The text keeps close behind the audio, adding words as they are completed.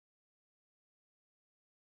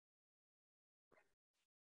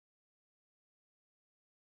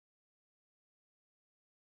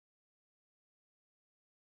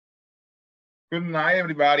Good night,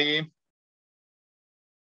 everybody.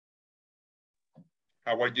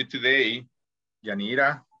 How are you today?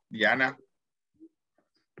 Yanira, Diana.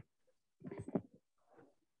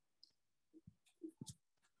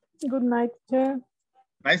 Good night, teacher.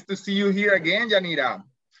 Nice to see you here again, Yanira.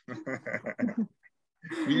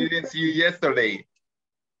 We didn't see you yesterday.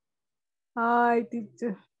 Ay,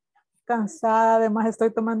 teacher. Cansada, además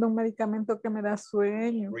estoy tomando un medicamento que me da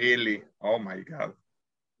sueño. Really? Oh my God.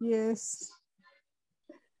 Yes.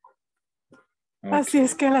 Okay. Así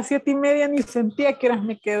es que a las 7:30 ni sentía que horas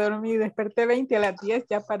me quedé dormida. Desperté 20 a las 10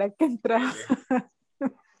 ya para que entrara.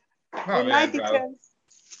 Good night, teacher.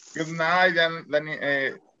 Good night,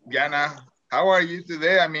 Diana. How are you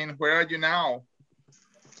today? I mean, where are you now?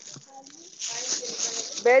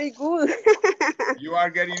 Very good. You are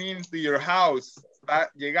getting into your house. Está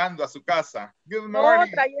llegando a su casa. Good morning.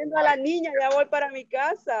 No, trayendo a la niña, ya voy para mi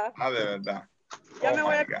casa. Ah, de verdad. Ya Oh me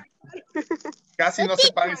voy a... Casi no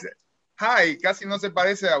se parece. Hi, casi no se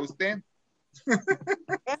parece a usted.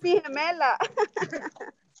 Es mi gemela.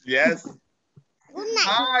 Yes.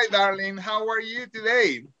 Hi, darling. How are you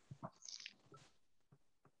today?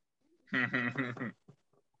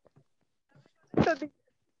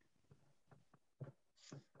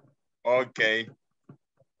 Okay.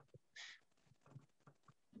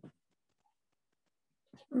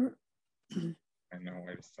 I know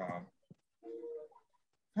where to stop.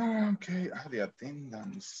 Okay, the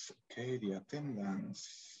attendance. Okay, the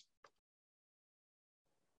attendance.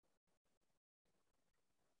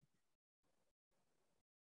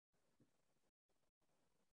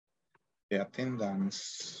 The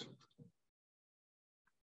attendance.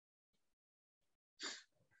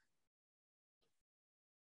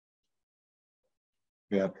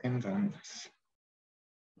 The attendance.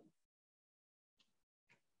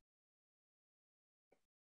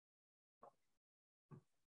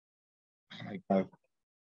 Oh my God.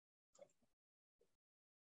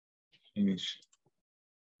 Finish.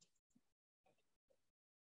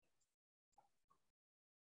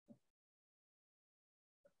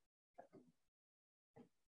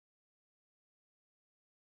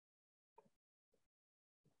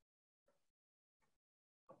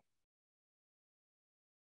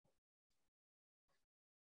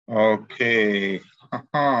 Okay.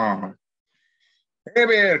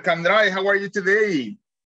 Ever, Kandrai, how are you today?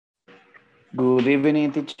 Good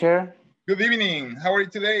evening, teacher. Good evening. How are you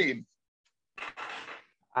today?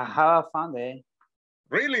 I have a fun day.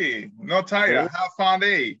 Really? No tired. Really? Have fun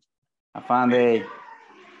day. A fun day.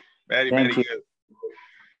 Very Thank you. good.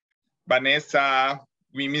 Vanessa,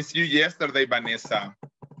 we missed you yesterday, Vanessa.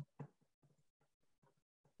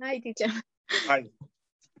 Hi, teacher. Hi.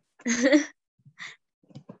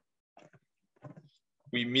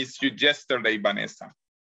 We missed you yesterday, Vanessa.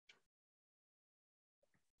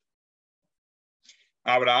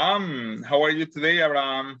 Abraham, how are you today,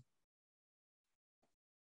 Abraham?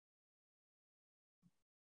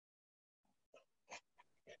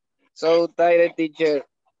 So tired, teacher.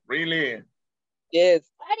 Really? Yes.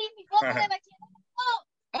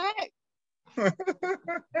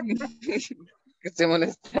 Que estoy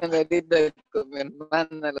molestando ahorita con mi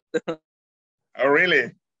hermana. Oh,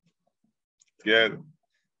 really? Good.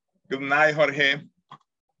 Good night, Jorge.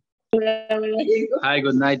 Hi,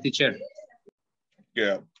 good night, teacher.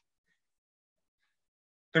 Good.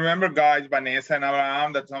 Remember, guys, Vanessa and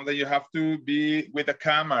Abraham, that sometimes you have to be with the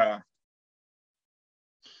camera.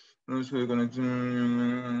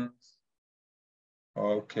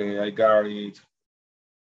 Okay, I got it.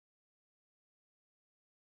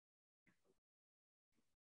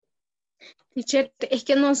 Teacher, es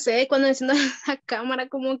que no sé, cuando enciendo la cámara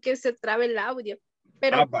como que se traba el audio.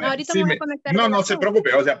 Pero ahorita sí, me voy a conectar. No, no se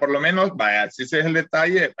preocupe, o sea, por lo menos, vaya, si ese es el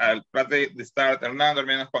detalle, trate de estar alternando, al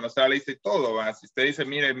menos cuando sea la lista y todo, ¿va? Si usted dice,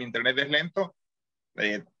 mire, mi internet es lento,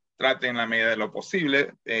 trate en la medida de lo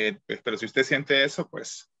posible, pues, pero si usted siente eso,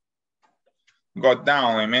 pues, got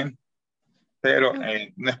down, amen. Pero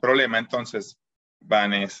no es problema, entonces,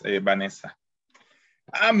 Vanessa.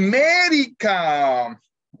 America!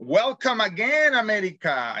 Welcome again,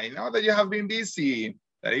 America. I know that you have been busy.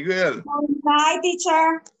 Very good. Good night,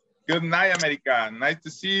 teacher. Good night, America. Nice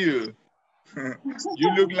to see you.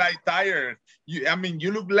 You look like tired. You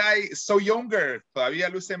look like so younger.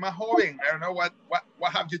 Todavía luce más joven. I don't know what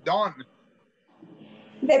have you done?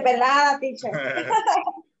 De pelada, teacher.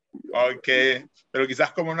 Okay. Pero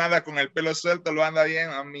quizás como nada con el pelo suelto lo anda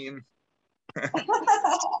bien. I mean,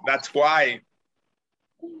 that's why.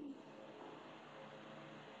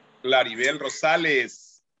 Claribel Rosales.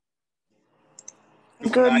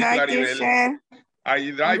 Good night, teacher. Are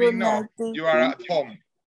you driving? No, you are at home.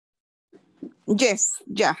 Yes,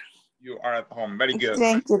 yeah. You are at home. Very good.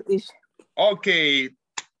 Thank you, teacher. Okay,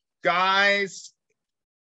 guys.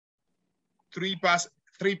 3 past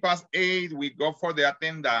 8, we go for the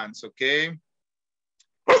attendance, okay?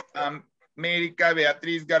 América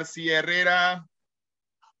Beatriz García Herrera.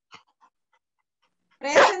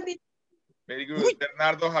 Present. Very good.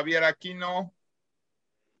 Bernardo Javier Aquino.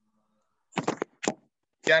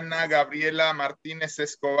 Diana Gabriela Martínez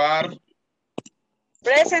Escobar.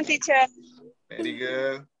 Present, teacher. Very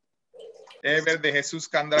good. Ever de Jesús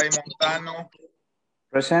Candray Montano.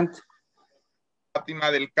 Present.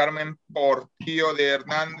 Fátima del Carmen Portillo de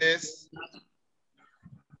Hernández.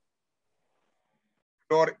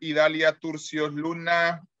 Flor Idalia Turcios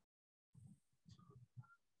Luna.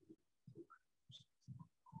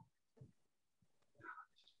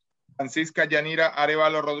 Francisca Yanira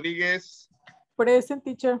Arevalo Rodríguez. Present,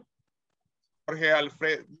 teacher. Jorge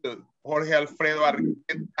Alfredo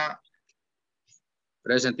Arrieta.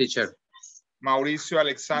 Present, teacher. Mauricio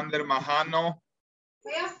Alexander Majano.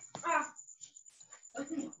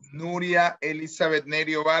 Nuria Elizabeth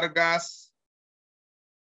Nerio Vargas.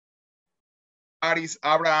 Aris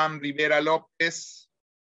Abraham Rivera López.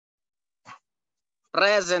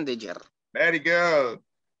 Present, teacher. Very good.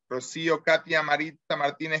 Rocío Katia Marita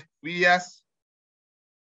Martínez Cubillas.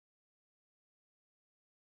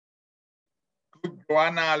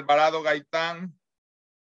 Joana Alvarado Gaitán.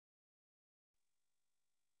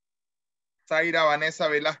 Zaira Vanessa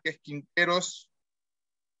Velázquez Quinteros.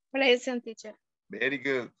 Present, teacher. Very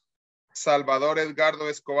good. Salvador Edgardo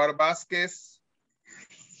Escobar Vázquez.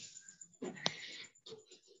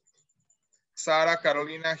 Sara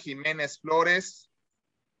Carolina Jiménez Flores.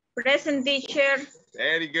 Present, teacher.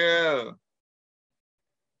 Very good.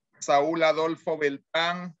 Saúl Adolfo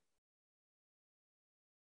Beltrán.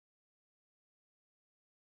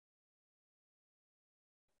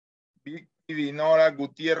 Vicky Dinora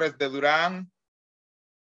Gutiérrez de Durán.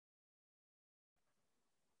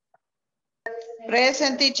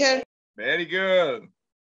 Present, teacher. Very good.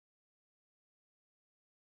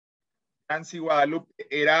 Nancy Guadalupe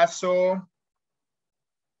Erazo.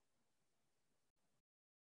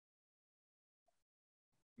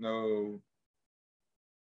 No.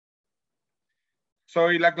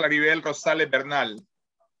 Soy la Claribel Rosales Bernal.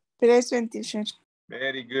 Present, teacher.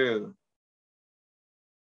 Very good.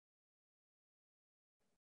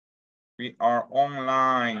 We are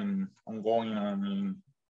online. Ongoing on.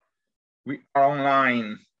 We are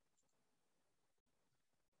online.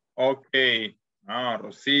 Okay.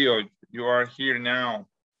 Rocio, you are here now.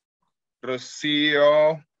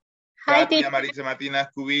 Rocio. Hi, Katia Marisa Martínez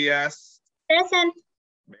Cubillas. Present.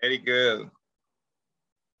 Very good.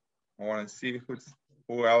 I want to see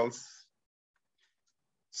who else.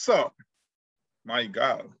 So, my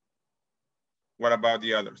God. What about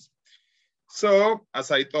the others? So,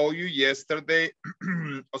 as I told you yesterday,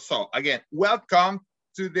 so again, welcome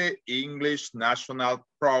to the English National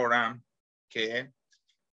Program, okay?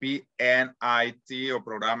 PNIT, o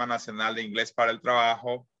Programa Nacional de Inglés para el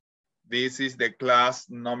Trabajo. This is the class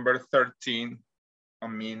number 13. I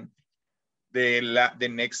mean, the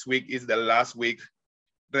next week is the last week.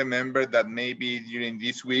 Remember that maybe during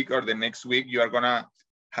this week or the next week, you are gonna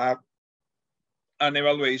have an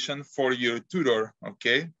evaluation for your tutor,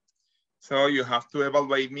 okay? So you have to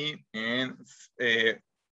evaluate me and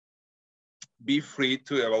be free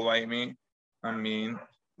to evaluate me. I mean,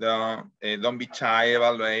 don't be shy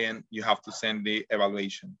evaluating. You have to send the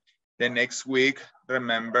evaluation. The next week,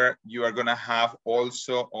 remember, you are gonna have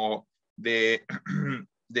also the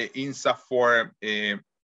the INSAFORP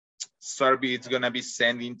survey. It's gonna be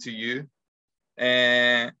sending to you.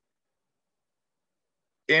 And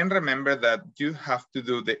remember that you have to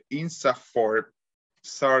do the INSAFORP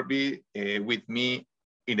survey with me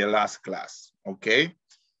in the last class, okay?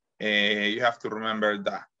 You have to remember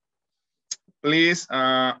that. Please,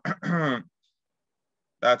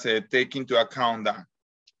 that's it, take into account that.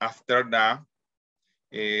 After that,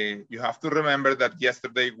 you have to remember that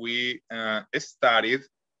yesterday we studied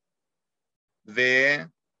the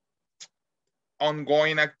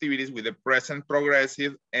ongoing activities with the present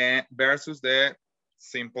progressive versus the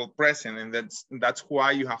simple present, and that's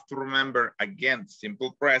why you have to remember again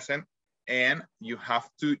simple present, and you have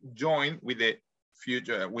to join with the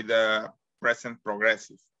future, with the present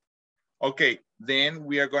progressive. Okay, then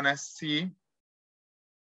we are gonna see.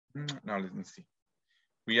 Now let me see.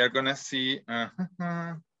 We are gonna see.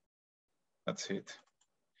 That's it.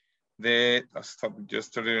 Let's stop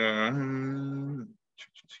just here.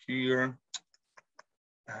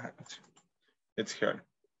 It's here.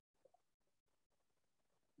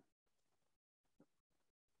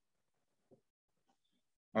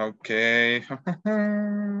 Okay.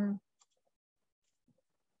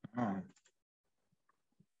 Oh.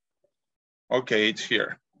 Okay, it's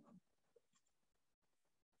here.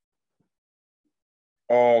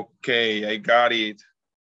 Okay, I got it.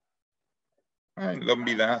 Ay, no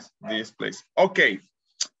olvidas this place. Okay,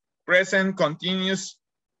 present continuous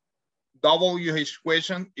WH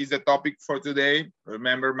question is the topic for today.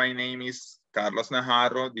 Remember, my name is Carlos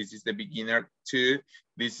Najarro. This is the beginner 2.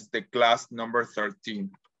 This is the class number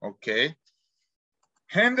 13, okay?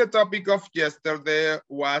 And the topic of yesterday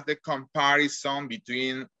was the comparison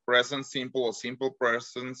between present simple or simple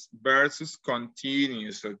present versus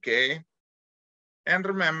continuous, okay? And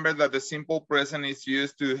remember that the simple present is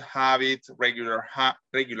used to have it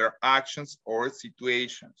regular actions or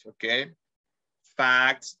situations, okay?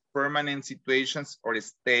 Facts, permanent situations or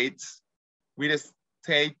states with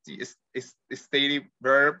stative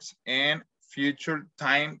verbs and future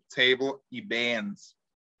timetable events.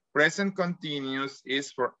 Present continuous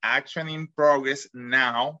is for action in progress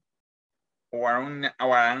now or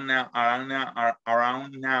around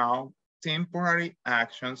now, temporary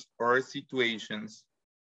actions or situations,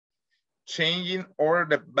 changing or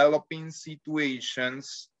developing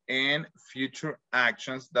situations, and future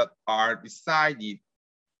actions that are decided.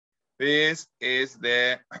 This is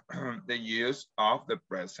the use of the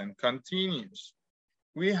present continuous.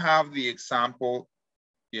 We have the examples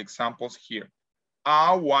here.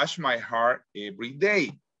 I wash my hair every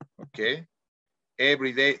day, okay?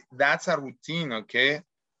 Every day, that's a routine, okay?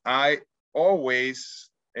 I always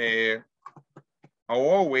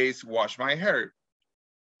wash my hair.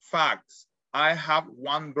 Facts, I have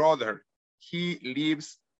one brother. He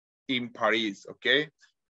lives in Paris, okay?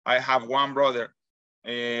 I have one brother.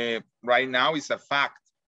 Right now it's a fact,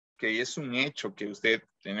 que es un hecho, que usted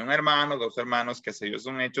tiene un hermano, dos hermanos, que sé yo, es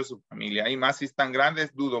un hecho, su familia. Y más si están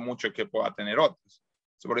grandes, dudo mucho que pueda tener otros.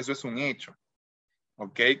 Por eso es un hecho.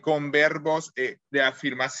 Ok, con verbos de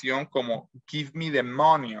afirmación como give me the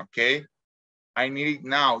money, ok. I need it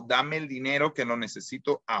now. Dame el dinero que lo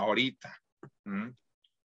necesito ahorita.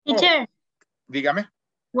 Teacher. Dígame.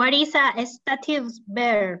 What is a stative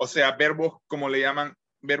verb? O sea, verbos, como le llaman,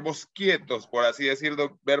 verbos quietos, por así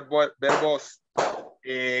decirlo, verbos,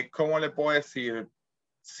 ¿cómo le puedo decir?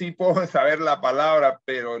 Sí puedo saber la palabra,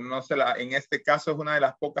 pero no se la, en este caso es una de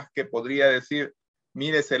las pocas que podría decir,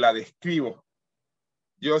 mire, se la describo.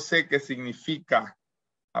 Yo sé qué significa,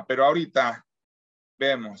 pero ahorita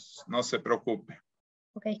vemos, no se preocupe.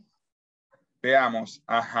 Ok. Veamos,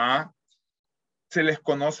 ajá. Se les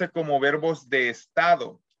conoce como verbos de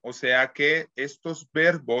estado, o sea que estos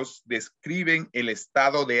verbos describen el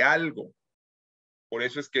estado de algo. Por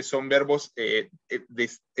eso es que son verbos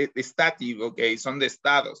estáticos, ok, son de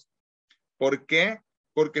estados. ¿Por qué?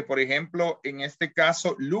 Porque, por ejemplo, en este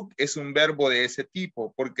caso, look es un verbo de ese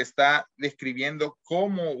tipo, porque está describiendo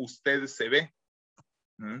cómo usted se ve.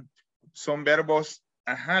 Son verbos,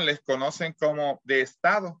 ajá, les conocen como de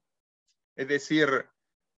estado. Es decir,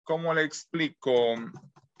 ¿cómo le explico?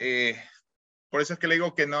 Por eso es que le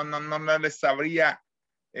digo que no les sabría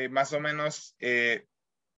más o menos,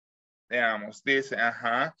 veamos, dice,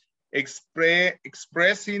 ajá,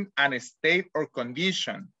 expressing an state or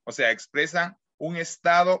condition. O sea, expresan un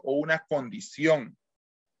estado o una condición.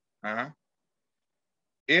 Ajá.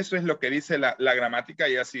 Eso es lo que dice la gramática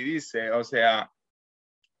y así dice. O sea,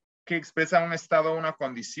 que expresa un estado o una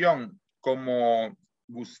condición como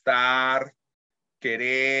gustar,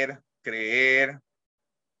 querer, creer,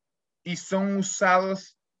 y son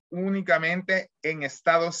usados únicamente en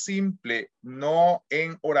estado simple, no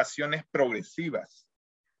en oraciones progresivas.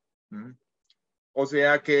 O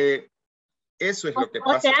sea que eso es lo que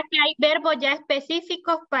pasa. O sea que hay verbos ya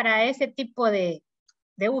específicos para ese tipo de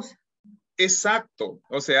uso. Exacto.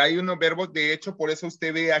 O sea, hay unos verbos, de hecho, por eso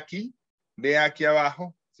usted ve aquí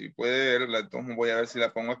abajo, si puede verla, entonces voy a ver si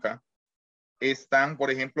la pongo acá. Están,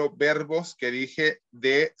 por ejemplo, verbos que dije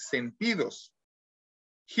de sentidos.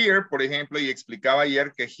 Hear, por ejemplo, y explicaba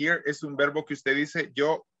ayer que hear es un verbo que usted dice,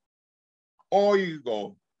 yo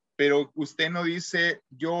oigo, pero usted no dice,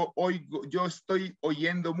 yo oigo, yo estoy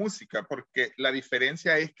oyendo música, porque la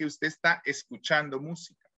diferencia es que usted está escuchando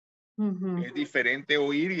música. Es diferente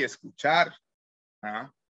oír y escuchar. ¿Ah?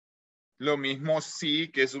 Lo mismo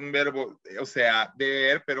sí, que es un verbo, o sea, de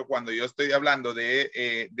ver, pero cuando yo estoy hablando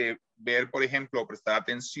de ver, por ejemplo, prestar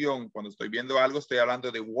atención, cuando estoy viendo algo, estoy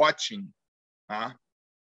hablando de watching. ¿Ah?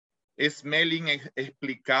 Smelling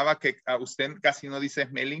explicaba que a usted casi no dice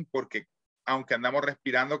smelling porque aunque andamos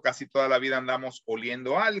respirando, casi toda la vida andamos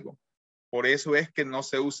oliendo algo. Por eso es que no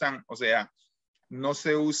se usan, o sea, no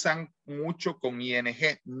se usan mucho con ing.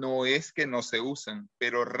 No es que no se usan,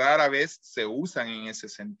 pero rara vez se usan en ese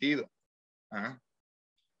sentido. ¿Ah?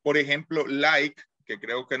 Por ejemplo, like, que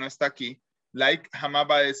creo que no está aquí, like jamás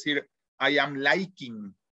va a decir I am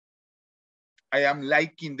liking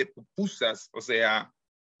de pupusas. O sea,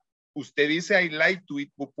 usted dice I like to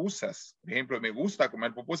eat pupusas. Por ejemplo, me gusta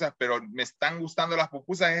comer pupusas, pero me están gustando las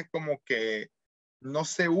pupusas. Es como que no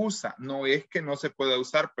se usa. No es que no se pueda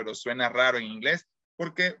usar, pero suena raro en inglés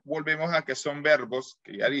porque volvemos a que son verbos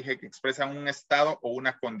que ya dije que expresan un estado o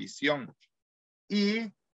una condición.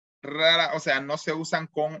 Y rara, o sea, no se usan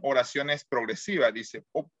con oraciones progresivas, dice,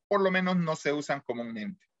 o por lo menos no se usan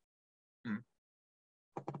comúnmente.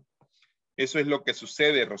 Eso es lo que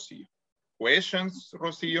sucede, Rocío. Questions,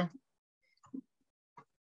 Rocío.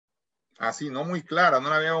 Así, no muy clara, no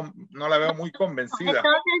la veo muy convencida.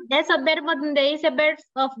 Entonces, esos verbos donde dice verbs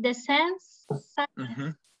of the sense,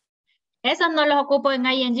 esos no los ocupo en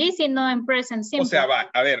ing, sino en present simple. O sea, va,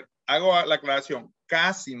 a ver, hago la aclaración.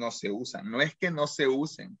 Casi no se usan. No es que no se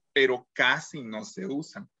usen, pero casi no se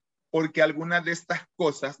usan. Porque algunas de estas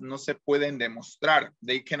cosas no se pueden demostrar.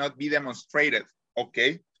 They cannot be demonstrated. ¿Ok?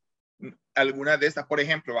 Algunas de estas, por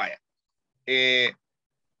ejemplo, vaya.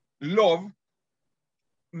 Love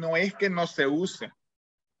no es que no se use.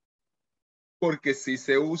 Porque sí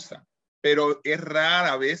se usa. Pero es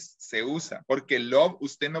rara vez se usa. Porque love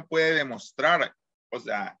usted no puede demostrar. O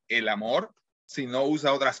sea, el amor si no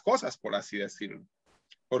usa otras cosas, por así decirlo.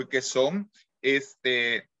 Porque son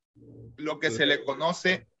lo que se le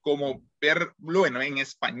conoce como bueno, en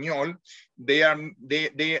español, they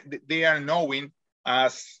are knowing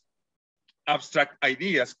as abstract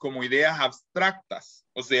ideas, como ideas abstractas.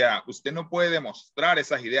 O sea, usted no puede demostrar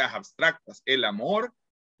esas ideas abstractas. El amor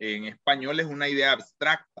en español es una idea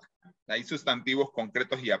abstracta. Hay sustantivos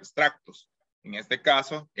concretos y abstractos. En este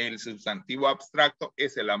caso, el sustantivo abstracto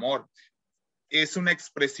es el amor. Es una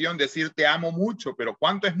expresión decir te amo mucho, pero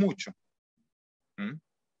 ¿cuánto es mucho?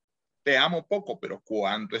 Te amo poco, pero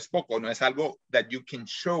 ¿cuánto es poco? No es algo that you can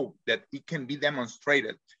show, that it can be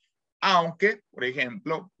demonstrated. Aunque, por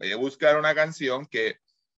ejemplo, voy a buscar una canción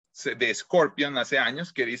de Scorpion hace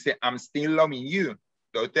años que dice I'm still loving you.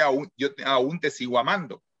 Yo aún te sigo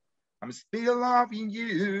amando. I'm still loving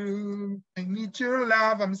you. I need your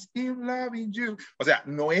love. I'm still loving you. O sea,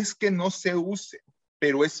 no es que no se use,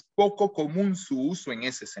 pero es poco común su uso en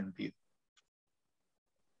ese sentido.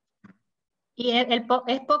 Y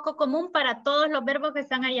es poco común para todos los verbos que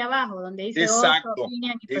están ahí abajo, donde dice exacto, also,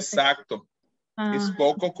 opinion y exacto. Es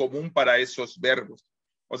poco común para esos verbos.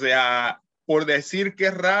 O sea, por decir que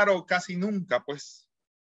es raro, casi nunca, pues.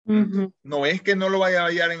 No es que no lo vaya a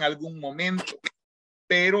hallar en algún momento,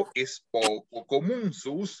 pero es poco común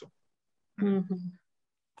su uso. Por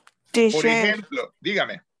ejemplo,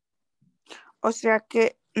 dígame. O sea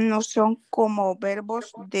que no son como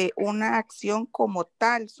verbos de una acción como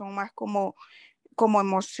tal, son más como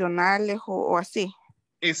emocionales o así.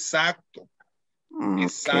 Exacto.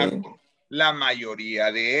 Exacto. La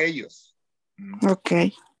mayoría de ellos. Ok.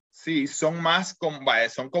 Sí, son más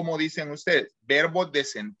como dicen ustedes, verbos de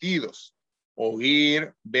sentidos.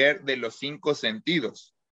 Oír, ver de los 5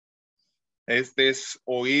 sentidos. Este es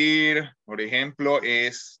oír, por ejemplo,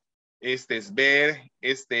 este es ver,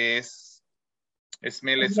 este es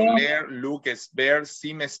smell es oler, look es ver,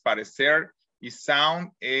 sim es parecer y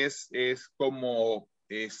sound es como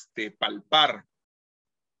palpar.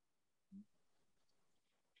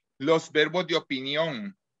 Los verbos de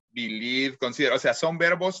opinión, believe, consider, o sea, son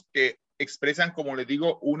verbos que expresan, como les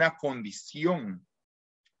digo, una condición.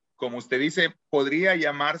 Como usted dice, podría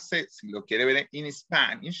llamarse, si lo quiere ver en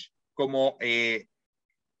Spanish, como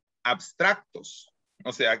abstractos.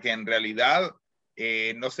 O sea, que en realidad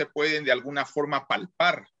no se pueden de alguna forma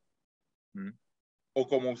palpar. O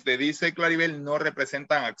como usted dice, Claribel, no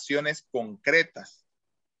representan acciones concretas.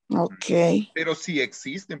 Ok. Pero sí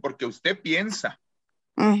existen porque usted piensa.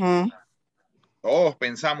 Todos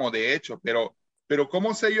pensamos, de hecho, pero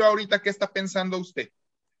 ¿cómo sé yo ahorita qué está pensando usted?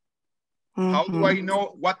 How do I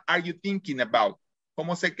know what are you thinking about?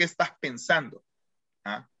 ¿Cómo sé qué estás pensando?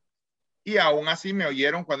 ¿Ah? Y aún así me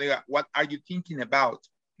oyeron cuando diga, what are you thinking about?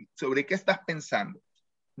 ¿Sobre qué estás pensando?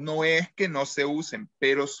 No es que no se usen,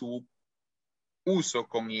 pero su uso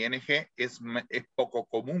con ing es poco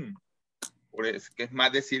común. Por eso que es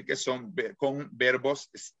más decir que son con verbos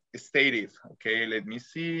stative. Ok, let me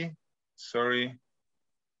see. Sorry.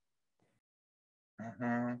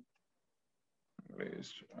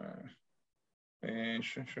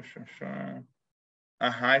 Es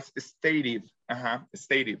stative.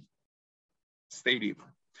 Stative. Stative.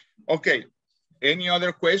 Okay. Any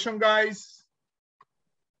other question, guys?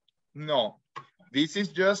 No. This is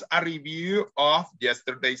just a review of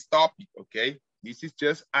yesterday's topic, okay? This is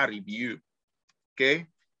just a review, okay?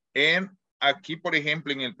 And aquí, por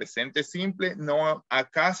ejemplo, en el presente simple, no,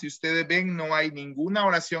 acá, si ustedes ven, no hay ninguna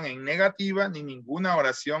oración en negativa ni ninguna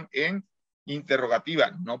oración en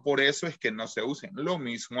interrogativa. No por eso es que no se usen. Lo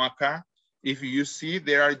mismo acá. If you see,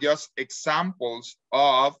 there are just examples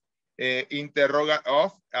of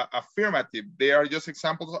affirmative. They are just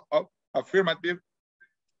examples of affirmative.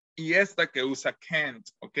 Y esta que usa can't,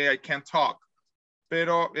 ok, I can't talk.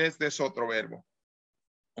 Pero este es otro verbo.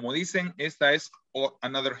 Como dicen, esta es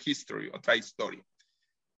another history, otra historia.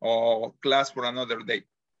 O class for another day.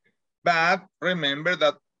 But remember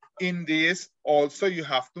that in this also you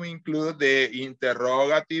have to include the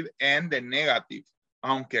interrogative and the negative.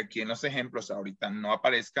 Aunque aquí en los ejemplos ahorita no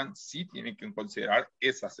aparezcan, sí tienen que considerar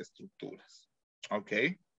esas estructuras.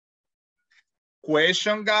 Ok.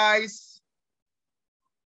 Question, guys?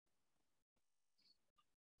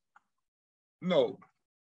 No.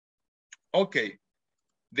 Okay.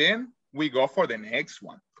 Then we go for the next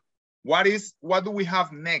one. What do we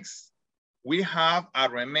have next? We have a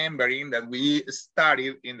remembering that we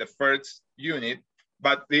studied in the first unit,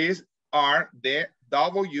 but these are the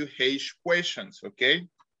WH questions, okay?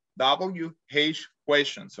 WH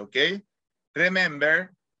questions, okay?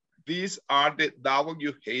 Remember, these are the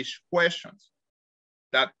WH questions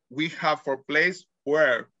that we have for place,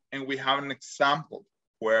 where, and we have an example.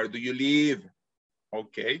 Where do you live?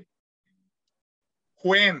 Okay.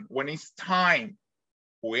 When it's time.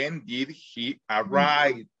 When did he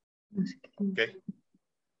arrive? Okay.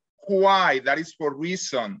 Why? That is for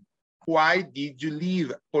reason. Why did you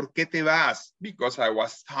leave? ¿Por qué te vas? Because I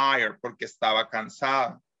was tired. Porque estaba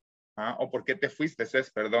cansada. O ¿por qué te fuiste?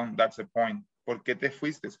 Perdón, that's the point. ¿Por qué te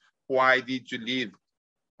fuiste? Why did you leave?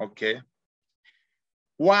 Okay.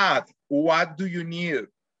 What do you need?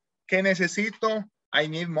 ¿Qué necesito? I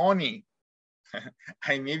need money.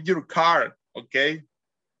 I need your car. Okay.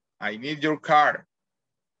 I need your car.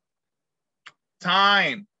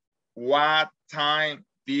 Time. What time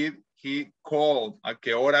did he call? ¿A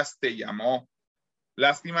qué horas te llamó?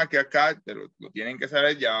 Lástima que acá, pero lo tienen que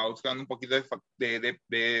saber ya buscando un poquito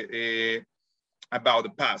de about the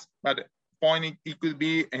past. But point it could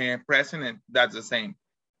be present and that's the same.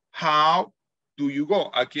 How do you go?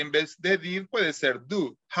 Aquí en vez de did puede ser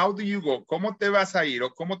do. How do you go? ¿Cómo te vas a ir o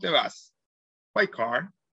cómo te vas? By car.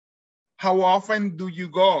 How often do you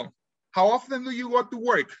go? How often do you go to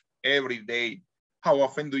work? Every day. How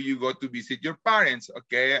often do you go to visit your parents?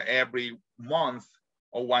 Okay, every month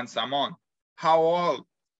or once a month. How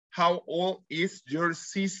old is your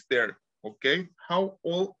sister? Okay, how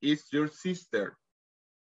old is your sister?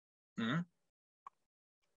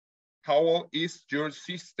 How old is your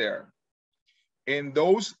sister? And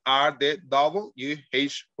those are the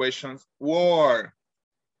WH questions word.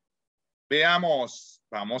 Veamos,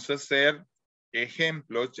 vamos a hacer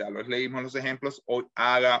ejemplos, ya los leímos los ejemplos, hoy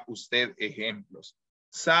haga usted ejemplos.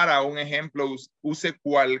 Sara, un ejemplo, use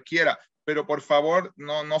cualquiera, pero por favor,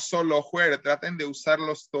 no solo juegue, traten de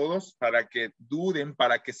usarlos todos para que duden,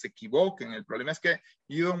 para que se equivoquen. El problema es que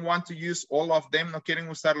you don't want to use all of them, no quieren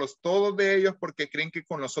usarlos todos de ellos porque creen que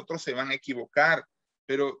con los otros se van a equivocar,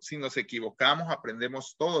 pero si nos equivocamos,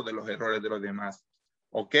 aprendemos todos de los errores de los demás.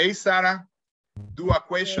 Ok, Sara, do a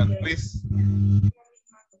question, please.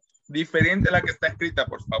 Diferente a la que está escrita,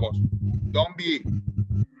 por favor. Don't be.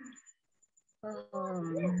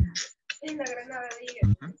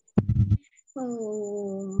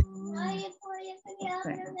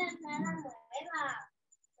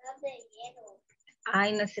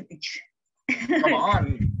 Ay, no sé, teacher. Come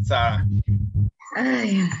on, Sara.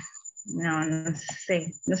 Ay, no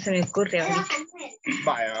sé, no se me ocurre ahorita.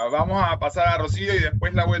 Vaya, vamos a pasar a Rocío y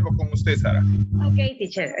después la vuelvo con usted, Sara. Ok,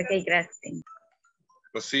 teacher, ok, gracias.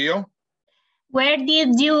 Rocío. Where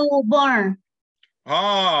did you born?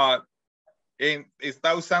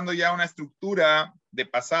 Está usando ya una estructura de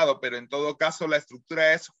pasado, pero en todo caso la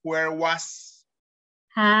estructura es where was.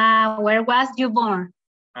 Where was you born?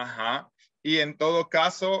 Ajá. Y en todo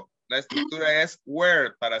caso la estructura es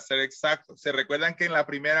where, para ser exacto. ¿Se recuerdan que en la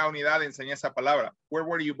primera unidad enseñé esa palabra? Where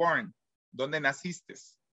were you born? ¿Dónde naciste?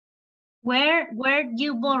 Where were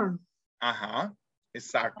you born? Ajá.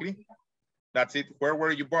 Exactly. That's it. Where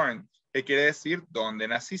were you born? ¿Qué quiere decir? ¿Dónde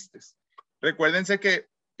naciste? Recuérdense que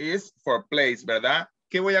es for place, ¿verdad?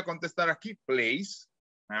 ¿Qué voy a contestar aquí? Place.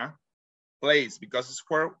 Place, because it's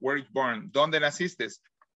where were you born. ¿Dónde naciste?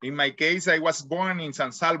 In my case, I was born in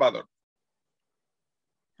San Salvador.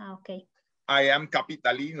 Okay. I am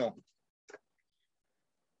capitalino.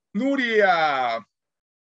 Nuria.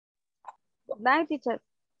 Good night, teacher.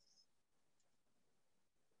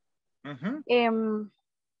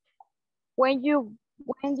 When you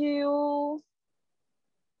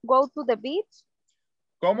go to the beach?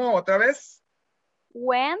 ¿Cómo? ¿Otra vez?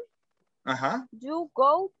 When Ajá. you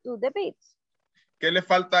go to the beach. ¿Qué le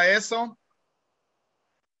falta a eso?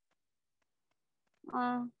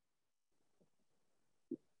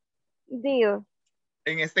 Dear.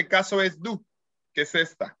 En este caso es do. ¿Qué es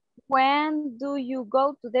esta? When do you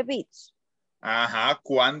go to the beach? Ajá.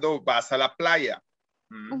 ¿Cuándo vas a la playa?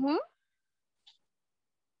 Mm.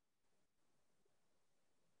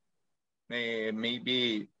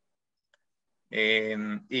 Maybe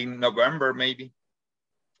in November, maybe.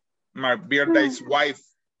 My birthday's wife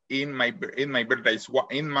in my birthday's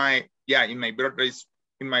in my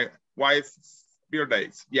wife's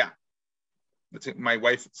birthdays. Yeah. That's it, my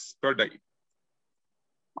wife's birthday.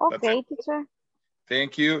 Okay, teacher.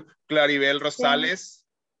 Thank you. Claribel Rosales.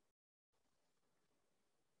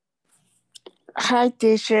 Hi,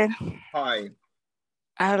 teacher. Hi.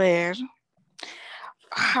 A ver.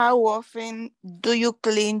 How often do you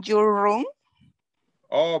clean your room?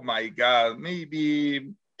 Oh my God,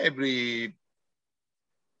 maybe every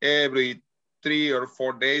 3 or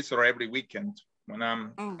 4 days or every weekend when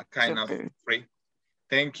I'm kind of free.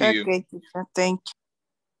 Thank you. Okay, teacher, thank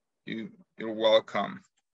you. You're welcome.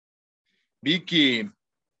 Vicky.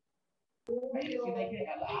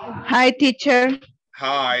 Hi, teacher.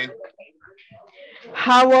 Hi.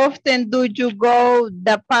 How often do you go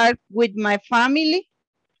the park with my family?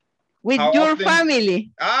 With your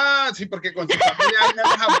family. Ah, sí, porque con su familia anda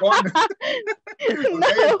en Japón. No,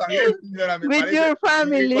 okay, está bien, señora, me with parece. your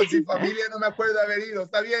family. Con su familia no me acuerdo de haber ido,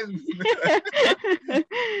 está bien.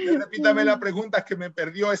 Repítame la pregunta que me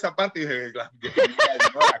perdió esa parte. Y dije,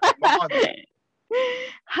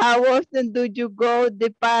 how often do you go the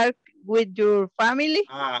park with your family?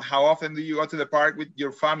 How often do you go to the park with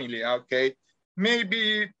your family? Okay,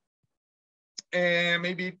 maybe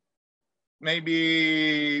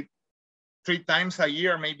 3 times a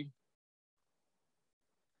year, maybe.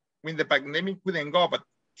 When the pandemic couldn't go, but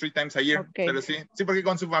 3 times a year. Okay. Pero sí, porque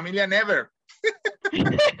con su familia never.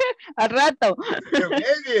 Al rato.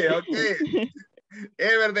 Maybe, okay.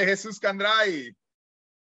 Ever de Jesús Candray.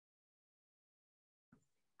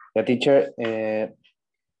 The teacher,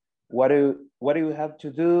 what do you have to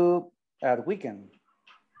do at weekend?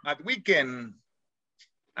 At weekend,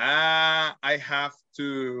 I have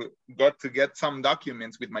to go to get some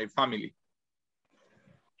documents with my family.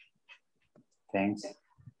 Thanks.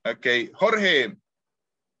 Okay, Jorge.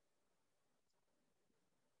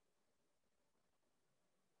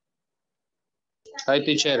 Hi,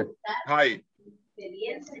 teacher. Hi.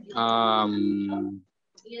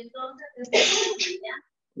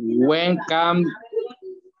 When can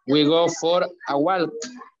we go for a walk?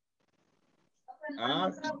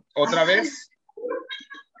 ¿Otra vez?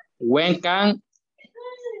 When can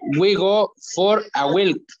we go for a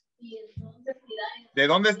walk? ¿De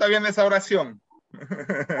dónde está bien esa oración?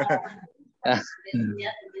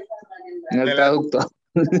 El traductor.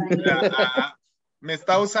 Me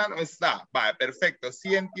está usando, va, perfecto.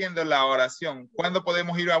 Sí entiendo la oración. ¿Cuándo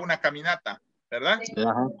podemos ir a una caminata? ¿Verdad?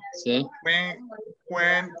 Sí.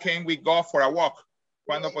 When can we go for a walk?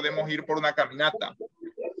 ¿Cuándo podemos ir por una caminata?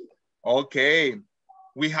 Okay.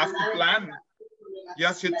 We have to plan.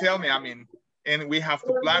 Just you tell me, I mean, and we have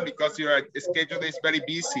to plan because your schedule is very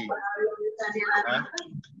busy.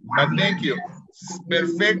 But thank you.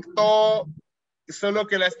 Perfecto. Solo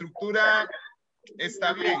que la estructura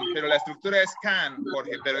está bien, pero la estructura es can,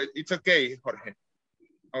 Jorge, pero it's okay, Jorge.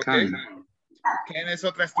 Okay. Can es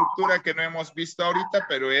otra estructura que no hemos visto ahorita,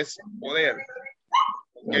 pero es poder.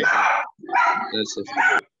 Okay.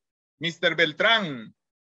 Mr. Beltrán.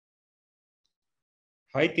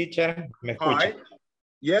 Hi, teacher. ¿Me escucha? Hi.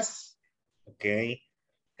 Yes. Okay.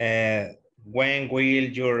 When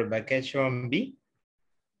will your vacation be?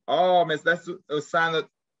 Oh, me estás usando.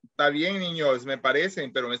 Está bien, niños, me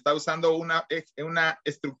parecen, pero me está usando una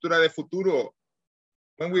estructura de futuro.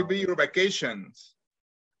 When will be your vacations?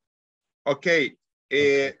 Okay.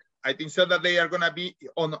 I think so that they are going to be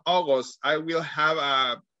on August. I will have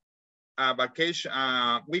a vacation,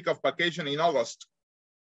 week of vacation in August.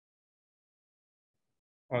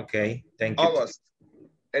 Okay, thank you. August.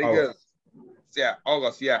 Very good. Yeah,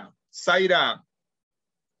 August, yeah. Zaira.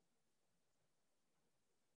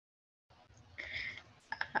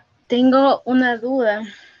 Tengo una duda.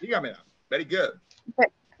 Dígamela. Very good.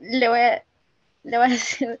 Le voy a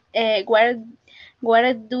decir,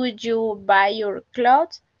 where do you buy your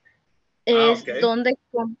clothes? Es okay. donde,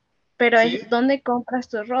 pero ¿Sí? es donde compras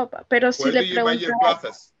tu ropa. Pero si Where le do you buy your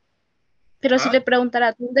preguntara, pero si le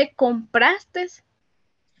preguntara, ¿dónde compraste?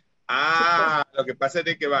 Lo que pasa es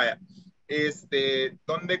de que vaya,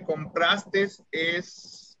 ¿dónde compraste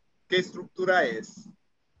es, qué estructura es?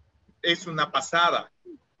 Es una pasada.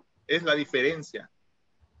 Es la diferencia.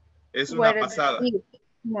 Es una pasada.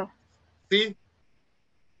 No. Sí.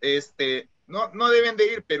 No deben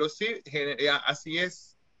de ir, pero sí, así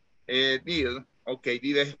es. Did. Ok,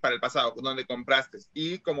 did es para el pasado, donde compraste.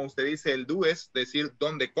 Y como usted dice, el do es decir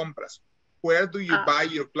dónde compras. Where do you buy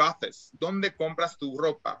your clothes? ¿Dónde compras tu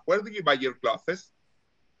ropa? Where do you buy your clothes?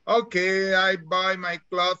 Okay, I buy my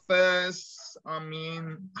clothes. I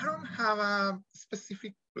mean, I don't have a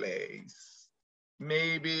specific place.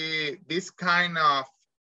 Maybe this kind of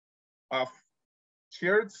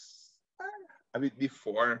shirts a bit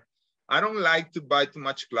before. I don't like to buy too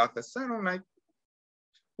much clothes. I don't like.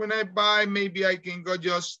 When I buy, maybe I can go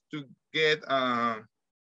just to get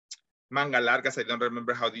manga largas. I don't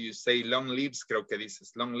remember how do you say long sleeves. Creo que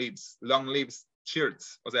dices long sleeves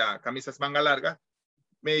shirts. O sea, camisas manga larga.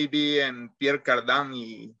 Maybe in Pierre Cardin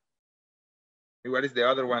y what is the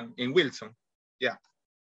other one? In Wilson. Yeah.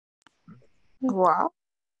 Wow.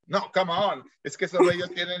 No, come on. Es que solo ellos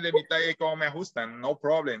tienen de mi talla y cómo me ajustan. No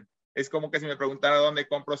problem. Es como que si me preguntara dónde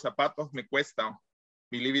compro zapatos, me cuesta.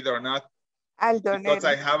 Believe it or not. Because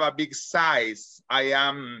I have a big size. I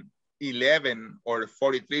am 11 or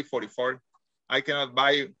 43, 44. I cannot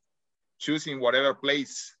buy shoes in whatever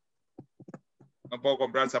place. No puedo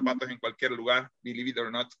comprar zapatos en cualquier lugar, believe it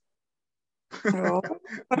or not. No.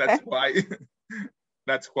 That's why.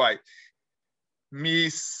 That's why.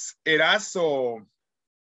 Miss Erazo.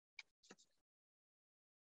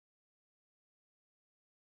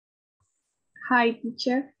 Hi,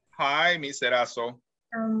 teacher. Hi, Miss Erazo.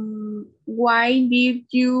 Why did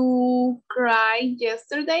you cry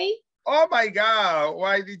yesterday? Oh my God,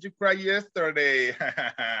 why did you cry yesterday?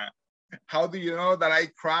 How do you know that I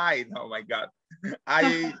cried? Oh my God.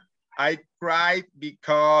 I cried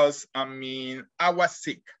because, I mean, I was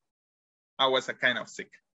sick. I was a kind of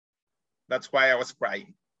sick. That's why I was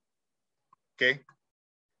crying. Okay.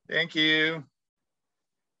 Thank you.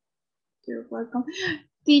 You're welcome.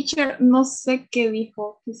 Teacher, no sé qué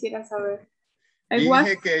dijo. Quisiera saber.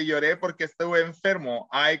 Dije que lloré porque estuve enfermo.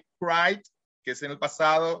 I cried, que es en el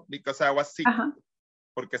pasado, because I was sick. Ajá.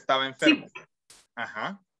 Porque estaba enfermo. Sí.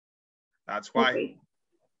 Ajá. That's why. Okay.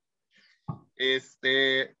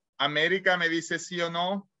 América me dice sí o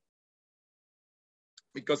no.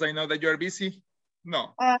 Because I know that you're busy.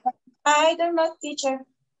 No. I don't know, teacher.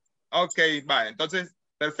 Ok, vale. Entonces,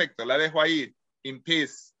 perfecto. La dejo ahí. In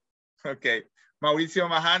peace. Ok. Mauricio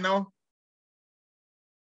Majano.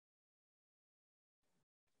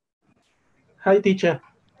 Hi, teacher.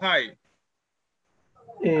 Hi.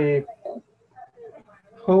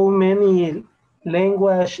 How many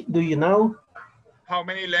languages do you know? How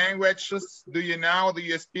many languages do you know? Do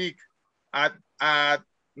you speak?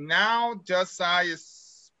 Now, just I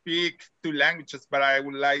speak 2 languages, but I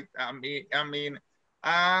would like,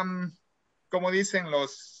 como dicen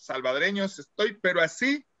los salvadoreños, estoy pero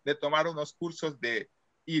así de tomar unos cursos de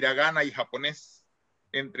hiragana y japonés,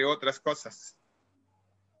 entre otras cosas.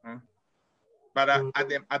 But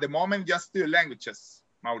at the moment, just 2 languages,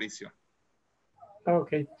 Mauricio.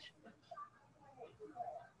 Okay.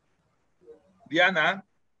 Diana.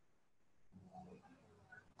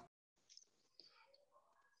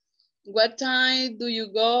 What time do you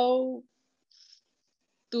go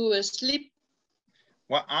to sleep?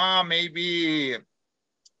 Well, maybe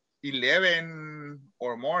 11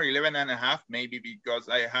 or more, 11 and a half, maybe, because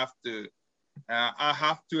I have to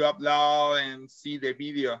upload and see the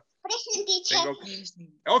video. Present, teacher.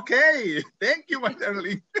 Okay, thank you, my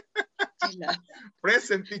darling.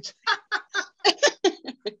 Present, teacher.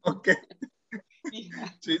 Okay.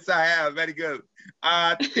 She's ahead, very good.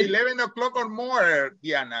 11 o'clock or more,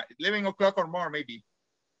 Diana. 11 o'clock or more, maybe.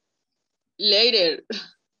 Later.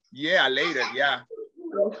 Yeah, later, yeah.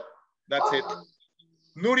 That's it.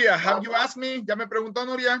 Nuria, have you asked me? ¿Ya me preguntó,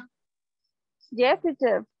 Nuria? Yes,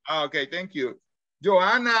 teacher. Okay, thank you.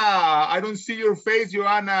 Joanna, I don't see your face,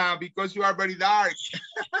 Joanna, because you are very dark.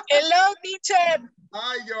 Hello, teacher.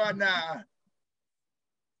 Hi, Joanna.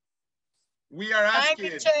 We are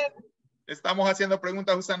asking. Hi, teacher. Estamos haciendo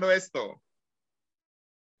preguntas usando esto.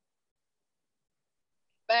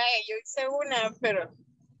 Vaya, yo hice una, pero...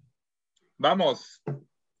 Vamos.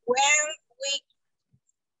 When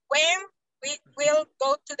we will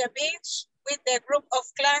go to the beach with the group of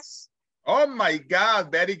class. Oh my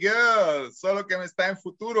God, very good. Solo que me está en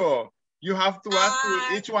futuro. You have to ask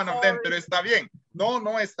to each one of them, pero está bien. No,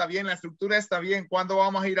 está bien. La estructura está bien. ¿Cuándo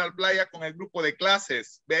vamos a ir al playa con el grupo de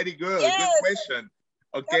clases? Very good. Yes. Good question.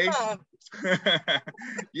 Okay.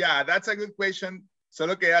 Yeah, that's a good question.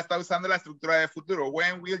 Solo que ya está usando la estructura de futuro.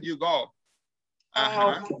 When will you go?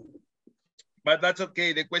 Ajá. But that's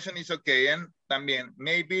okay. The question is okay. And también,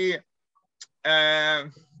 maybe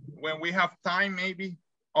when we have time, maybe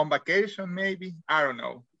on vacation, maybe. I don't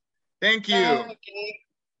know. Thank you. Okay.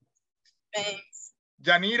 Thanks.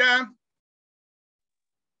 Janira.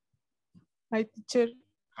 Hi, teacher.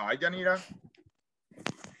 Hi, Janira.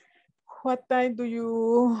 What time do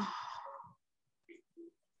you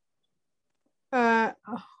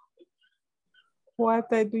what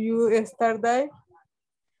time do you start day?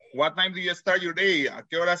 What time do you start your day? ¿A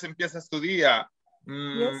qué horas empiezas tu día?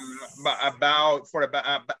 Yes. About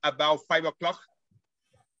 5 o'clock.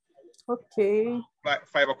 Okay.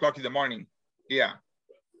 5 o'clock in the morning. Yeah.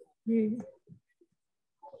 Mm.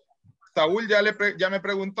 Saúl ya me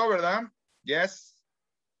preguntó, ¿verdad? Yes.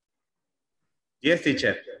 Yes,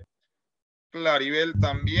 teacher. Claribel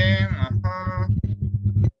también. Ajá.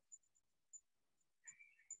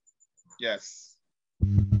 Yes.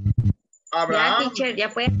 Abraham. Ya, teacher, ya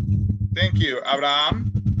fue. Thank you.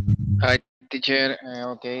 Abraham. Hi, teacher.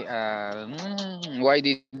 Okay. Why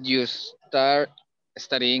did you start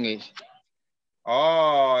studying English?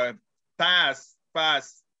 Oh, pass.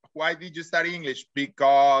 Why did you study English?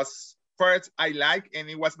 Because first I like, and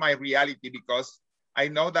it was my reality, because I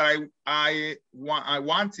know that I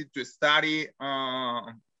wanted to study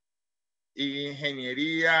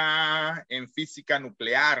ingeniería en física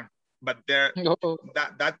nuclear, but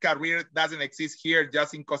that career doesn't exist here,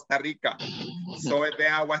 just in Costa Rica. So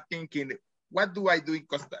then I was thinking, what do I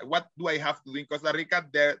have to do in Costa Rica?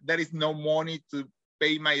 There is no money to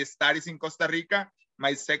pay my studies in Costa Rica.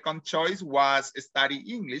 My second choice was study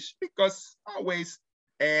English, because always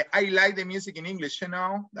I like the music in English, you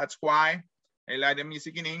know, that's why I like the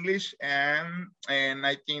music in English. And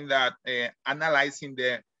I think that analyzing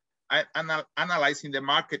the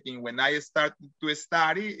marketing, when I started to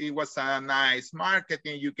study, it was a nice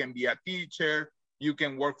marketing. You can be a teacher, you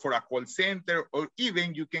can work for a call center, or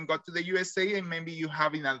even you can go to the USA and maybe you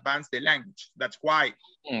have in advance the language. That's why.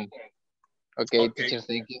 Okay, teacher,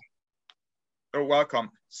 thank you. You're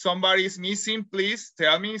welcome. Somebody's missing, please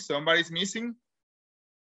tell me. Somebody's missing.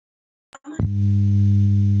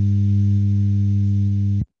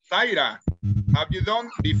 Zaira, have you done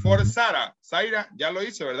before Sara? Zaira, ya lo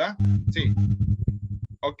hizo, ¿verdad? Sí.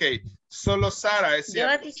 Ok, solo Sara es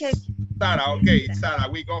cierto. Sara, ok, Sara,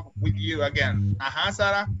 we go with you again. Ajá,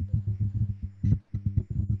 Sara.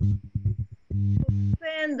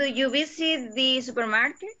 When do you visit the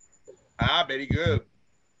supermarket? Ah, very good.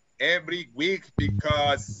 Every week,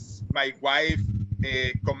 because my wife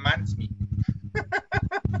commands me.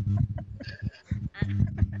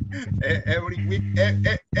 Every week,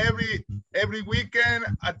 every weekend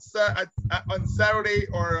on Saturday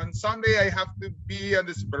or on Sunday, I have to be at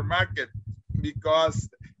the supermarket, because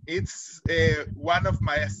it's one of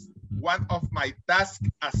my tasks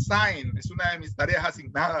assigned. Es una de mis tareas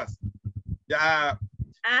asignadas. Ya,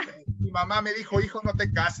 mi mamá me dijo, hijo, no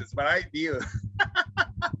te cases, but I did.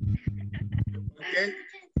 Okay.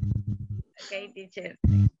 Okay, teacher.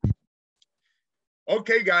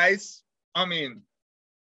 Okay, guys. I mean,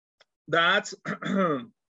 that's the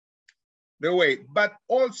way. But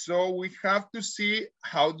also, we have to see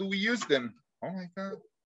how do we use them. Oh my God.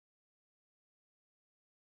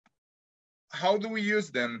 How do we use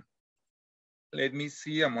them? Let me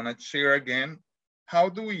see. I'm gonna share again. How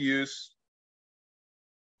do we use?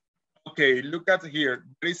 Okay, look at here.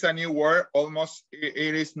 There is a new word. Almost,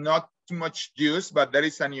 it is not too much used, but there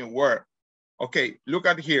is a new word. Okay, look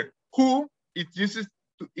at here. Who it is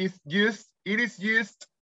used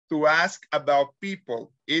to ask about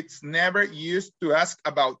people. It's never used to ask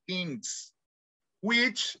about things.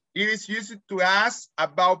 Which it is used to ask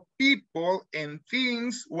about people and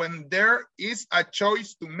things when there is a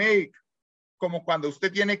choice to make. Como cuando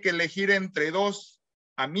usted tiene que elegir entre dos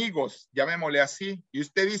amigos, llamémosle así, y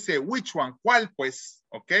usted dice, which one, ¿cuál pues?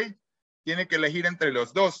 ¿Ok? Tiene que elegir entre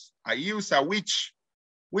los dos. Ahí usa which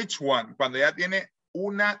one, cuando ya tiene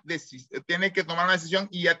tiene que tomar una decisión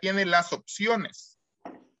y ya tiene las opciones.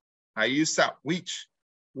 Ahí usa which.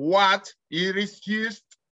 What it is used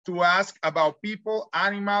to ask about people,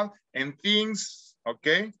 animal, and things,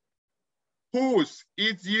 ¿ok? Whose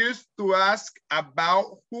it's used to ask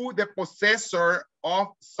about who the possessor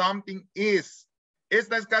of something is.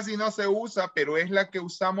 Esta casi no se usa, pero es la que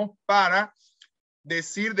usamos para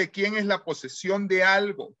decir de quién es la posesión de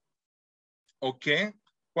algo. ¿Ok?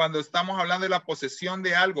 Cuando estamos hablando de la posesión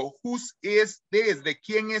de algo. Whose is this? ¿De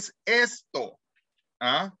quién es esto?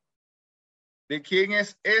 ¿Ah? ¿De quién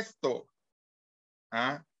es esto?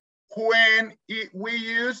 ¿Ah? When we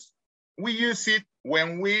use it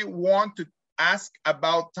when we want to ask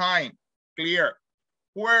about time. Clear.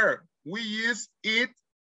 Where we use it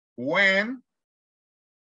when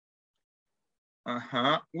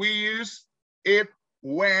we use it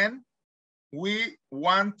when we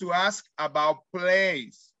want to ask about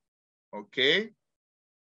place, okay?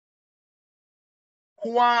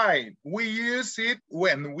 Why? We use it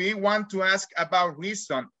when we want to ask about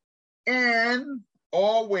reason. And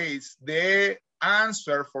always the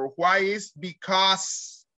answer for why is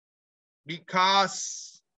because.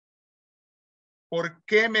 Because. ¿Por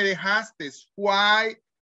qué me dejaste? Why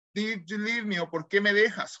did you leave me? ¿O por qué me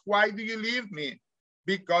dejas? Why do you leave me?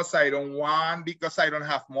 Because I don't want, because I don't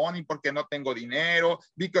have money, porque no tengo dinero,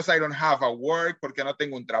 because I don't have a work, porque no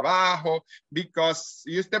tengo un trabajo, because,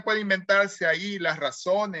 y usted puede inventarse ahí las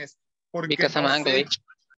razones. Porque Because I'm no ugly. sé.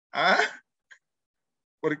 ¿Ah?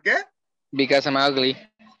 ¿Por qué? Because I'm ugly.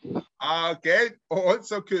 Ah, ok.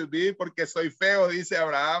 Also could be porque soy feo, dice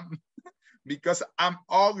Abraham. Because I'm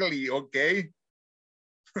ugly, ok.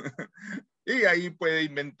 Y ahí puede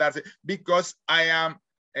inventarse. Because I am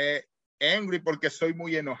angry, porque soy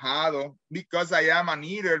muy enojado. Because I am an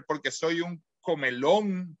eater, porque soy un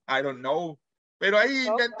comelón. I don't know. Pero ahí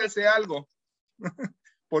invéntese algo.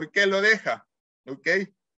 ¿Por qué lo deja? Ok.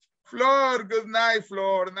 Flor, good night,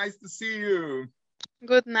 Flor. Nice to see you.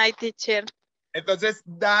 Good night, teacher. Entonces,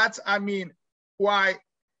 that's, I mean, why,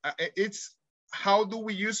 it's how do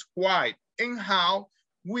we use why and how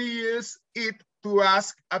we use it to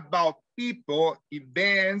ask about people,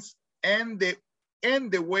 events, and the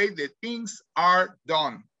way the things are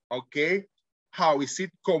done, okay? How is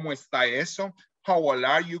it? ¿Cómo está eso? How old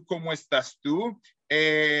are you? ¿Cómo estás tú?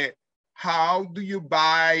 How do you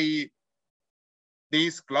buy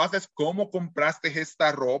these clothes? ¿Cómo compraste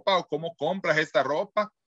esta ropa o cómo compras esta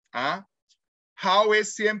ropa? ¿Ah? How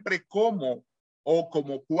es siempre cómo o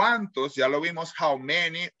como cuántos. Ya lo vimos how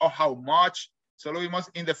many o how much. Solo vimos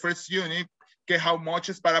in the first unit que how much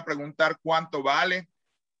es para preguntar cuánto vale.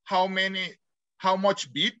 How much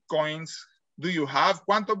bitcoins do you have?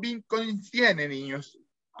 ¿Cuántos bitcoins tiene, niños?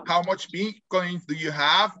 How much bitcoins do you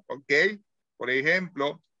have? Ok. Por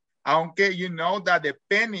ejemplo, aunque you know that the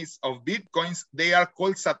pennies of bitcoins, they are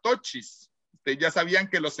called satoshis. Ustedes ya sabían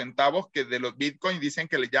que los centavos que de los bitcoins dicen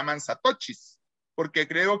que le llaman satoshis. Porque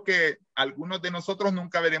creo que algunos de nosotros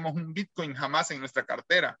nunca veremos un bitcoin jamás en nuestra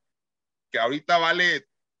cartera. Que ahorita vale,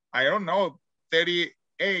 I don't know,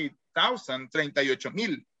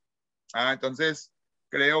 38,000. Entonces,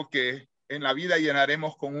 creo que en la vida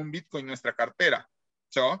llenaremos con un bitcoin nuestra cartera.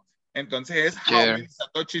 Entonces, how many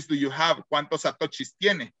satoshis do you have? ¿Cuántos satoshis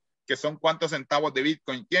tiene? Que son cuántos centavos de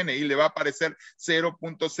bitcoin tiene. Y le va a aparecer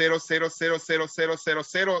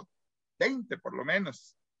 0.000000020 por lo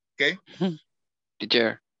menos. ¿Ok?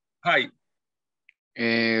 Teacher. Hi.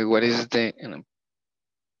 What is the...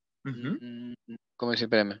 ¿Cómo se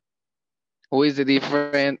llama? Who is the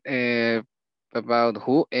different about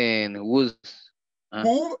who and whose?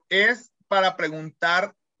 Who es para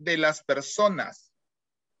preguntar de las personas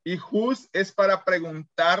y whose es para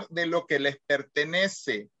preguntar de lo que les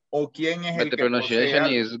pertenece o quién es el que pronunciation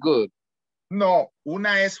posee is good. No,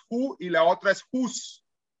 una es who y la otra es whose.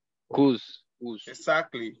 Whose.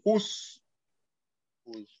 Exactly. Whose.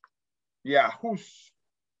 Yeah, whose.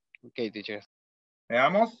 Okay, teacher.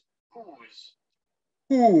 Veamos. Whose.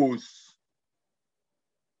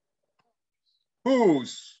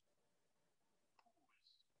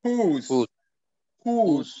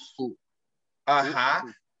 Ajá.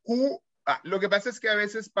 Who. Lo que pasa es que a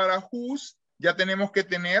veces para whose ya tenemos que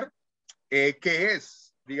tener qué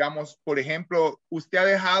es. Digamos, por ejemplo, usted ha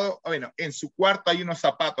dejado, bueno, en su cuarto hay unos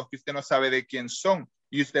zapatos que usted no sabe de quién son.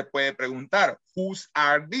 Y usted puede preguntar, whose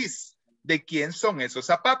are these? ¿De quién son esos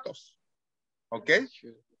zapatos? ¿Ok?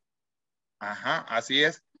 Ajá, así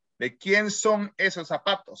es. ¿De quién son esos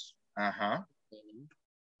zapatos? Ajá.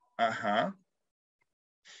 Ajá.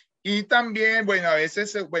 Y también, bueno, a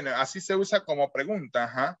veces, bueno, así se usa como pregunta.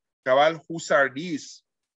 Ajá. Cabal, whose are these?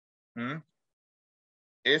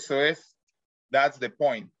 Eso es, that's the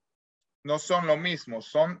point. No son lo mismo,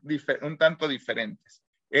 son un tanto diferentes.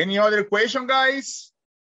 Any other question, guys?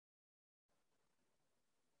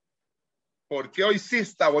 Porque hoy sí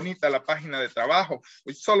está bonita la página de trabajo.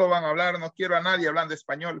 Hoy solo van a hablar, no quiero a nadie hablando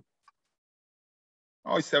español.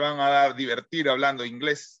 Hoy se van a divertir hablando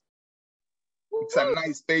inglés. It's a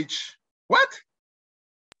nice page. What?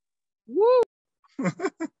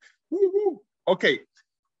 Okay.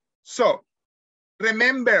 So,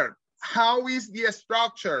 remember, how is the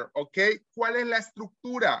structure? Okay. ¿Cuál es la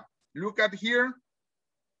estructura? Look at here.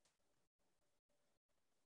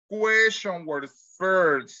 Question word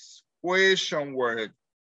first. Question word.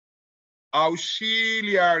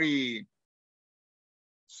 Auxiliary.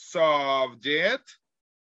 Subject.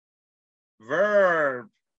 Verb.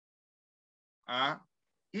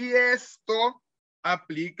 Y esto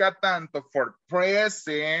aplica tanto for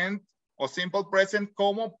present o simple present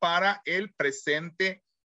como para el presente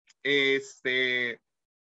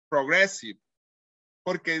progressive.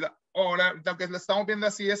 Porque ahora, aunque lo estamos viendo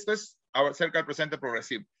así, esto es acerca del presente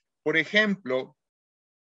progresivo. Por ejemplo,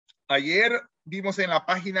 ayer vimos en la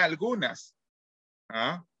página algunas.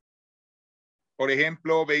 ¿Ah? Por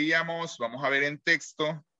ejemplo, veíamos, vamos a ver en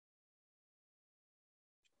texto,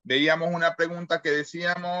 veíamos una pregunta que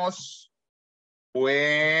decíamos,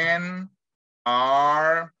 when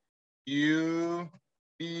are you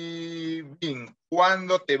leaving?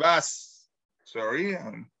 ¿Cuándo te vas? Sorry.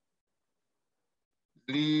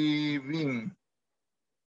 Leaving.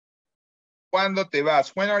 ¿Cuándo te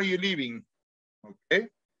vas? When are you leaving? Ok.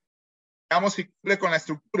 Vamos si cumple con la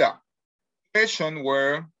estructura. Question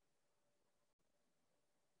word.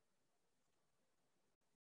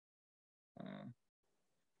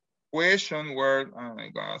 Question word. Oh my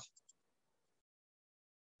God.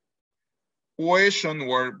 Question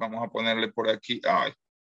word. Vamos a ponerle por aquí. Ay.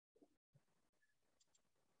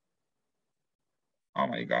 Oh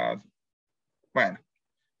my God. Bueno.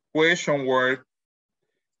 Question word.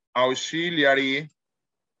 Auxiliary.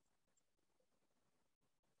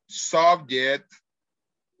 Subject.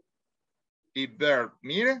 Y verb.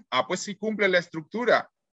 Mire. Ah, pues sí cumple la estructura.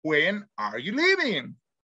 When are you leaving?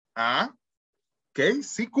 Ah. Ok,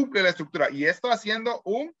 sí cumple la estructura. Y esto haciendo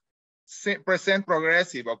un present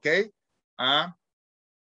progressive, ok. Ah,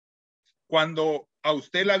 cuando a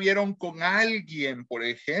usted la vieron con alguien, por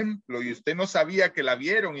ejemplo, y usted no sabía que la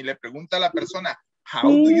vieron y le pregunta a la persona,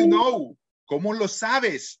 how do you know? ¿Cómo lo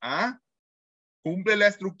sabes? Ah, cumple la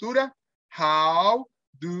estructura. How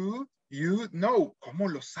do you know? ¿Cómo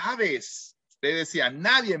lo sabes? Usted decía,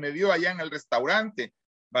 nadie me vio allá en el restaurante.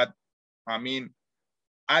 But, I mean,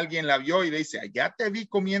 alguien la vio y le dice, allá te vi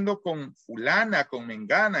comiendo con fulana, con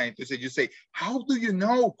mengana. Entonces you say, how do you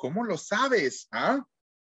know? ¿Cómo lo sabes? ¿Ah?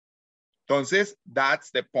 Entonces,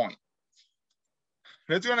 that's the point.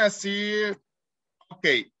 Let's gonna see,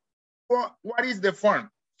 okay, what is the form?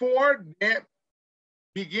 For the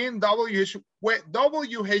begin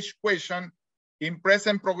WH question in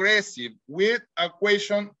present progressive with a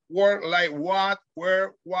question word like what,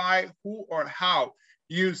 where, why, who, or how.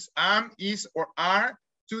 Use am, is, or are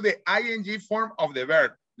to the ing form of the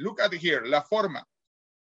verb. Look at here, la forma.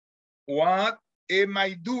 What am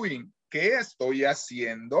I doing? ¿Qué estoy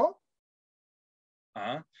haciendo?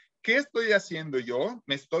 ¿Ah? ¿Qué estoy haciendo yo?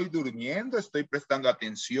 ¿Me estoy durmiendo? ¿Estoy prestando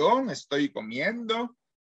atención? ¿Estoy comiendo?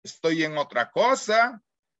 ¿Estoy en otra cosa?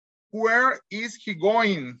 Where is he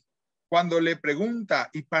going? Cuando le pregunta,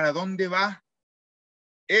 ¿y para dónde va?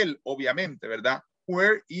 Él, obviamente, ¿verdad?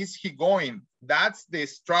 Where is he going? That's the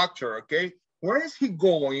structure, okay? Where is he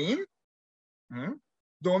going?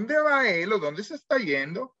 ¿Dónde va él o dónde se está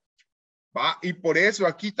yendo? ¿Va? Y por eso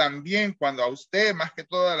aquí también cuando a usted, más que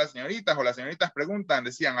todas las señoritas o las señoritas preguntan,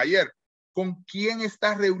 decían ayer, ¿con quién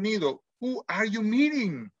estás reunido? Who are you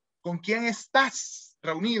meeting? ¿Con quién estás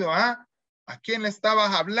reunido? ¿Ah? ¿A quién le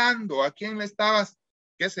estabas hablando? ¿A quién le estabas,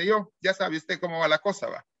 qué sé yo? Ya sabe usted cómo va la cosa,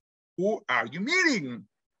 ¿va? Who are you meeting?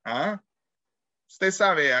 ¿Ah? Usted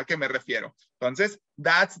sabe a qué me refiero. Entonces,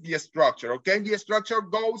 that's the structure, okay? The structure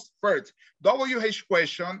goes first. WH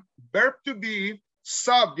question, verb to be,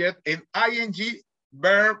 subject, and ing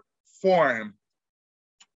verb form.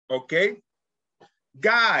 Okay?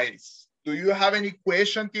 Guys, do you have any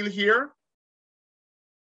question till here?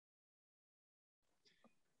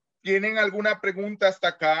 ¿Tienen alguna pregunta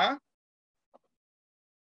hasta acá?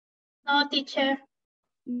 No, teacher.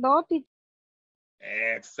 No, teacher.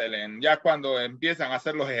 Excelente. Ya cuando empiezan a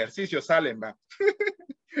hacer los ejercicios salen, va.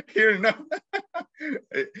 Here, no.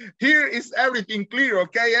 Here is everything clear,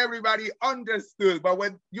 okay? Everybody understood. But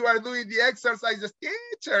when you are doing the exercises,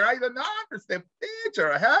 teacher, I don't understand.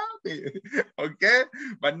 Teacher, help me. Okay?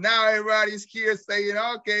 But now everybody's here saying,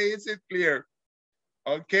 okay, is it clear?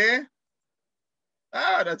 Okay?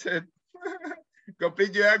 Ah, that's it.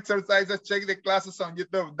 Complete your exercises, check the classes on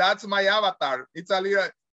YouTube. That's my avatar. It's a little,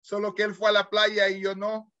 solo que él fue a la playa y yo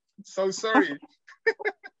no. So sorry.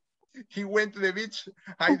 He went to the beach.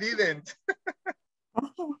 I didn't.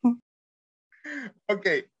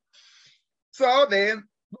 Okay. So then,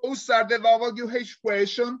 those are the WH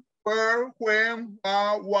question. Where, when,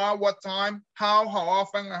 what time, how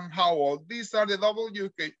often, and how old. These are the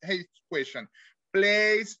WH question.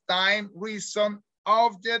 Place, time, reason,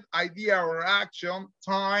 object, idea or action,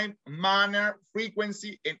 time, manner,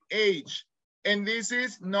 frequency, and age. And this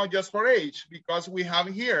is not just for age, because we have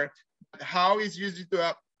here how is used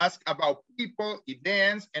to ask about people,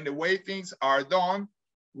 events, and the way things are done,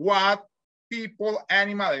 what, people,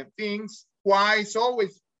 animal, and things, why is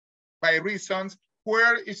always by reasons,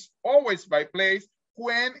 Where is always by place.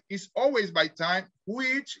 When is always by time.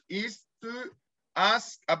 Which is to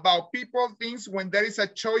ask about people, things when there is a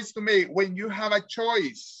choice to make. When you have a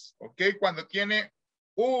choice. Ok, cuando tiene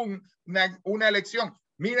una elección.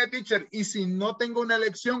 Mira, teacher, y si no tengo una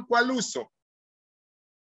elección, ¿cuál uso?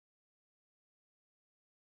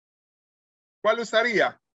 ¿Cuál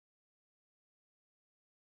usaría?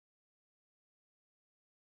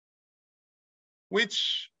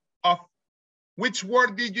 Which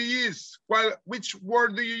word did you use? Which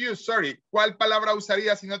word do you use? Sorry. ¿Cuál palabra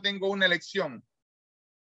usaría si no tengo una elección?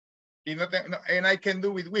 Y no tengo, and I can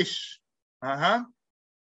do with wish. Ajá.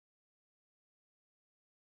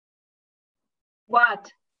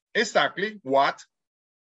 What? Exactly. What?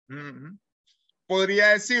 Mm-hmm.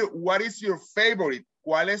 Podría decir, what is your favorite?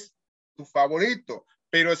 ¿Cuál es tu favorito?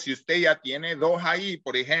 Pero si usted ya tiene dos ahí,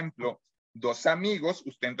 por ejemplo, dos amigos,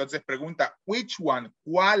 usted entonces pregunta, which one?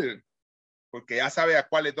 ¿Cuál? Porque ya sabe a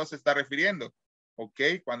cuáles dos se está refiriendo. ¿Ok?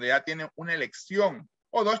 Cuando ya tiene una elección.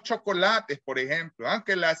 O dos chocolates, por ejemplo.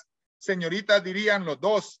 Aunque las señoritas dirían los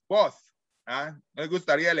dos, both. ¿Ah? No les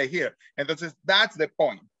gustaría elegir. Entonces, that's the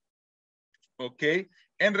point. ¿Ok?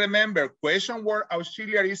 And remember, question word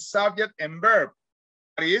auxiliary subject and verb.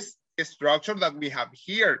 That is the structure that we have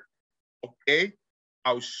here. ¿Ok?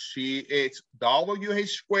 It's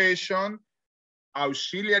WH question.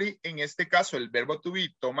 Auxiliary, en este caso, el verbo to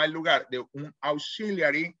be toma el lugar de un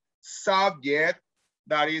auxiliary subject,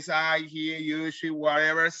 that is I, he, you, she,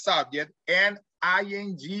 whatever subject, and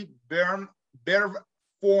ing verb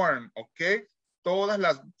form, ¿ok? Todas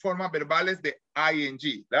las formas verbales de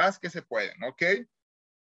ing, las que se pueden, ¿ok?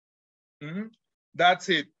 That's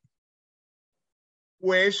it.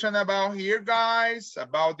 Question about here, guys,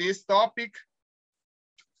 about this topic?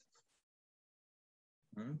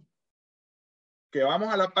 Que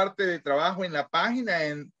vamos a la parte de trabajo en la página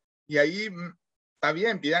y ahí está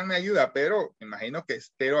bien, pídanme ayuda, pero imagino que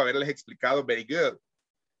espero haberles explicado very good.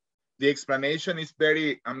 The explanation is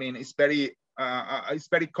very, I mean, it's very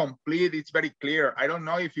complete, it's very clear. I don't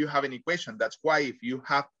know if you have any question. That's why if you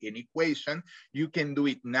have any question, you can do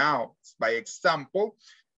it now by example.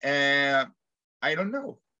 I don't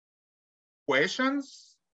know.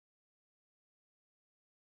 Questions?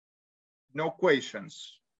 No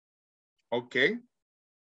questions. Okay.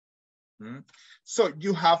 So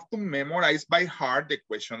you have to memorize by heart the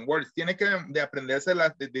question words. Tiene que aprenderse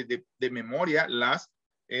de memoria las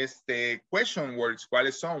question words.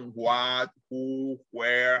 ¿Cuáles son? What, who,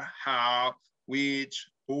 where, how, which,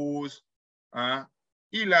 whose.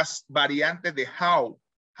 Y las variantes de how.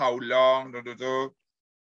 How long.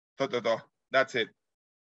 That's it.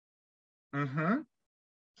 No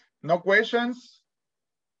questions?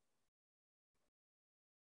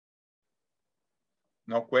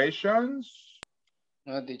 No questions?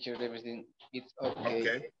 No, teacher, everything it's okay.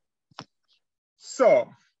 Okay. So,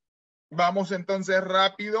 vamos entonces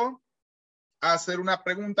rápido a hacer una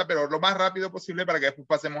pregunta, pero lo más rápido posible para que después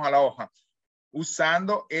pasemos a la hoja.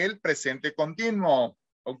 Usando el presente continuo.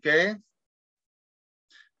 ¿Ok?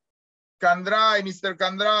 Candray, Mr.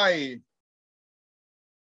 Candray.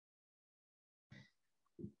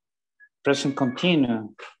 Present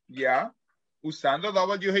continuous. Ya. Usando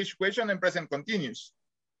WH question en present continuous.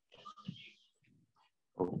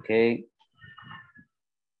 Okay.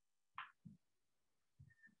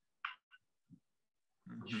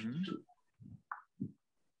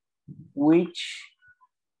 Which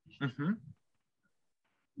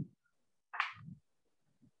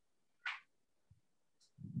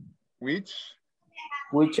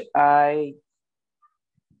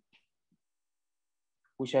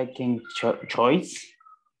I can choose.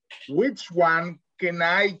 Which one can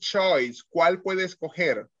I choose? ¿Cuál puede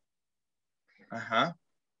escoger? Ajá.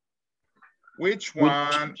 Which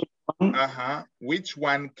one? Ajá. Which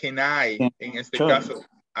one can I? En este caso.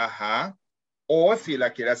 Ajá. O si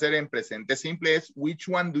la quiere hacer en presente simple es which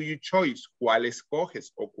one do you choose? ¿Cuál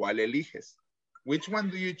escoges o cuál eliges? Which one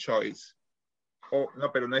do you choose? Oh,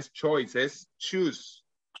 no, pero no es choice, es choose.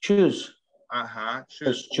 Choose. Ajá.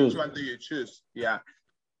 Choose. Choose. Which one do you choose? Yeah.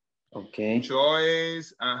 Okay.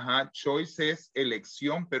 Choice, ajá, choice es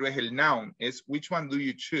elección, pero es el noun. Es which one do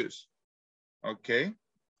you choose? Okay.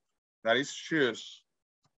 That is choose.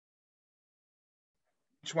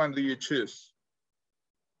 Which one do you choose?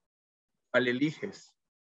 ¿Cuál eliges?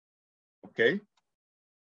 Okay.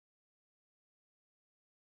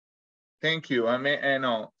 Thank you.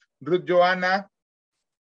 No. Ruth Joanna.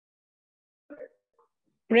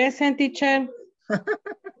 Present, teacher.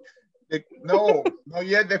 No, not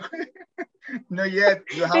yet. No yet.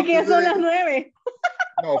 You have que to son do las 9.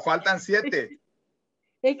 No, faltan 7.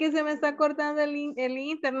 Es que se me está cortando el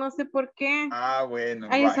inter, no sé por qué. Ah, bueno.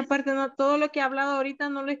 Ay, bye. esa parte no, todo lo que he hablado ahorita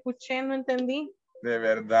no lo escuché, no entendí. De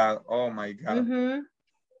verdad. Oh my God.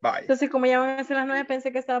 Bye. Entonces, como ya van a ser las 9,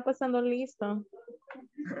 pensé que estaba pasando listo.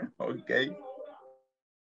 Ok.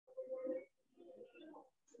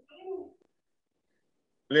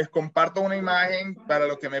 Les comparto una imagen para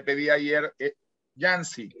lo que me pedía ayer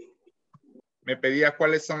Yancy. Me pedía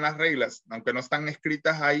cuáles son las reglas. Aunque no están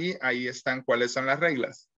escritas ahí, ahí están cuáles son las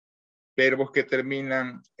reglas. Verbos que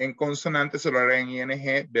terminan en consonante solo agregan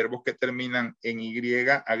ing. Verbos que terminan en y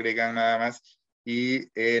agregan nada más ing.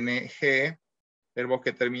 Verbos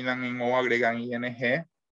que terminan en o agregan ing.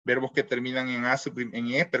 Verbos que terminan en a,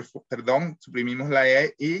 suprimimos la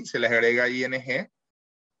e y se les agrega ing.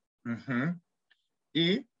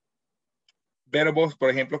 Y verbos,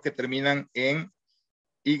 por ejemplo, que terminan en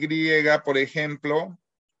y, por ejemplo,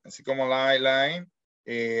 así como line,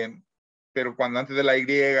 pero cuando antes de la y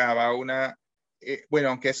va una, bueno,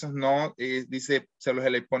 aunque esos no, dice, se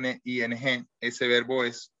le pone ing. Ese verbo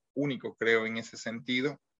es único, creo, en ese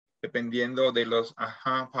sentido, dependiendo de los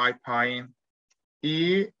pi.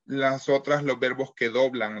 Y las otras, los verbos que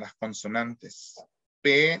doblan las consonantes.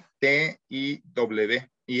 P, T, I,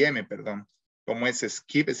 W, y M, perdón. Como es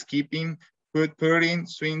skip, skipping, putting,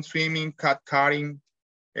 swing, swimming, cutting.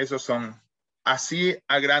 Esos son así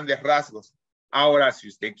a grandes rasgos. Ahora, si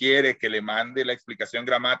usted quiere que le mande la explicación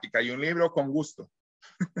gramática y un libro, con gusto.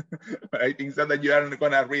 I think so that you are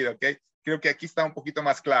gonna read, okay? Creo que aquí está un poquito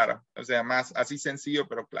más claro. O sea, más así sencillo,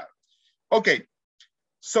 pero claro. Ok.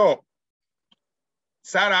 So,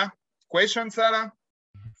 Sarah, question, Sarah?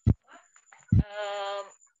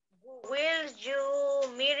 Will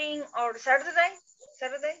you meeting on Saturday?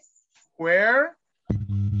 Where?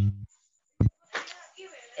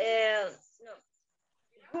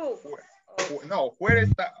 No. Who? No, where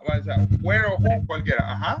está, o sea, where o who,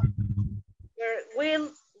 cualquiera, ajá.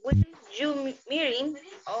 Will you meeting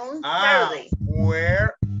on Saturday?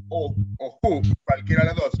 Where o who, cualquiera de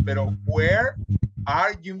las dos, pero where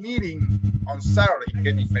are you meeting on Saturday? Que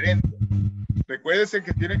es diferente. Recuérdese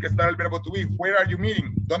que tiene que estar el verbo to be. Where are you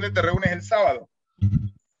meeting? ¿Dónde te reúnes el sábado?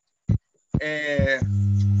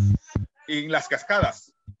 En las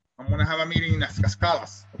cascadas. I'm gonna have a meeting en las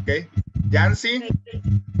cascadas, ¿ok? Yancy.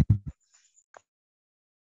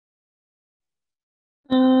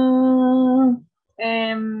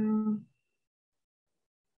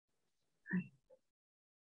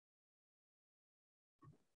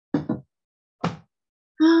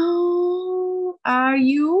 Are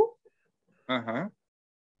you? Ajá.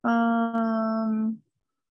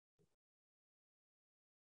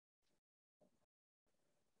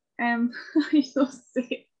 Ay, no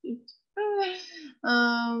sé.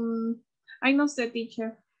 Ay, no sé,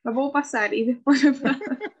 teacher. Lo puedo pasar y después.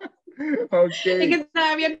 Ok. Es que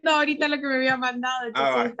estaba viendo ahorita lo que me había mandado.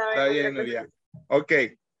 Entonces Está bien, Nuria. Ok.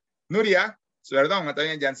 Nuria, perdón, está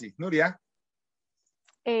bien, Yancy. Nuria.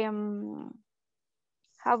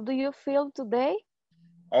 How do you feel today?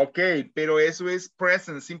 Ok, pero eso es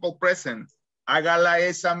present, simple present. Hágala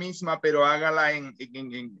esa misma, pero hágala en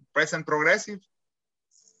present progressive.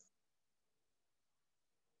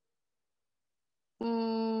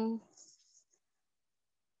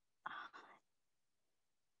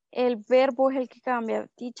 El verbo es el que cambia,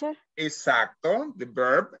 teacher. Exacto, the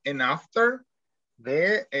verb and after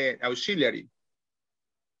the auxiliary.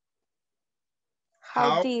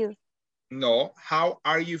 How did? No, how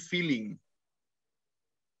are you feeling?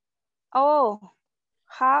 Oh,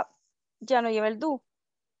 how, ya no lleva el do.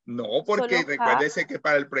 No, porque recuérdese que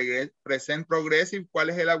para el present progressive, ¿cuál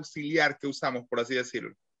es el auxiliar que usamos, por así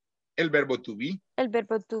decirlo? El verbo to be. El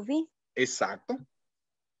verbo to be. Exacto.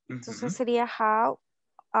 Entonces sería how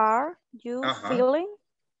are you feeling?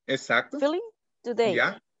 Exacto. Feeling today.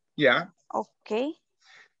 Ya. Ok.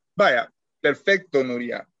 Vaya, perfecto,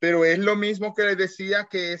 Nuria. Pero es lo mismo que les decía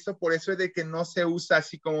que eso, por eso es de que no se usa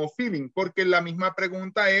así como feeling, porque la misma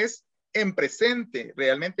pregunta es en presente.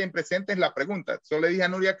 Realmente en presente es la pregunta. Solo le dije a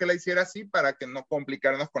Nuria que la hiciera así para que no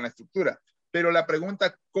complicarnos con la estructura. Pero la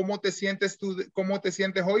pregunta, ¿cómo te sientes tú? ¿Cómo te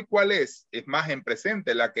sientes hoy? ¿Cuál es? Es más en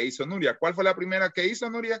presente la que hizo Nuria. ¿Cuál fue la primera que hizo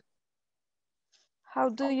Nuria?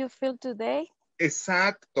 How do you feel today?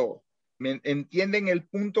 Exacto. ¿Entienden el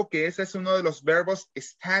punto que ese es uno de los verbos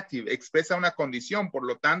estative? Expresa una condición. Por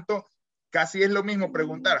lo tanto, casi es lo mismo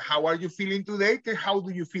preguntar how are you feeling today que how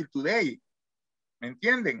do you feel today. ¿Me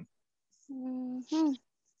entienden?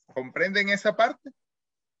 ¿Comprenden esa parte?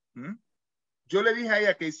 Yo le dije a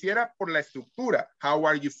ella que hiciera por la estructura. How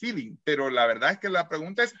are you feeling? Pero la verdad es que la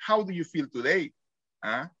pregunta es how do you feel today?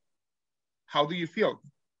 How do you feel?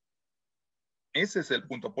 Ese es el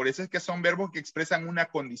punto. Por eso es que son verbos que expresan una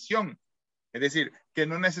condición. Es decir, que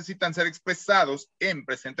no necesitan ser expresados en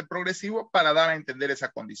presente progresivo para dar a entender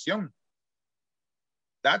esa condición.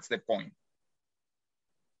 That's the point.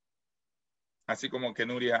 Así como que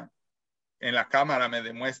Nuria en la cámara me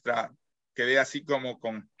demuestra que ve así como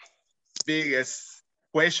con biggest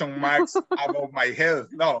question marks above my head.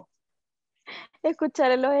 No.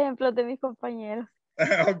 Escucharé los ejemplos de mis compañeros.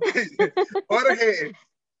 Okay. Jorge.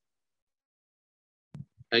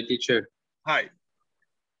 Hi, teacher. Hi.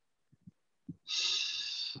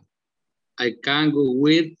 I can go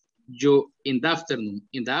with you in the afternoon.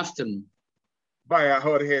 In the afternoon. Vaya,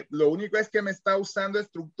 Jorge, lo único es que me está usando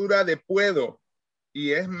estructura de puedo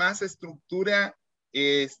y es más estructura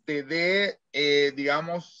de,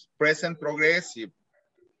 digamos, present progressive.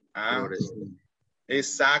 Progressive.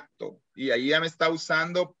 Exacto. Y ahí ya me está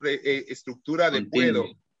usando estructura de puedo.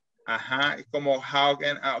 Ajá, como how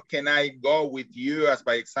can I go with you, as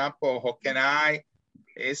by example, how can I.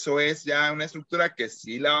 Eso es ya una estructura que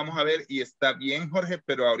sí la vamos a ver y está bien, Jorge,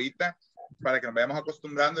 pero ahorita, para que nos vayamos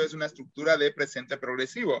acostumbrando, es una estructura de presente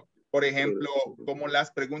progresivo. Por ejemplo, como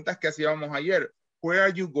las preguntas que hacíamos ayer. Where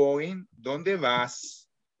are you going? ¿Dónde vas?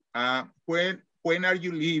 When are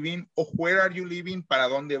you leaving? O where are you leaving? ¿Para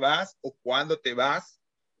dónde vas? O ¿cuándo te vas?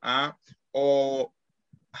 O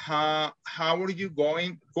how are you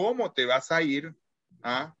going? ¿Cómo te vas a ir?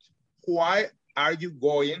 Why are you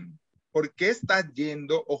going? ¿Por qué estás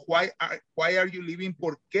yendo? O why are you leaving?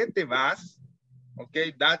 ¿Por qué te vas?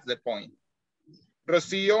 Okay, that's the point.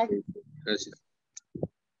 Rocío. Gracias.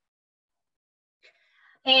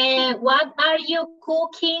 What are you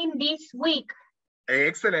cooking this week?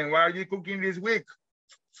 Excellent. What are you cooking this week?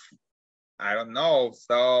 I don't know.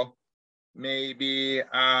 So maybe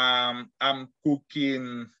I'm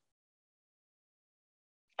cooking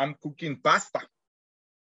pasta.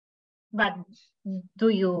 But do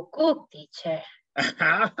you cook, teacher?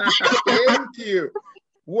 Thank you.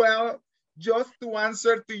 Well, just to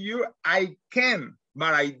answer to you, I can,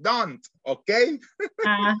 but I don't, okay?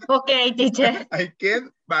 Okay, teacher. I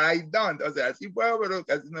can, but I don't. O sea, sí puedo, pero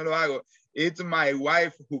casi no lo hago. It's my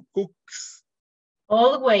wife who cooks.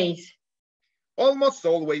 Always. Almost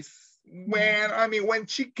always. When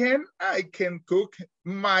she can, I can cook.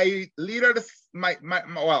 My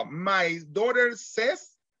daughter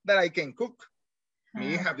says that I can cook.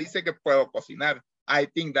 Mi hija dice que puedo cocinar. I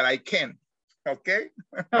think that I can. Okay?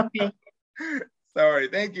 Okay. Sorry,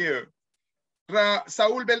 thank you.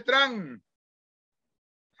 Saúl Beltrán.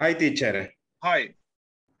 Hi, teacher. Hi.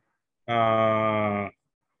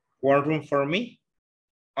 One room for me.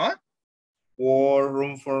 Huh? One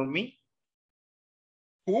room for me.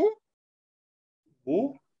 Who?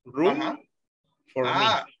 Who? Room for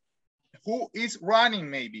me. Who is running,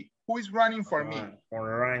 maybe? Who is running for me? For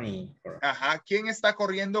running. Ajá. ¿Quién está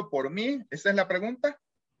corriendo por mí? ¿Esa es la pregunta?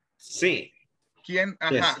 Sí. ¿Quién?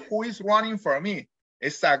 Ajá. Yes. Who is running for me?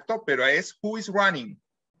 Exacto, pero es who is running.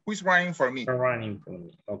 Who is running for me? Running for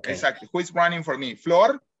me. Okay. Exacto. Who is running for me?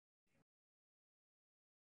 Flor.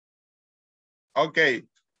 Ok.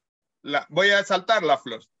 Voy a saltar la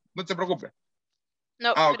Flor. No te preocupes.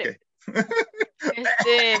 No. Ok.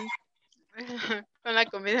 Con la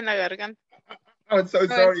comida en la garganta. I'm so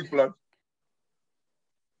sorry, Flor.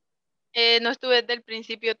 No estuve desde el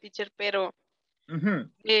principio, teacher, pero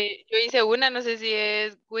yo hice una, no sé si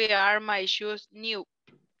es where are my shoes new.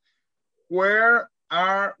 Where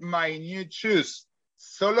are my new shoes?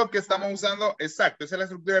 Solo que estamos usando, exacto, esa es la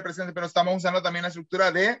estructura de presente, pero estamos usando también la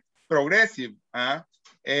estructura de progressive.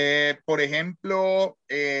 Por ejemplo,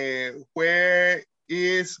 where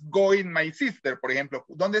is going my sister? Por ejemplo,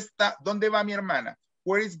 ¿dónde va mi hermana?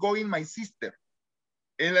 Where is going my sister?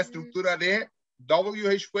 Es la estructura de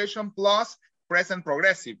WH question plus present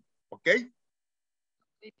progressive. ¿Ok?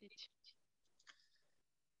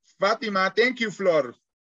 Fátima, thank you, Flor.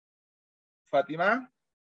 Fátima.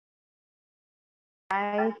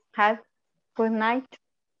 I have good night.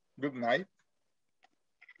 Good night.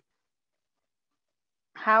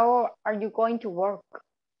 How are you going to work?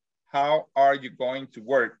 How are you going to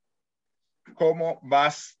work? ¿Cómo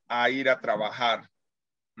vas a ir a trabajar?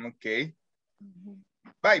 Ok.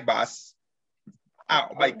 By bus.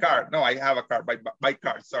 By car. No, I have a car. By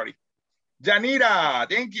car, sorry. Yanira,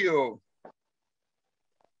 thank you.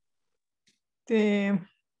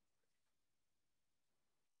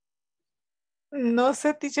 No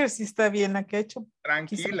sé, teacher, si está bien la que he hecho.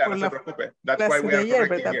 Tranquila, no se preocupe. That's why we are ayer,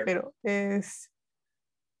 correcting ¿verdad? here. Pero es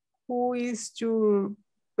who is your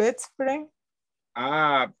best friend?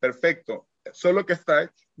 Perfecto. Solo que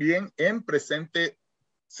está bien en presente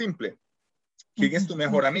simple. ¿Quién es tu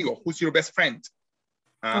mejor amigo? Who's your best friend?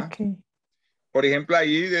 Okay. Por ejemplo,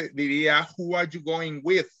 ahí diría, who are you going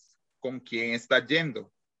with? ¿Con quién estás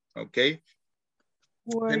yendo? ¿Ok?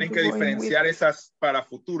 Tienen que diferenciar esas para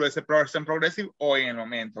futuro, ese present progressive o en el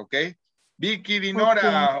momento, ¿ok? Vicky,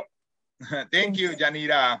 Dinora, okay. Thank you,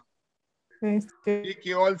 Yanira.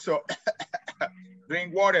 Vicky also,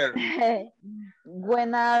 drink water.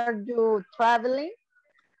 When are you traveling?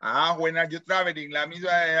 When are you traveling? La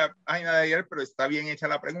misma página de ayer, pero está bien hecha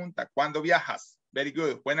la pregunta. ¿Cuándo viajas? Very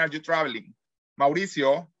good. When are you traveling?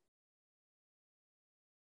 Mauricio.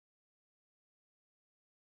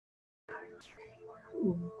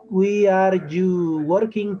 We are you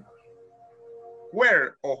working?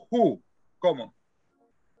 Where o who? ¿Cómo?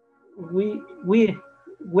 Where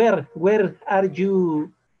are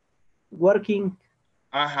you working?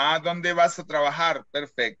 Ajá, ¿dónde vas a trabajar?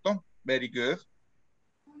 Perfecto. Very good.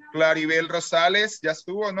 Claribel Rosales, ¿ya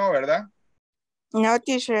estuvo? No, ¿verdad? No,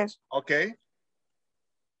 teacher. Ok.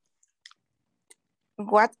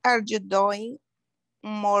 What are you doing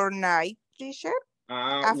more night, teacher?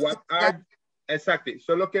 Exactly.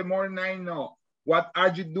 Solo que more night no. What are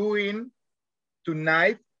you doing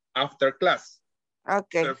tonight after class?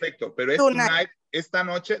 Okay. Perfecto. Pero es tonight, esta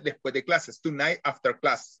noche después de clases. Tonight after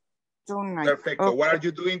class. Tonight. Perfecto. Okay. What are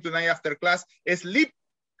you doing tonight after class? Sleep.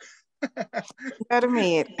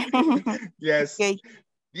 Dormir. Yes. Okay.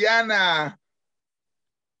 Diana.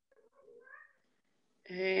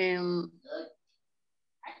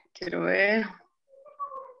 Quiero ver.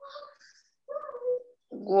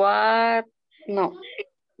 What? No.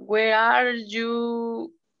 Where are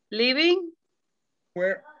you living?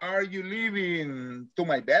 Where are you living? To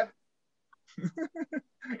my bed.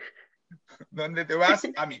 ¿Dónde te vas?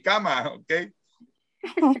 A mi cama, ok.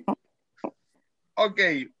 Ok.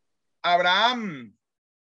 Abraham.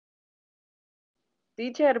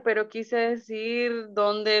 Teacher, pero quise decir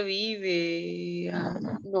dónde vive.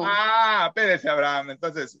 No. Espérese, Abraham.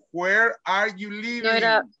 Entonces, where are you living?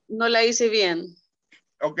 No la hice bien.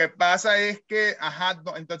 Lo que pasa es que,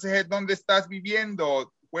 entonces es dónde estás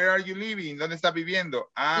viviendo. Where are you living? ¿Dónde estás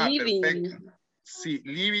viviendo? Living. Perfecto. Sí,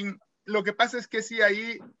 living. Lo que pasa es que sí,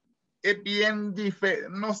 ahí es bien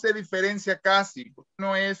no se diferencia casi.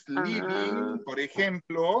 Uno es living, por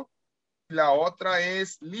ejemplo. La otra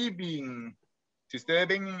es living. Si ustedes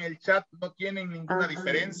ven en el chat, no tienen ninguna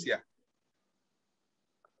diferencia.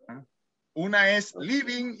 Una es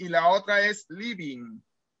living y la otra es living.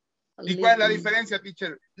 ¿Y cuál es la diferencia,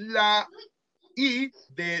 teacher? La I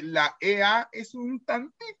de la EA es un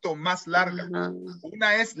tantito más larga.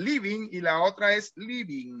 Una es living y la otra es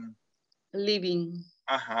living. Living.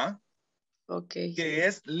 Ajá. Ok. Que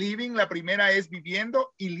es living, la primera es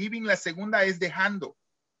viviendo y living la segunda es dejando,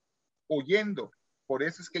 oyendo. Por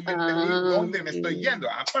eso es que yo entendí dónde me estoy yendo.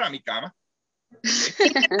 Para mi cama.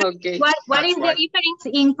 Okay. What is the difference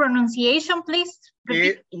in pronunciation, please?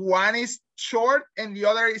 One is short and the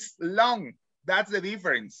other is long. That's the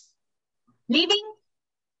difference. Living.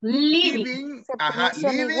 Se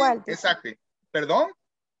pronuncian igual. Exacto. ¿Perdón?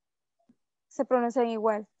 Se pronuncian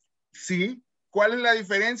igual. Sí. ¿Cuál es la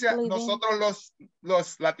diferencia? Living. Nosotros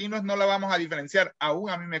los latinos no la vamos a diferenciar. Aún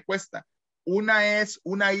a mí me cuesta. Una es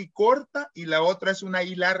una I corta y la otra es una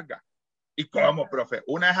I larga. ¿Y cómo, profe?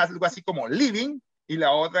 Una es algo así como living y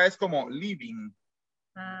la otra es como living.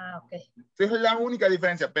 Ok. Esa es la única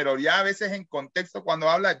diferencia, pero ya a veces en contexto cuando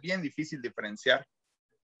habla es bien difícil diferenciar.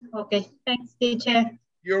 Ok, thanks, teacher.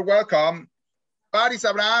 You're welcome. Paris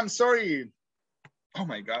Abraham, sorry. Oh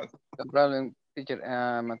my God. No problem, teacher.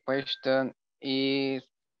 My question is,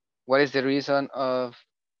 what is the reason of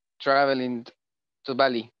traveling to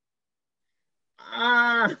Bali?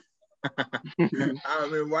 I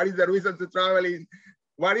mean, what is the reason to traveling?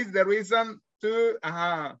 What is the reason to,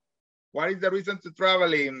 what is the reason to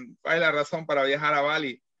traveling? ¿Cuál es la razón para viajar a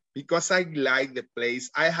Bali? Because I like the place.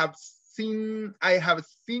 I have seen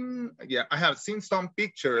some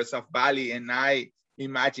pictures of Bali and I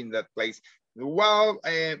imagine that place. Well,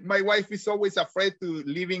 my wife is always afraid to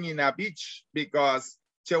living in a beach because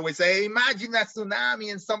she always say, imagine a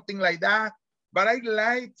tsunami and something like that. But I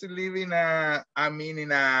like to live in a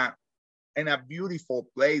beautiful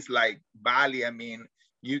place like Bali. I mean,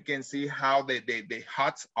 you can see how the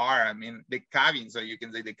huts are. I mean, the cabins, or you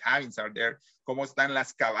can say the cabins are there. Cómo están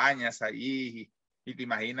las cabañas ahí. Y te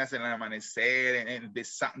imaginas el amanecer and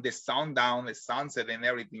the sundown, the sunset and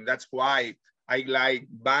everything. That's why I like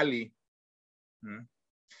Bali.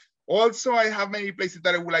 Also, I have many places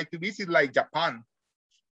that I would like to visit, like Japan.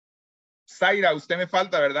 Zaira, usted me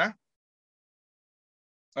falta, ¿verdad?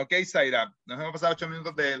 Ok, Zaira. Nos hemos pasado 8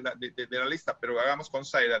 minutos de la lista, pero hagamos con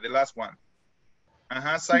Zaira, the last one.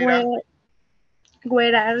 Ajá, Zaira.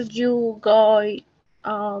 Where are you going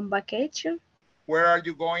on vacation? Where are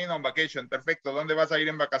you going on vacation? Perfecto. ¿Dónde vas a ir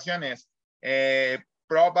en vacaciones?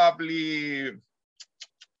 Probably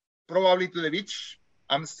to the beach.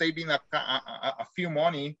 I'm saving a few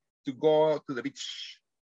money to go to the beach.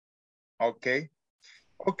 Okay.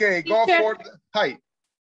 Okay, go Teacher, for hi.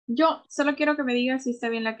 yo solo quiero que me digas si está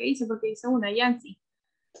bien la que hice, porque hice una, Yancy.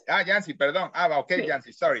 Yancy, perdón. Okay,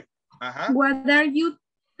 Yancy, sorry. What are you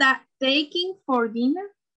taking for dinner?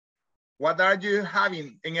 What are you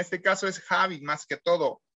having? En este caso es having más que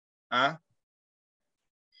todo.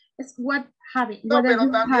 Es what having. No, what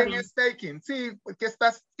pero también having? es taking. Sí, ¿qué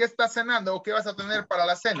estás cenando o qué vas a tener para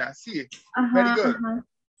la cena? Sí, very good.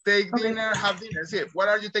 Take dinner, have dinner. Sí, what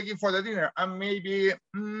are you taking for the dinner? And maybe,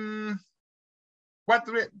 what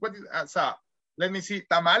is, let me see,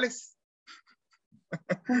 tamales.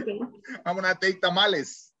 Okay. I'm gonna take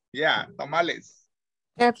tamales. Yeah, tamales.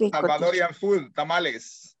 Salvadorian food,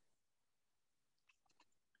 tamales.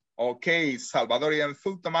 Okay, Salvadorian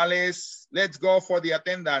food, tamales. Let's go for the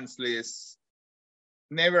attendance list.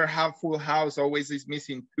 Never have full house, always is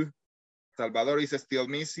missing two. Salvador is still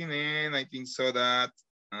missing, and I think so that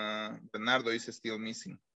Bernardo is still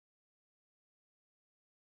missing.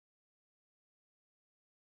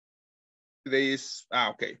 Today is,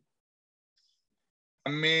 okay.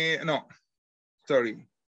 No, sorry.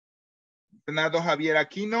 Bernardo Javier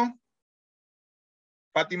Aquino.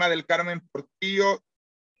 Fátima del Carmen Portillo.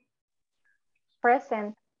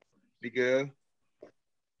 Present. Very good.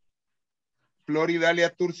 Floridalia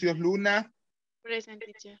Turcios Luna. Present,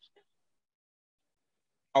 teacher.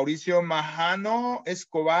 Mauricio Majano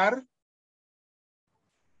Escobar.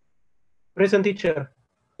 Present, teacher.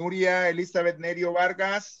 Nuria Elizabeth Nerio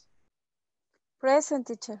Vargas. Present,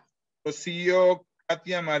 teacher. Rocío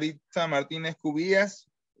Katia Maritza Martínez Cubillas.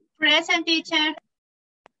 Present, teacher.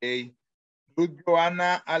 Okay. Ruth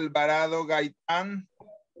Joana Alvarado Gaitán.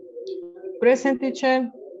 Present, teacher.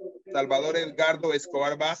 Salvador Edgardo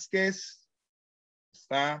Escobar Vázquez.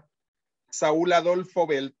 Está. Saúl Adolfo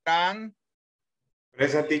Beltrán.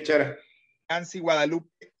 Present, teacher. Nancy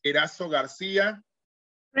Guadalupe Erazo García.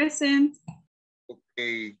 Present.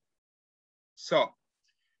 Okay. So,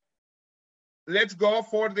 let's go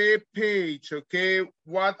for the page, okay?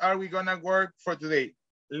 What are we gonna work for today?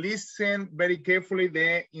 Listen very carefully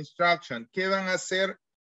the instruction. ¿Qué van a hacer?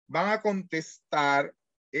 Van a contestar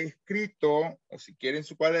escrito, o si quieren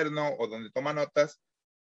su cuaderno, o donde toma notas,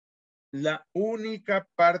 la única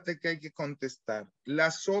parte que hay que contestar.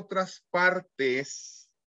 Las otras partes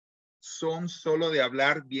son solo de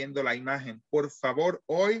hablar viendo la imagen. Por favor,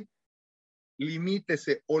 hoy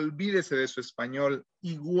limítese, olvídese de su español.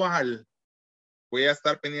 Igual, voy a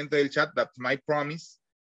estar pendiente del chat, that's my promise.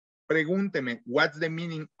 Pregúnteme, what's the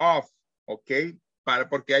meaning of, ok?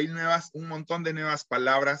 Porque hay un montón de nuevas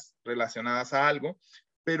palabras relacionadas a algo,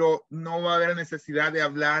 pero no va a haber necesidad de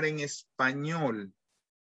hablar en español,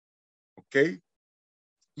 ok?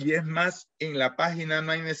 Y es más, en la página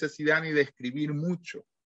no hay necesidad ni de escribir mucho.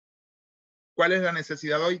 ¿Cuál es la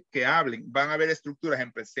necesidad hoy? Que hablen. Van a haber estructuras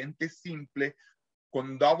en presente simple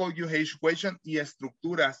con WH question y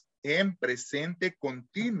estructuras en presente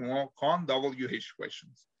continuo con WH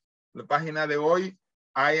questions. La página de hoy,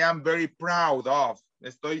 I am very proud of.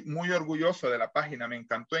 Estoy muy orgulloso de la página. Me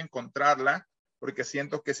encantó encontrarla porque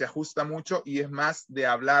siento que se ajusta mucho y es más de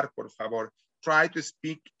hablar, por favor. Try to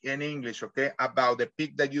speak in English, okay? About the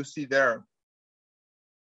pic that you see there.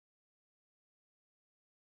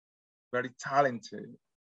 Very talented.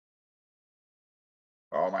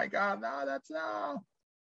 Oh my God, no, that's no.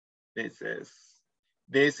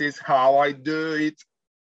 This is how I do it.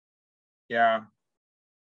 Yeah.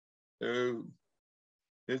 Oh,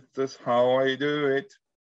 this is how I do it.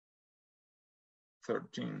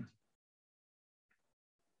 13.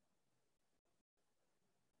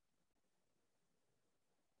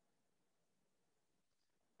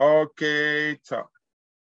 Okay, so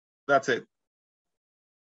that's it.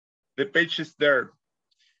 The page is there.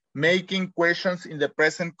 Making questions in the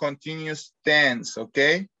present continuous tense,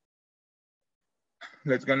 okay?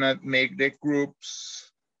 Let's gonna make the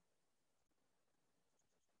groups.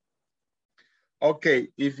 Okay,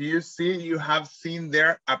 if you see, you have seen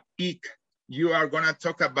there a peak. You are gonna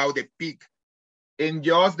talk about the peak. And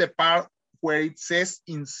just the part where it says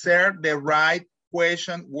insert the right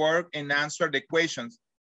question word and answer the questions.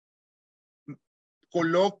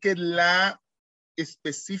 Coloque la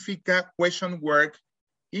específica question word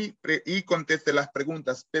y conteste las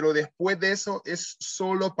preguntas, pero después de eso es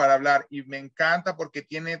solo para hablar y me encanta porque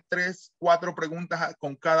tiene 3, 4 preguntas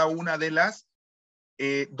con cada una de las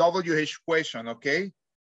WH question, ¿ok?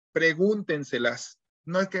 Pregúntenselas.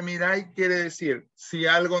 No es que mira y quiere decir, si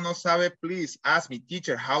algo no sabe, please ask me,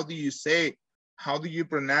 teacher, how do you say? how do you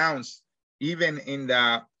pronounce? Even in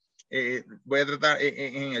the, voy a tratar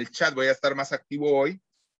en el chat, voy a estar más activo hoy,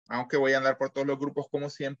 aunque voy a andar por todos los grupos como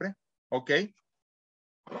siempre. Okay.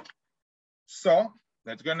 So,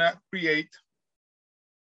 let's gonna create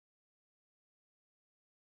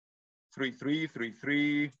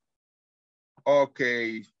 3333.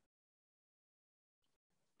 Okay.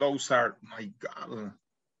 Those are, my God,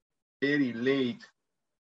 very late.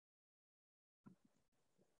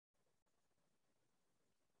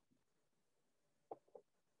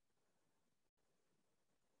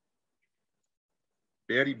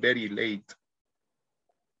 Very, very late.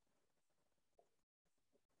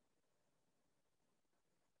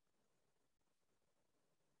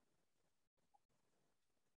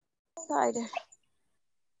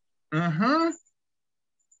 Uh-huh.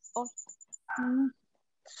 Oh.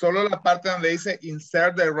 Solo la parte donde dice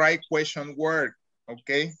insert the right question word,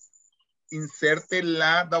 ¿ok? Inserte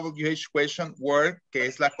la WH question word que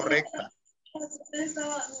es la correcta.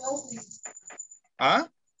 ¿Ah?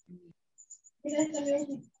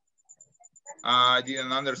 I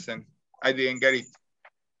didn't understand. I didn't get it.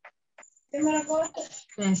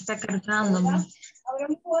 Está cargando. La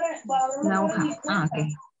hoja. Ah, ok.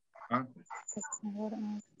 ¿Ah?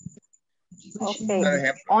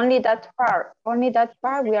 Okay. Only that part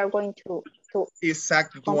we are going to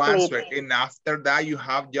exactly, to complete. answer. And after that, you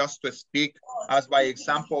have just to speak as by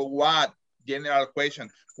example, what? General question.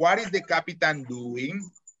 What is the captain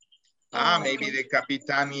doing? Maybe the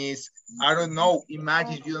captain is, I don't know,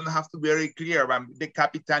 imagine, you don't have to be very clear, but the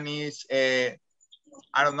captain is, I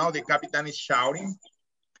don't know, the captain is shouting.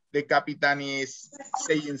 The captain is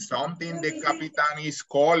saying something. The captain is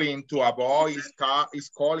calling to a boy, is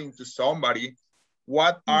calling to somebody.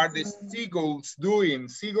 What are the seagulls doing?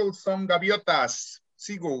 Seagulls son gaviotas.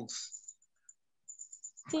 Seagulls.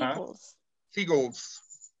 Seagulls. Seagulls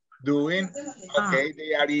doing, okay,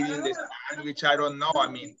 they are eating the sandwich, I don't know, I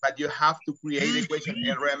mean, but you have to create a question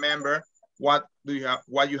and remember what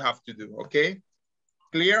you have to do, okay?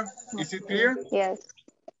 Clear? Is it clear? Yes.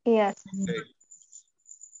 Yes.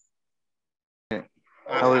 Okay.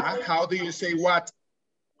 How do you say what?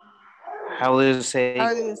 How do you say?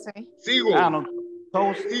 How do you say? Seagull. No.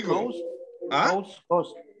 Coast. Seagull.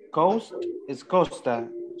 Coast is costa.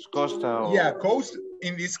 It's costa. Yeah, coast.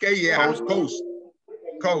 In this case, yeah, coast.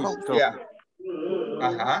 Coast. Yeah.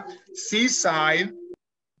 Seaside.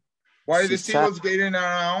 Why are the seagulls getting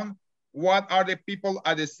around? What are the people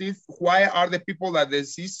at the sea? Why are the people at the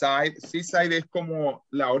seaside? Seaside es como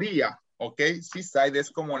la orilla, okay? Seaside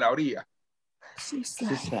es como la orilla.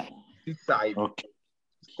 Seaside. Okay.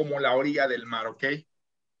 Como la orilla del mar, okay?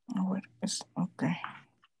 Okay.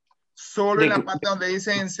 Solo en la parte donde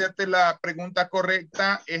dice inserte la pregunta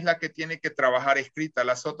correcta es la que tiene que trabajar escrita.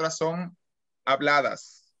 Las otras son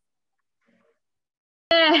habladas.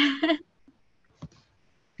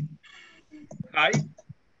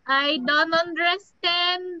 I don't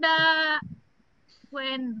understand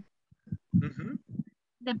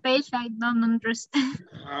the page. I don't understand.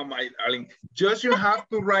 Oh my darling, just you have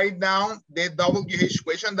to write down the WH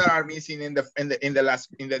question that are missing in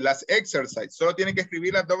the last exercise. Solo tiene que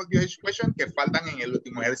escribir las WH question que faltan en el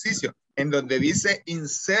último ejercicio, en donde dice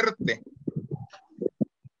inserte.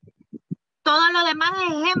 Todo lo demás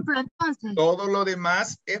es ejemplo, entonces. Todo lo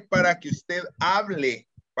demás es para que usted hable,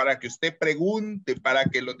 para que usted pregunte, para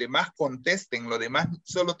que los demás contesten. Los demás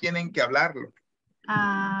solo tienen que hablarlo.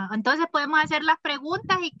 Entonces podemos hacer las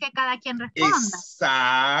preguntas y que cada quien responda.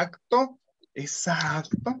 Exacto,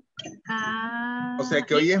 exacto. O sea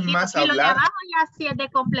que hoy es más hablar. Y lo de abajo ya sí es de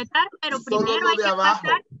completar, pero primero hay que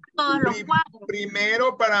pasar todos los cuadros.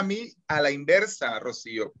 Primero para mí a la inversa,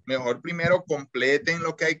 Rocío. Mejor primero completen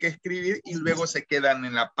lo que hay que escribir y luego se quedan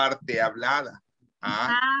en la parte hablada.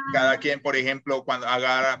 Cada quien, por ejemplo, cuando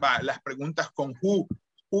agarra las preguntas con who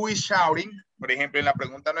is shouting, por ejemplo, en la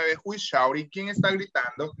pregunta 9, who is shouting, ¿quién está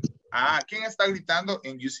gritando? ¿Quién está gritando?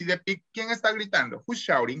 And you see the pic, ¿quién está gritando? Who's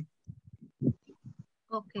shouting?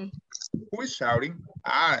 Okay. Who is shouting?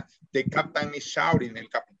 The captain is shouting, el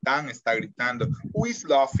capitán está gritando. Who is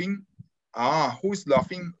laughing? Who is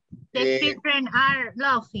laughing? The children are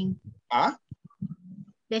laughing.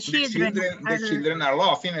 The children are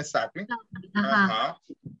laughing, exactly.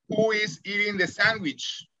 Who is eating the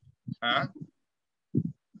sandwich?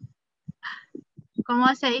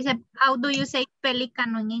 ¿Cómo se dice? How do you say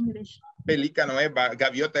pelícano en English? Pelícano es,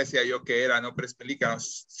 gaviota decía yo que era, no, pero es pelícano.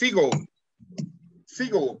 Seagull.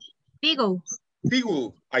 Seagull. Seagull.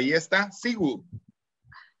 Seagull. Ahí está, seagull.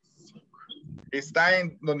 Está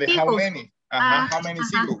en donde seagulls. How many. How many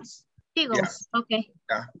seagulls. Seagulls, yeah. Okay.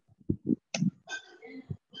 Yeah.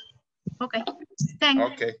 Okay. Thanks.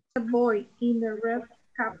 Okay. The boy in the red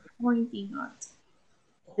cap pointing at.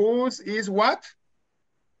 Whose is what?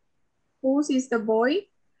 Whose is the boy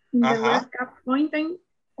in the red cap pointing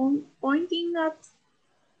at?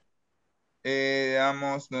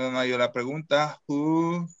 Veamos, no yo la pregunta.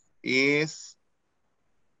 Who is?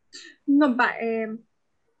 No,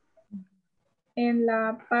 en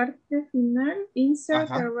la parte final, insert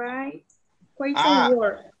the right question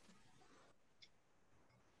word.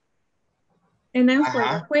 And then for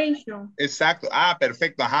the question. Exacto.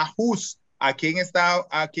 Perfecto. Whose. ¿A quién está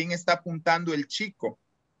apuntando el chico?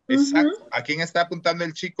 Exacto. ¿A quién está apuntando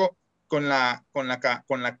el chico con la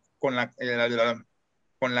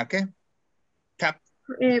qué? Cap.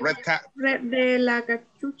 Red cap. De la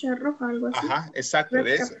cachucha roja, algo así. Exacto.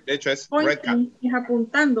 De hecho es pointing, red cap. Es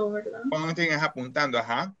apuntando, ¿verdad? Pointing es apuntando,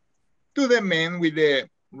 To the man with the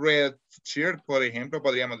red shirt, por ejemplo,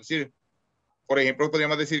 podríamos decir. Por ejemplo,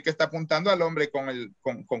 podríamos decir que está apuntando al hombre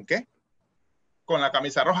 ¿con qué? Con la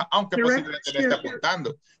camisa roja, aunque posiblemente no esté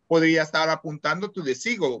apuntando. Podría estar apuntando to the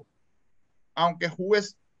seagull, aunque who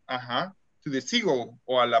es, to the seagull,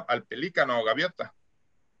 o al pelícano o gaviota.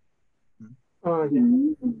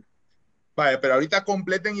 Vaya, pero ahorita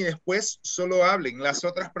completen y después solo hablen. Las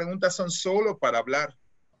otras preguntas son solo para hablar.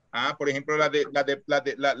 Por ejemplo, la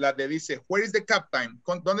de dice, where is the captain?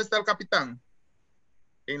 ¿Dónde está el capitán?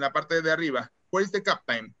 En la parte de arriba. Where is the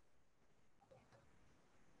captain?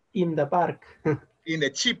 In the park. In the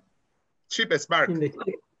cheap spark. In the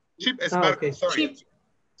cheap spark, okay. Sorry.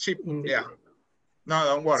 Cheap, yeah. No,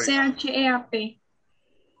 don't worry. C-H-E-A-P.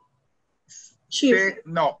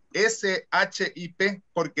 No, S-H-I-P,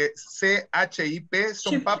 porque C-H-I-P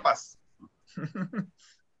son Chip. papas.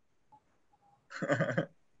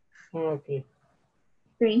 Okay.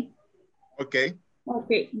 Sí. Okay.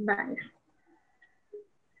 Okay, vale.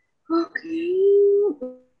 Okay.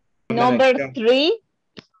 Number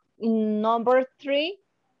three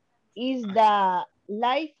is the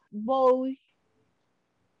life boy.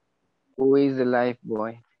 Who is the life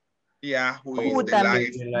boy? Yeah, who is the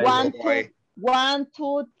life boy? 1,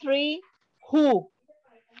 2, 3, who?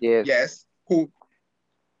 Yes, who?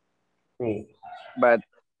 But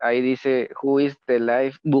ahí dice, who is the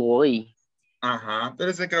life boy? Pero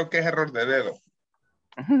ese creo que es error de dedo.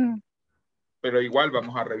 Pero igual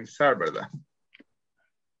vamos a revisar, ¿verdad?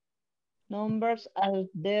 Numbers are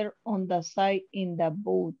there on the side in the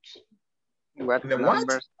boat. What the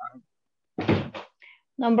numbers?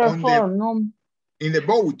 Number on 4. In the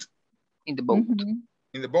boat. In the boat.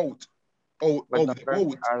 In the boat. Of the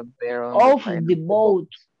boat. Are there on of the boat.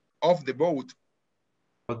 Of the boat.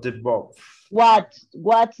 Of the boat. What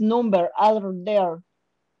number are there?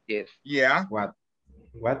 Yes. Yeah. What?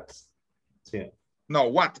 Yeah. No,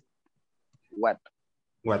 what? What?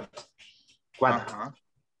 What?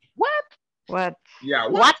 What? Yeah,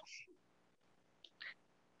 what?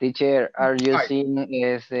 Teacher, are you seeing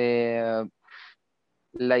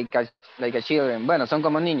like a children? Bueno, son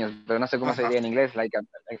como niños, pero no sé cómo se diría en inglés, like a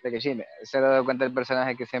children. ¿Se ha dado cuenta el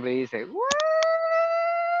personaje que siempre dice, what?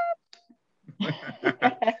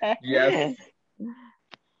 Yes.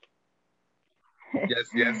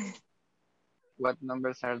 Yes. What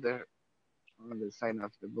numbers are there on the side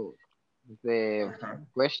of the boat? The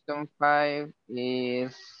question 5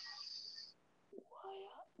 is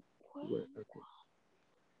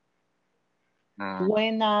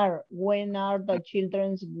when are the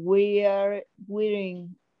children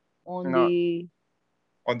wearing on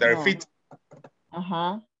their feet?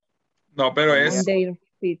 No, pero es on their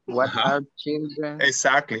feet. What are children?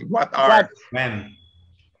 Exactly. What are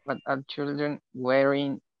children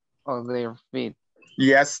wearing on their feet?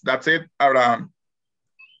 Yes, that's it, Abraham.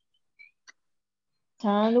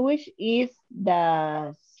 Sandwich is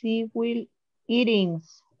the seaweed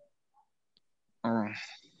eatings.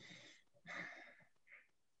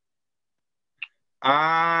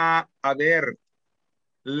 A ver,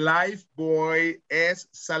 life boy es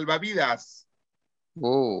salvavidas.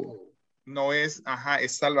 No es,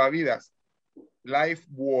 es salvavidas. Life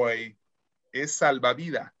boy es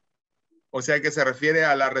salvavidas. O sea que se refiere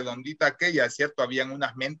a la redondita aquella, ¿cierto? Habían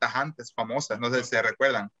unas mentas antes famosas, no sé si se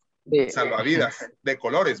recuerdan. Salvavidas de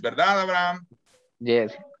colores, ¿verdad, Abraham?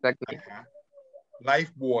 Yes, exactly.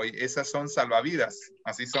 Life boy, esas son salvavidas.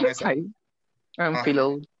 Así son esas.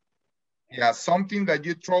 Pillow. Yeah, something that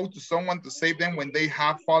you throw to someone to save them when they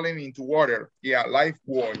have fallen into water. Yeah, life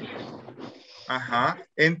boy.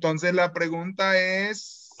 Entonces la pregunta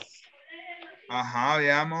es,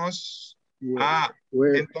 veamos.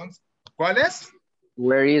 Entonces, ¿cuál es?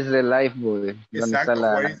 Where is the life boy? Exacto,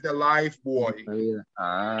 where is the life boy?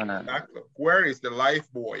 Exacto, where is the life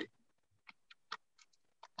boy?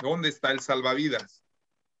 ¿Dónde está el salvavidas?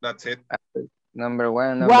 That's it. Number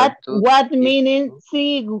one, number two. What meaning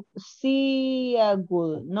seagull?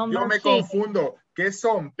 Yo me confundo. ¿Qué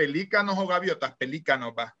son? ¿Pelícanos o gaviotas?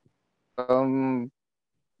 Pelícanos, va.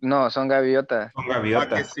 No, son gaviotas. Son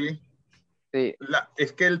gaviotas. ¿Ah, que sí? Sí.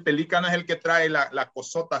 Es que el pelícano es el que trae la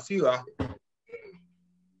cosota así, va.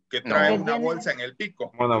 Que trae una bolsa en el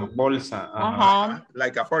pico. Una bolsa. Ajá.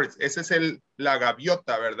 Like a purse. Ese es la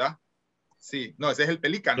gaviota, ¿verdad? Sí. No, ese es el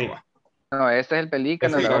pelícano, va. No, este es el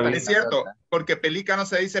pelícano. Sí, es cierto, porque pelícano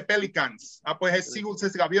se dice pelicans. Ah, pues es seagulls,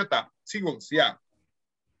 es gaviota. Seagulls, ya. Yeah.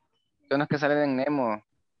 Son los que salen en Nemo.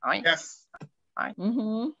 Ay. Yes. Ay.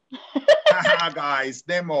 Guys,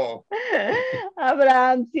 Nemo.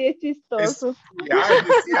 Abraham, sí es chistoso. Yeah,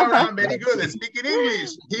 Abraham, very good. Speaking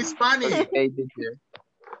English. He's funny.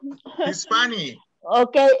 He's funny.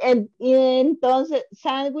 Okay, y entonces,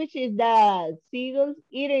 sandwich is the seagulls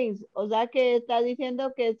eating. O sea que está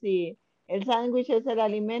diciendo que si el sándwich es el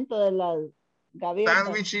alimento de las gaviotas.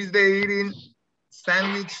 Sandwich is the eating.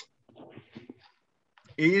 Sandwich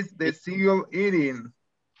is the seagull eating.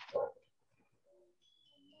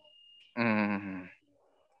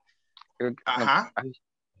 Ajá.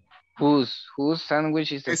 Whose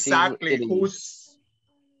sandwich is the seagull eating? Exactly. Whose?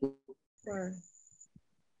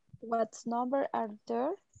 What number are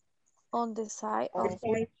there on the side of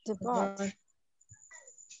the board?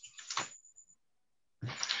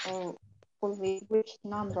 Could be which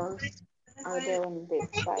numbers are there on the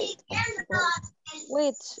side of the board?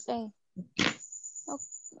 Which?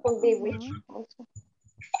 Could be which also.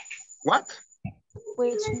 What?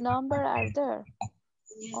 Which number are there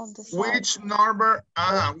on the side? Which number?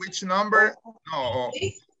 Which number? No.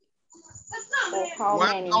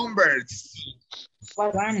 What many? Numbers?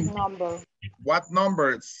 What number? What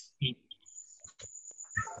numbers?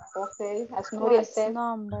 Okay, as Nuria said.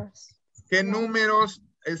 Numbers. ¿Qué números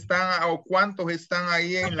están o cuántos están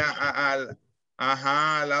ahí en al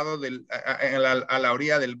lado del, a la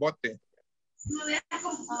orilla del bote?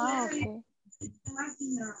 Okay.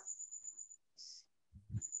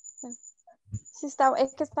 Sí,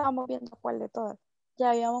 es que estábamos viendo cuál de todas.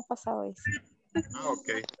 Ya habíamos pasado eso. Ok.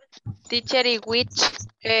 Teacher, ¿y which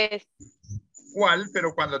es? ¿Cuál?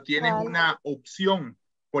 Pero cuando tienen una opción,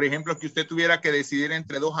 por ejemplo, que usted tuviera que decidir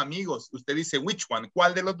entre dos amigos, usted dice, which one?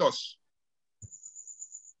 ¿Cuál de los dos?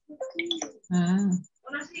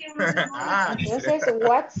 Entonces,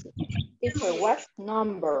 what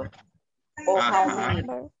number? Or how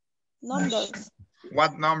many? Numbers.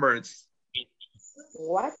 What numbers?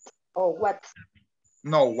 What or what?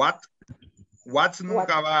 No, what? What's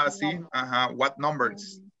nunca va así. Ajá, what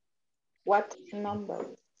numbers? What numbers?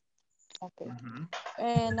 Okay.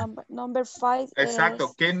 Number 5.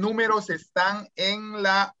 Exacto. ¿Qué números están en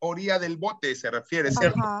la orilla del bote? Se refiere,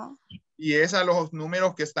 ¿cierto? Ajá. Y es a los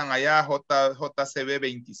números que están allá, JCB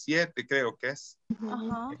 27, creo que es.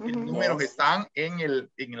 Ajá. ¿Qué números están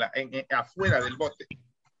afuera del bote?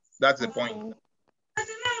 That's the point.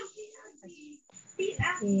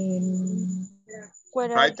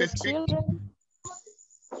 Where are the children?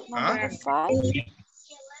 Number 5.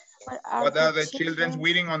 What are the children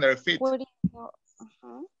wearing on their feet?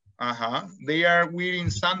 They are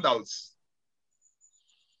wearing sandals.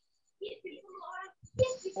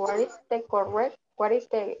 What is the correct? What is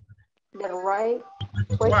the right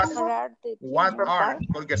question? What are?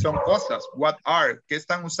 Porque son cosas. What are? ¿Qué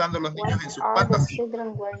están usando los niños en sus patas?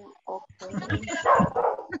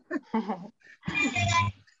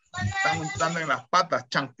 Están usando en las patas,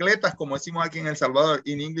 chancletas, como decimos aquí en El Salvador.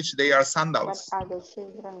 In English, they are sandals. What are the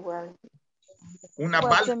children wearing? Una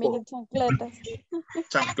balco.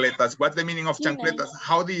 Chancletas. What's the meaning of chancletas?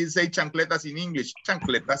 How do you say chancletas in English?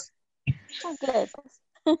 Chancletas. Chancletas.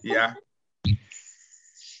 Yeah.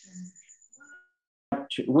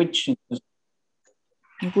 Which?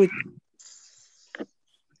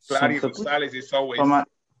 Clary Rosales is always.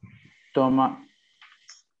 Toma.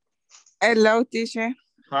 Hello, teacher.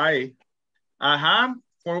 Hi.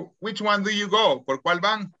 For which one do you go? ¿Por cuál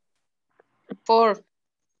van? 4.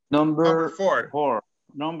 Number 4. 4.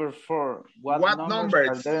 Number 4. What numbers?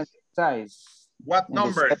 Are there in size? What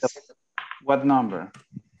numbers? What number?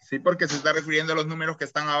 Sí, porque se está refiriendo a los números que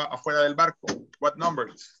están afuera del barco. What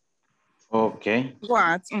numbers? Okay.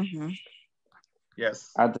 What?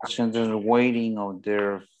 Yes. Are the children waiting on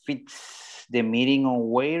their feet? The meaning of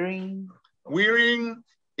wearing? Wearing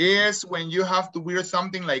is when you have to wear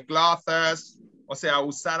something like clothes, o sea,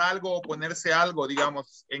 usar algo o ponerse algo,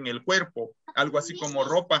 digamos, en el cuerpo, algo así como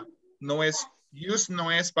ropa. No es, use no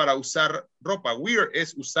es para usar ropa, wear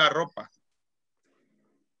es usar ropa.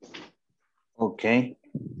 Okay.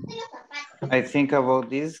 I think about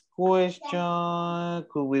this question.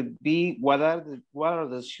 Could we be what are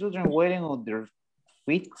the children waiting on their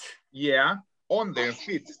feet? Yeah, on their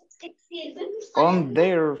feet. On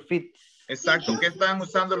their feet. Exacto. ¿Qué están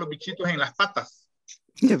usando los bichitos en las patas?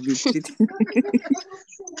 In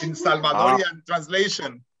Salvadorian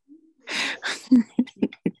translation.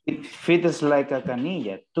 Feet is like a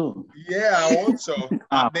canilla too. Yeah, also.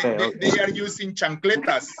 They are using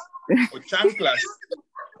chancletas or chanclas.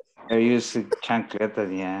 They're using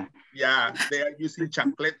chancletas, yeah. Yeah, they are using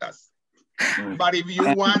chancletas. But if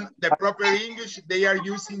you want the proper English, they are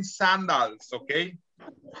using sandals, okay?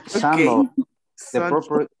 Sandal. The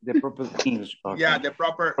proper English. Okay. Yeah, the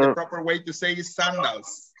proper way to say is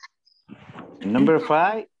sandals. Number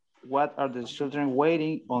 5, what are the children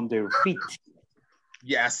waiting on their feet?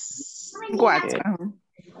 Yes. What?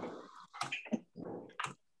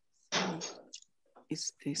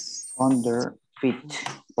 Is this on their feet?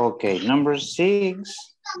 Okay, number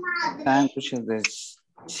 6. Language of the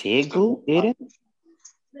seagull eating.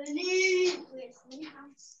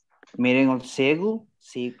 Meaning of seagull.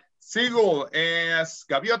 Seagull es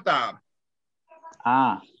gaviota.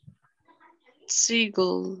 Ah.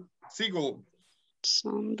 Seagull. Seagull.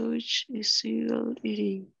 Sandwich is seagull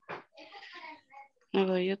eating. La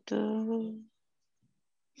galleta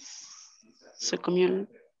se comió el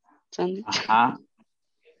sándwich. Ajá.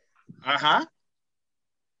 Ajá.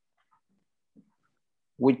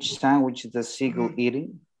 Which sandwich is the seagull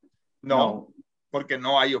eating? No, porque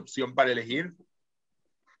no hay opción para elegir.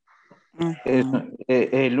 Es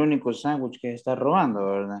el único sándwich que está robando,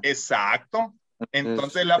 ¿verdad? Exacto.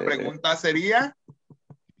 Entonces la pregunta sería...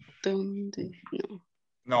 ¿Dónde? No.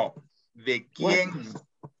 No. ¿De quién?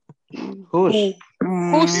 Whose.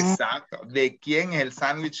 Exacto. ¿De quién es el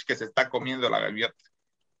sándwich que se está comiendo la gaviota?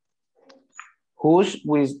 Whose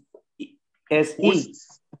with S-E.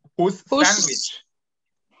 Whose sandwich?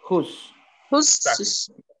 Whose.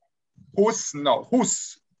 Whose, no,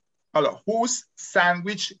 whose. Hello, whose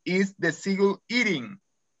sandwich is the seagull eating?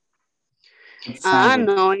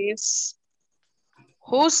 No es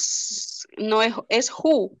whose, no es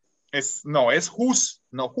who. No, es whose,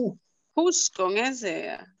 no who. Whose con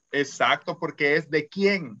ese. Exacto, porque es de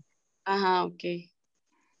quién. Ajá, ok.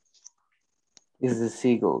 Is the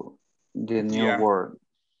seagull, the new word.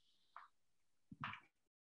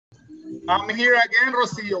 I'm here again,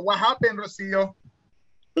 Rocio. What happened, Rocio?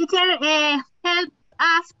 Teacher, help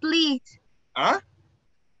us, please. Huh?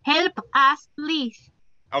 Help us, please.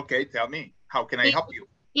 Okay, tell me. How can I help you?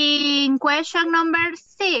 In question number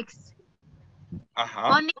 6,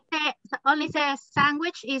 only says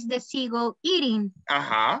sandwich is the seagull eating.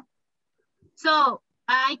 So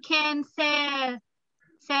I can say,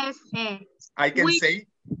 say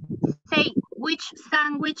which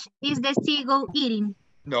sandwich is the seagull eating?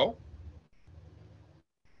 No.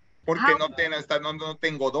 Porque no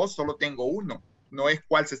tengo dos, solo tengo uno. No es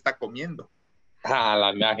cuál se está comiendo.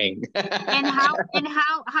 La imagen. And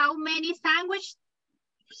how many sandwiches?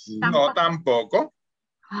 No, tampoco.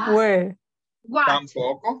 Where? What?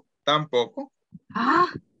 Tampoco.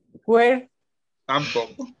 Where?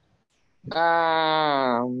 Tampoco.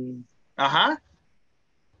 Ajá.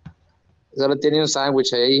 Solo tiene un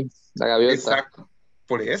sándwich ahí, la gaviota. Exacto.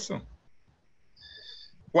 Por eso.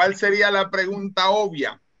 ¿Cuál sería la pregunta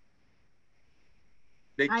obvia?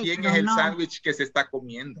 ¿De quién es el sándwich que se está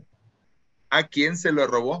comiendo? ¿A quién se lo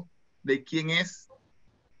robó? ¿De quién es?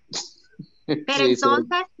 Pero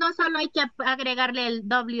entonces no solo hay que agregarle el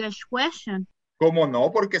WH question. ¿Cómo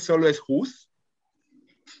no? Porque solo es whose.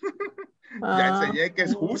 Ya enseñé que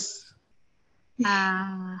es whose.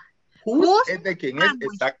 Whose es de quién es,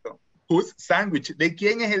 exacto. Whose sandwich. ¿De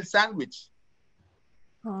quién es el sándwich?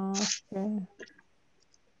 Okay.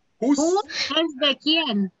 Whose es de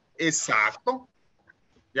quién. Exacto.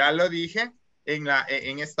 Ya lo dije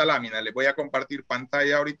en esta lámina. Les voy a compartir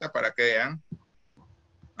pantalla ahorita para que vean.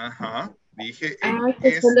 Ajá. Dije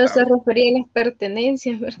que solo se refería a las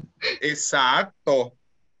pertenencias, ¿verdad? Exacto.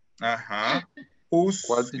 Ajá. Whose.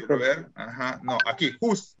 Quiero ver. Ajá. No, aquí.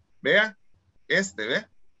 Whose. Vea. ¿Ve?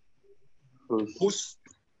 Whose.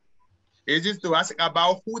 It's just to ask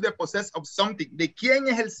about who the possess of something. ¿De quién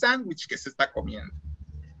es el sándwich que se está comiendo?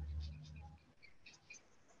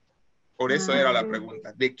 Por eso era la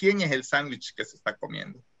pregunta. ¿De quién es el sándwich que se está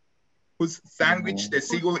comiendo? Whose sandwich the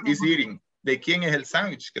seagull is eating? ¿De quién es el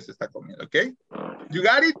sándwich que se está comiendo? ¿Ok? You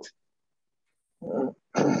got it?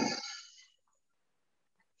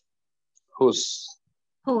 Whose.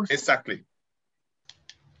 Exactly.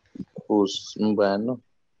 Whose. Bueno.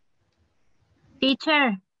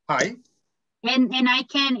 Teacher. Hi. And I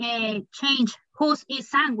can change whose is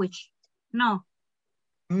sandwich. No.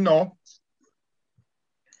 No.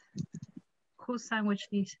 whose sandwich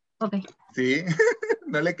is. Okay. Sí,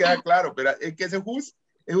 no le queda claro, pero es que ese whose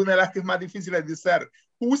es una de las que es más difíciles de usar.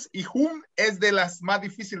 Whose y whom es de las más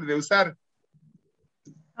difíciles de usar.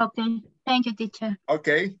 Okay. Thank you, teacher. Ok.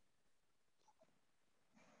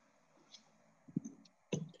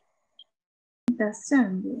 The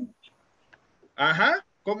sandwich. Ajá,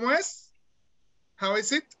 ¿cómo es? How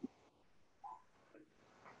is it?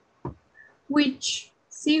 Which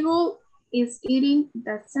seagull is eating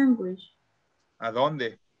the sandwich? ¿A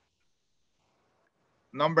dónde?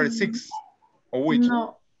 Number 6. ¿O which?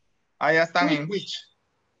 No. Ah, ya están en which.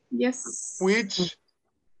 Yes. Which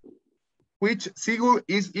seagull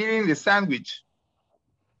is eating the sandwich?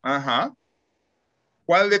 Ajá.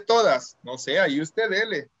 ¿Cuál de todas? No sé, ahí usted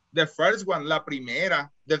dele. The first one, la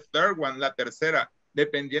primera. The third one, la tercera.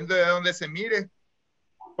 Dependiendo de dónde se mire,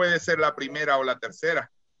 puede ser la primera o la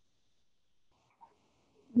tercera.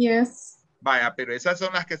 Yes. Vaya, pero esas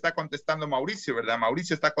son las que está contestando Mauricio, ¿verdad?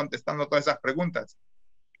 Mauricio está contestando todas esas preguntas.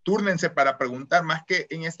 Túrnense para preguntar, más que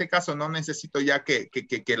en este caso no necesito ya que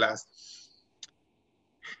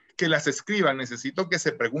las escriban, necesito que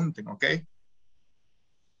se pregunten, ¿ok?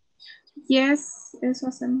 Yes, eso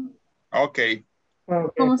hacemos. Ok.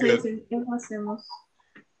 ¿Cómo se dice? Eso hacemos.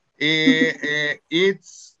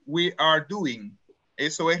 It's we are doing.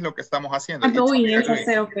 Eso es lo que estamos haciendo. Doing, we are es doing.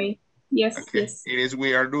 hacer, ok. Yes, Okay. yes. It is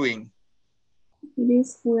we are doing. It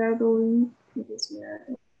is we are doing. It is we are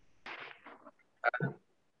doing.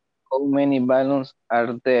 How many balloons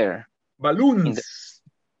are there? Balloons.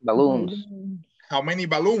 Balloons. How many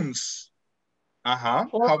balloons? How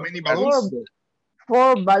many balloons?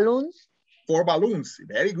 4 balloons. 4 balloons.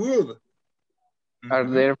 Very good. Are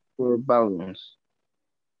there 4 balloons?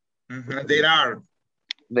 There are.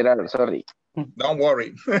 There are, sorry. Don't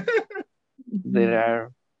worry. There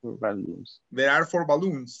are 4 balloons. There are 4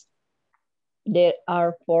 balloons. There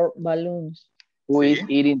are 4 balloons. Who is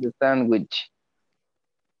eating the sandwich?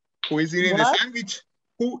 Who is eating the sandwich?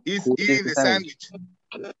 Who is eating the sandwich?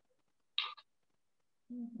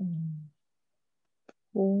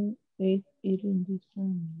 Who is eating the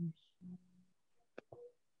sandwich?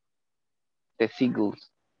 The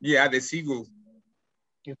seagulls. Yeah, the seagull.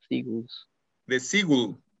 The seagulls. The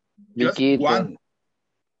seagull. Just Vicky, one.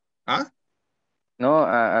 ¿Ah? No,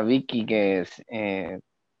 a Vicky que es, me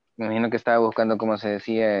imagino que estaba buscando cómo se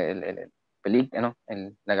decía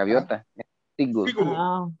la gaviota. Seagull.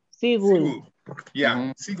 Seagull. Seagull.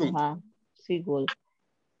 Yeah, seagull. Seagull.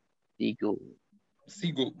 Seagull.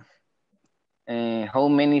 Seagull. How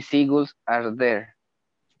many seagulls are there?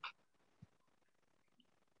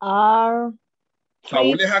 Are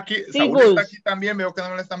Saúl es aquí, Saúl está aquí también, veo que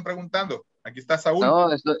no me le están preguntando. Aquí está Saúl.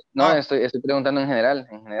 No, estoy preguntando en general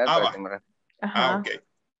para que me ok.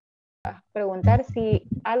 Preguntar si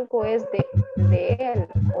algo es de él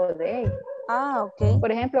o de él. Ah, ok.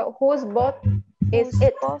 Por ejemplo, whose boat is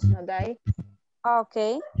it? ¿No da ahí? Ah,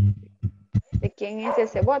 ok. ¿De quién es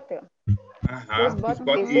ese bote? Ajá, Whose boat whose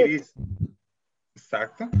boat is it it? is.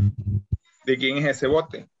 Exacto. ¿De quién es ese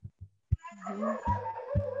bote?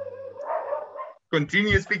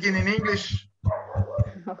 Continue speaking in English.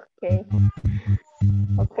 Okay.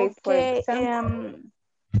 Okay.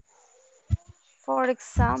 For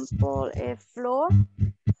example, floor.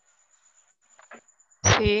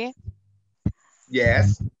 Sí.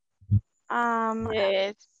 Yes.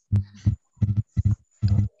 Yes.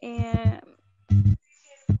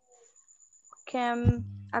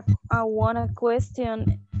 I want to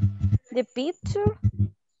question the picture.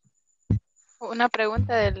 Una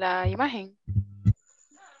pregunta de la imagen.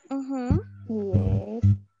 Yes.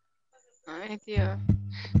 Ay, Dios.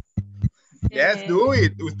 Yes, do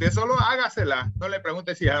it. Usted solo hágasela. No le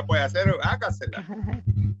pregunte si ella puede hacer, hágasela.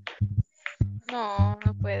 No,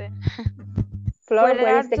 no puede. Flor,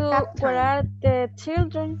 Where are the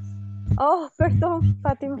children? Oh, perdón,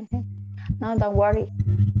 Fátima. No, don't worry.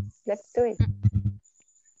 Let's do it.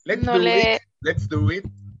 Let's do it.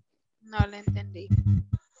 No le entendí.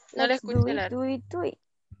 No le escuché la. Do it.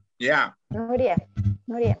 Yeah. Nuria.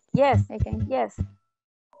 Yes. Okay. Yes.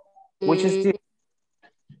 Which is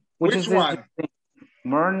Which one?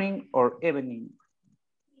 Morning or evening?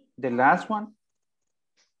 The last one?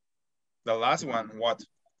 The last one, what?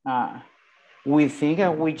 We think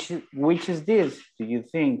which is this? Do you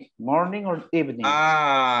think morning or evening?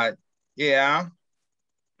 Yeah.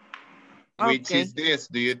 Okay. Which is this?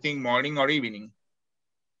 Do you think morning or evening?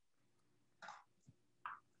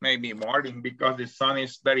 Maybe morning because the sun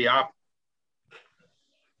is very up.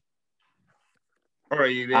 Or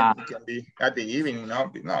even it can be at the evening.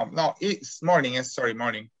 No, it's morning. Sorry,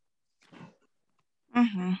 morning.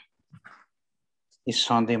 It's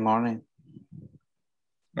Sunday morning.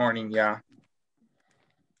 Morning, yeah.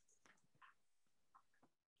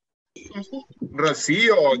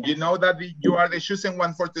 Rocio, you know that you are the chosen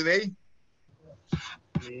one for today?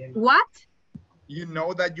 What? You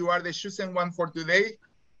know that you are the chosen one for today?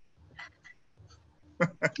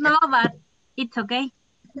 No, but it's okay.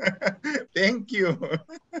 Thank you.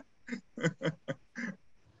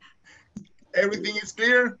 Everything is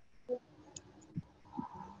clear?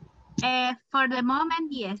 For the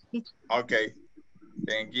moment, yes. Okay.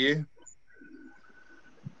 Thank you.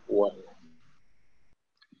 What?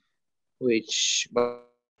 Which?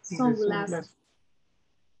 Sunglasses.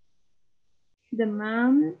 The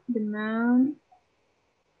man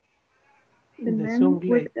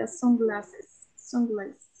with the sunglasses.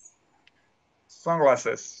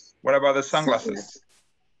 Sunglasses. What about the sunglasses?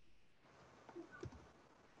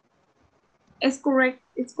 It's correct.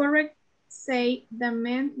 It's correct. Say the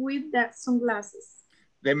man with the sunglasses.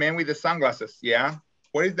 The man with the sunglasses. Yeah.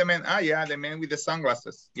 What is the man? Ah, yeah, the man with the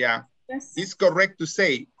sunglasses. Yeah. Yes. It's correct to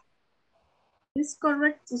say. It's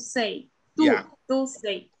correct to say. To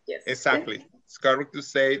say. Yes. Exactly. It's correct to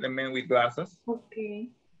say the man with glasses. Okay.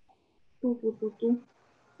 Whose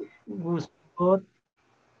boat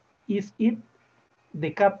is it?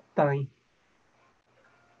 The captain.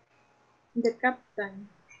 The captain.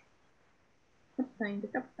 The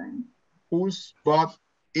captain. Whose boat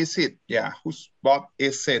is it? Yeah. Whose boat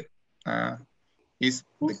is it? Is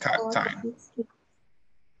the captain.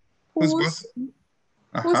 Whose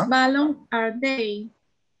balloons are they?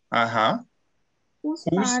 Whose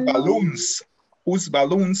balloons? Whose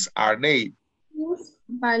balloons are they? Whose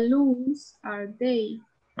balloons are they?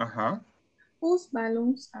 Whose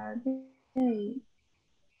balloons are they?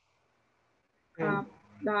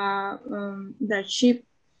 The ship.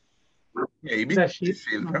 Maybe. The ship.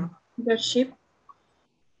 The ship.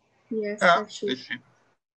 Yes, the ship.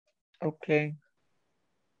 Okay.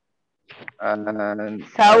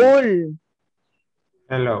 Saúl.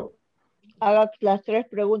 Hello. Haga las 3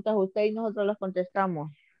 preguntas usted y nosotros las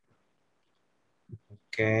contestamos.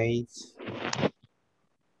 Okay.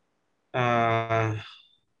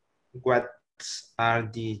 What are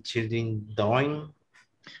the children doing?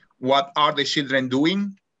 What are the children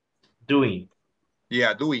doing? Doing.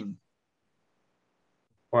 Yeah, doing.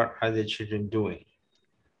 What are the children doing?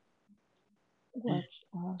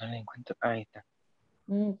 Ahí está.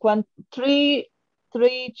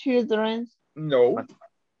 3 children. No.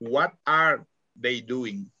 What are they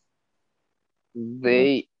doing?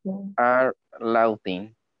 They are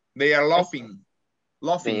laughing. They are laughing.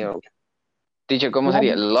 Laughing. Teacher, ¿cómo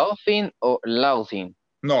sería? ¿Laughing o laughing?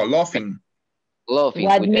 No, laughing. Laughing.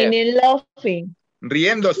 What meaning laughing?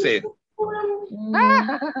 Riéndose.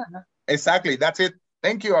 Exactly, that's it.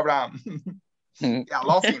 Thank you, Abraham. Yeah,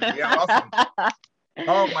 laughing. Yeah, laughing.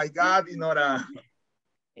 Oh my God, Inora.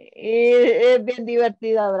 Es bien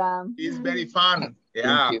divertido, Abraham. It's very fun.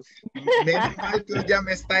 Yeah. Menos mal que ya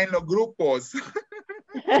me está en los grupos.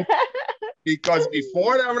 Because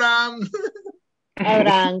before Abraham.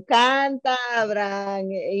 Abraham canta, Abraham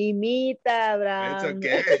imita, Abraham. It's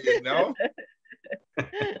okay, you know.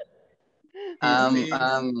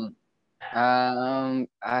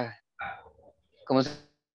 ¿Cómo se?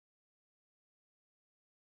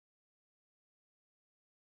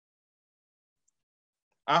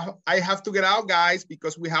 I have to get out, guys,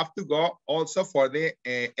 because we have to go also for the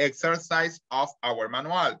exercise of our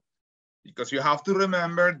manual. Because you have to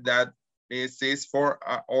remember that this is for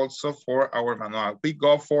also for our manual. We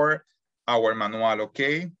go for our manual,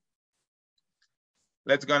 okay?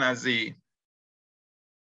 Let's gonna see.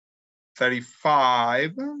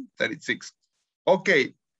 35, 36.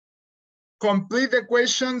 Okay. Complete the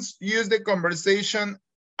questions, use the conversation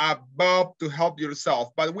above to help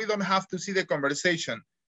yourself, but we don't have to see the conversation.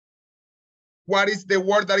 What is the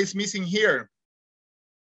word that is missing here?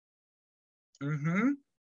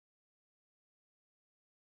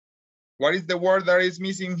 What is the word that is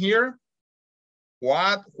missing here?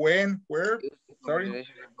 What, when, where? Sorry.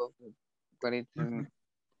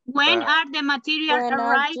 When are the materials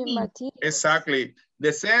arriving? Exactly.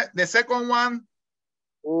 The second one.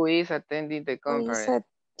 Who is attending the conference?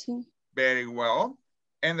 Very well.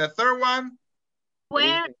 And the third one.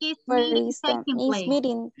 Where is meeting taking place?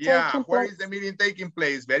 Yeah, where is the meeting taking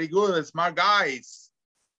place? Very good, smart guys.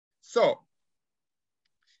 So,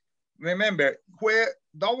 remember, where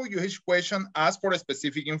WH question asks for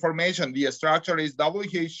specific information. The structure is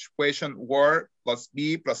WH question word plus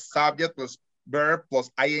be plus subject plus verb plus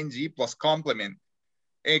ing plus complement.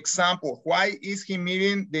 Example, why is he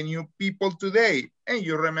meeting the new people today? And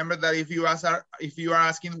you remember that if you are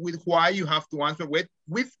asking with why, you have to answer with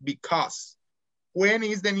because. When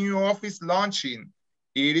is the new office launching?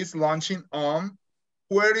 It is launching on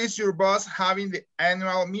Where is your boss having the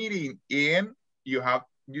annual meeting? In, you have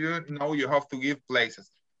to give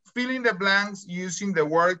places. Fill in the blanks using the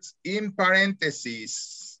words in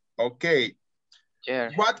parentheses. Okay.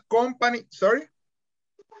 Sure. What company, sorry?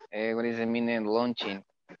 What is the meaning launching?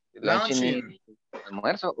 Launching.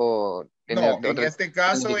 ¿Almuerzo o? No, en este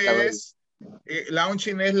caso es,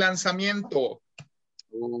 launching es lanzamiento.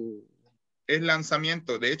 Es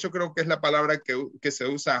lanzamiento. De hecho, creo que es la palabra que se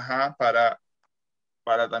usa ajá, para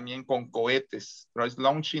también con cohetes. Pero es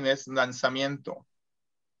launching es lanzamiento.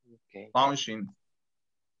 Okay. Launching.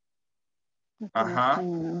 Ajá.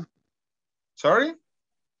 Sorry?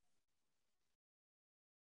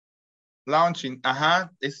 Launching.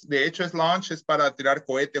 Ajá. De hecho, es launch es para tirar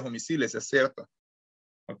cohetes o misiles, es cierto.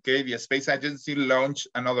 Okay, the space agency launched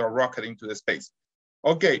another rocket into the space.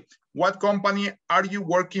 Okay, what company are you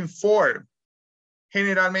working for?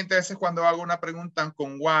 Generalmente a veces cuando hago una pregunta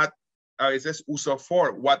con what, a veces uso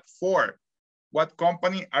for. What for? What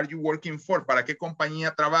company are you working for? ¿Para qué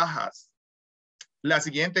compañía trabajas? La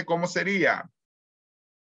siguiente, ¿cómo sería?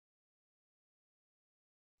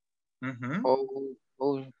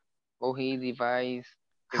 How he divides.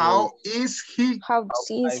 How is he? How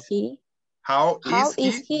is he? How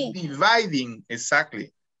is he dividing?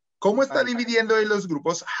 Exactly. ¿Cómo está dividiendo en los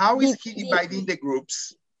grupos? How is he dividing the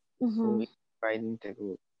groups? Dividing the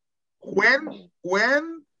group. When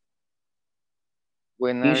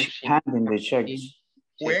is she handing the checks?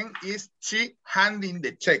 When is she handing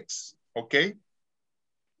the checks? Okay.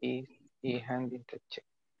 Is he handing the check?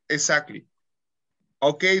 Exactly.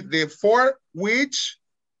 Okay, the for which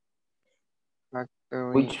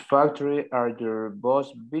factory are your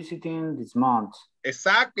boss visiting this month?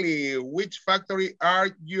 Exactly. Which factory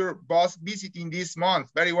are your boss visiting this month?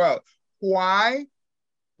 Very well. Why?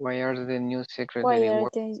 Why are the new secretary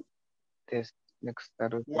working this next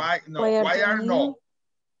Saturday? Why no? Why are no?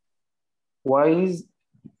 Why is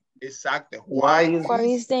exactly? Why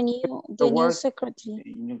is the new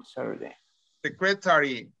secretary? Next Saturday.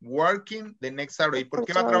 Secretary working the next Saturday. ¿Por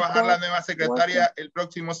qué va a trabajar la nueva secretaria el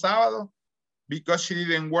próximo sábado? Because she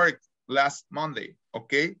didn't work last Monday,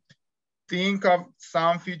 okay? Think of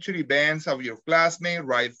some future events of your classmate.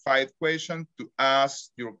 Write 5 questions to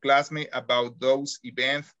ask your classmate about those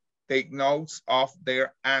events. Take notes of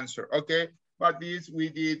their answer, okay? But this we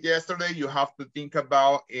did yesterday. You have to think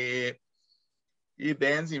about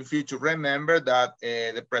events in future. Remember that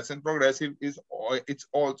the present progressive it's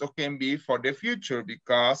also can be for the future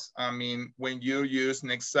because, I mean, when you use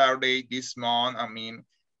next Saturday, this month, I mean,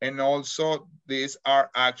 and also these are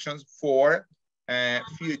actions for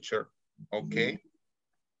future, okay?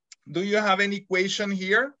 Do you have any question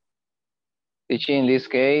here? In this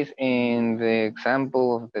case, in the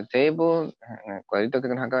example of the table, el cuadrito que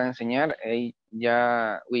nos acaba de enseñar,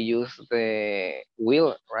 ya we use the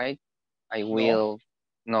will, right? I will,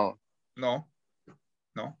 no. No,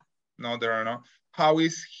 there are no. How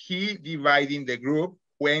is he dividing the group?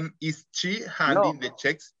 When is she handing the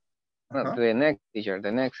checks? No, the next teacher,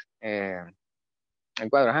 the next, el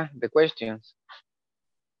cuadro, the questions.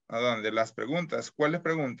 ¿A dónde? Las preguntas. ¿Cuáles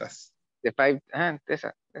preguntas? The 5,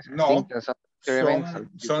 esa. No,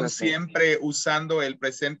 son siempre usando el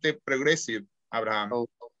presente progressive, Abraham. Oh,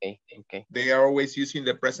 okay. They are always using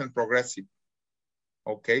the present progressive.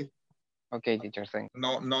 Okay. Okay, teacher, thank you.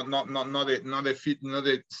 No,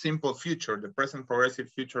 the simple future, the present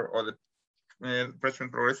progressive future or the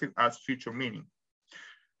present progressive as future meaning.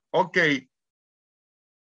 Okay.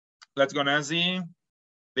 Let's gonna see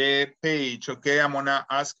the page. Okay, I'm gonna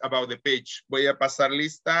ask about the page. Voy a pasar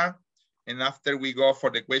lista and after we go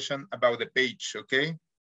for the question about the page, okay?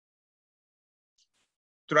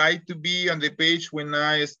 Try to be on the page when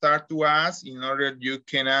I start to ask in order you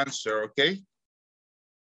can answer, okay?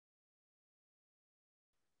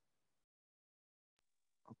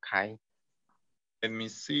 Okay. Let me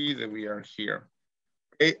see that we are here.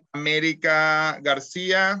 Okay, América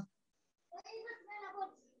García.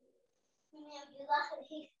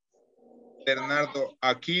 Bernardo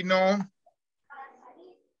Aquino.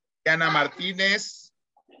 Diana Martínez.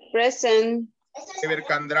 Present. Ever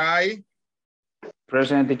Candray.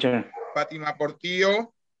 Present, teacher. Fátima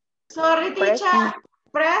Portillo. Sorry, teacher.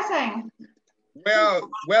 Present. Well,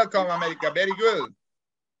 welcome, America. Very good.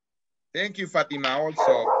 Thank you, Fátima,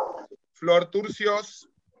 also. Flor Turcios.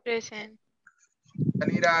 Present.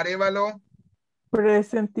 Danira Arevalo.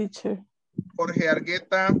 Present, teacher. Jorge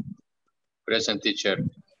Argueta. Present, teacher.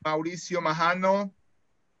 Mauricio Majano.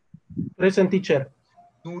 Present, teacher.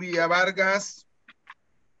 Nuria Vargas.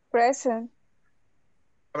 Present.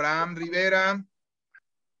 Abraham Rivera.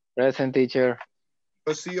 Present, teacher.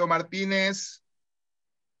 Rocío Martínez.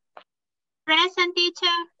 Present,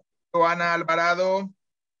 teacher. Joana Alvarado.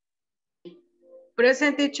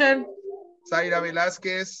 Present, teacher. Zaira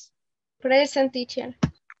Velázquez. Present, teacher.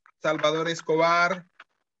 Salvador Escobar.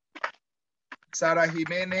 Sara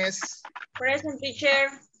Jiménez. Present, teacher.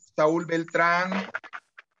 Saúl Beltrán.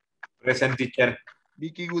 Present, teacher.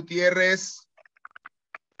 Vicky Gutiérrez.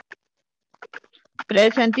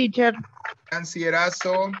 Present, teacher. Nancy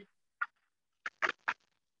Erazo.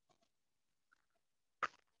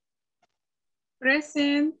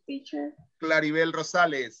 Present, teacher. Claribel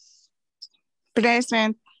Rosales.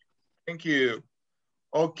 Present. Thank you.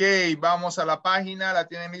 Ok, vamos a la página. La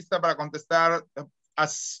tienen lista para contestar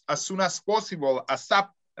as soon as possible.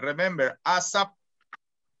 ASAP. Remember, ASAP.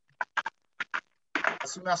 As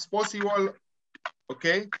soon as possible.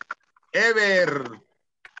 Ok. Ever.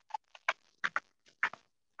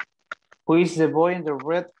 Who is the boy in the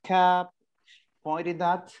red cap pointed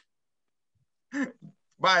at?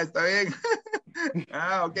 Va, está bien.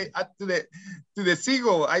 Ok. To the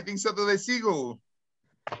seagull. I think so, to the seagull.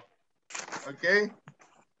 Okay.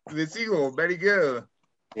 To the seagull. Very good.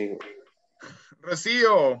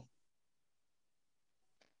 Rocío.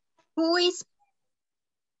 Who is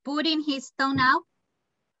putting his thumb out?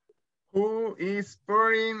 Who is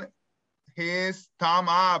putting his thumb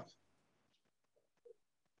up?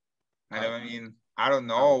 I don't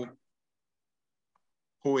know.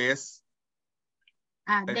 Who is?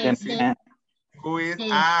 Who is?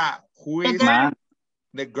 Who is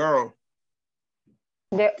the girl?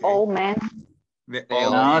 The old man. The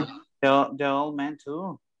old man. The old man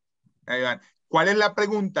too. Ahí van. ¿Cuál es la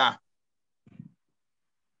pregunta?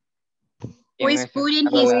 Who is putting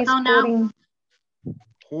his thumb out?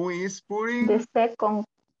 Who is putting? The second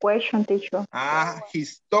question, teacher.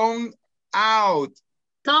 His tongue out.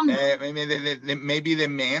 Tongue. Maybe the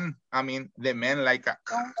man. I mean, the man like a.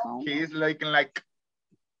 He's like a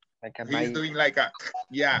he's doing like a.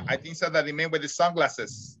 Yeah, I think so. That the man with the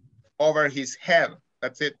sunglasses over his head.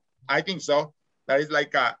 That's it. I think so. That is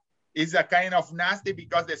like a. It's a kind of nasty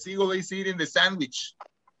because the seagull is eating the sandwich.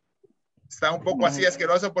 Está un poco así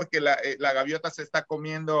asqueroso porque la gaviota se está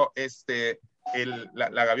comiendo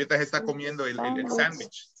la gaviota se está comiendo el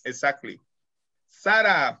sándwich. Exactly.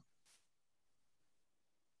 Sara.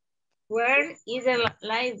 Where is the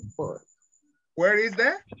lifeboat? Where is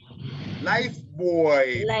the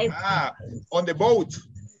lifeboy? On the boat.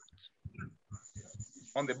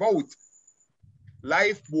 On the boat.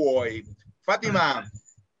 Lifeboy. Fatima.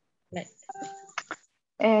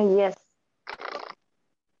 Yes.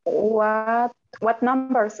 What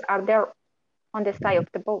numbers are there on the side of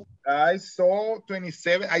the boat? I saw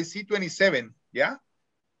 27. I see 27. Yeah.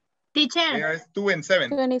 Teacher. There's 2 and 7.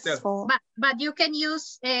 24. But you can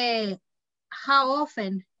use how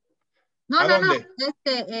often? No.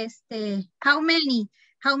 How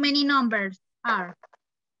many numbers are?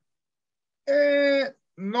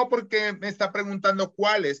 No, porque me está preguntando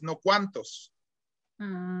cuáles, no cuántos.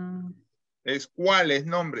 Es cuáles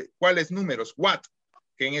números, what,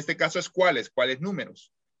 que en este caso es cuáles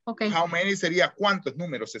números. Okay. How many sería cuántos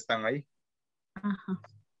números están ahí.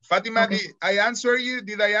 Fátima, okay. Did I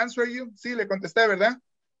answer you? Sí, le contesté, ¿verdad?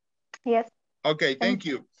 Yes. Okay, thank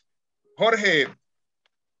you. Jorge.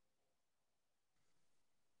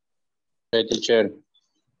 Hey, teacher.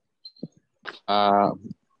 What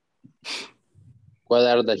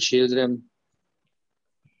are the children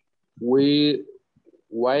waiting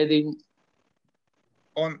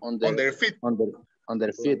on their feet? On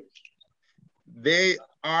their feet. They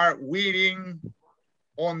are waiting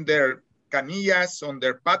on their canillas, on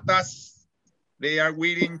their patas. They are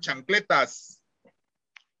wearing chancletas.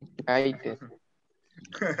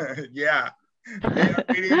 Yeah, they are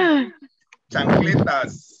wearing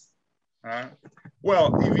chancletas.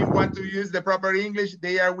 Well, if you want to use the proper English,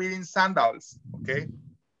 they are wearing sandals, okay?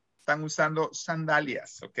 Están usando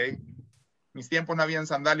sandalias, okay? Mis tiempos no habían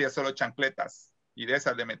sandalias, solo chancletas. Y de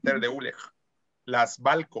esas de meter de hule. Las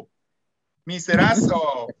Balco.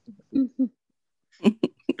 Miserazo.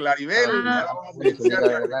 Claribel.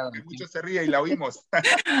 Que mucho se ríe y la oímos.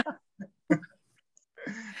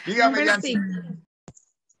 Dígame, Yancy.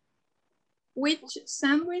 Which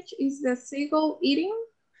sandwich is the seagull eating?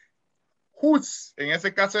 Whose. En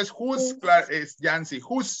ese caso es whose, es Yancy.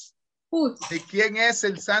 Whose. ¿De quién es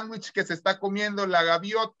el sándwich que se está comiendo la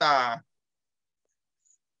gaviota?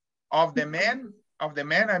 Of the man,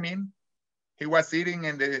 I mean. He was eating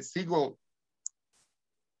in the seagull.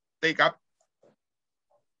 Take up.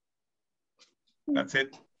 That's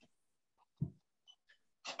it.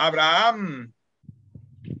 Abraham.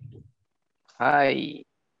 Hi.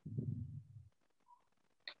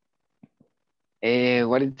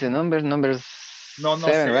 What is the number? Number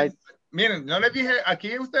 7, right? Miren, no les dije,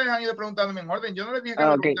 aquí ustedes han ido preguntándome en orden. Yo no les dije que me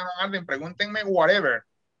Okay. preguntaran en orden. Pregúntenme whatever.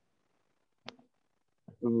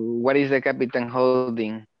 What is the captain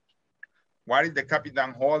holding? What is the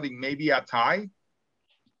captain holding? Maybe a tie?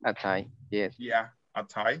 A tie, yes. Yeah, a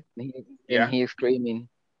tie. And he is screaming.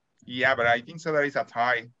 Yeah, but I think so that is a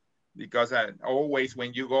tie. Because always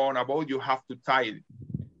when you go on a boat, you have to tie it.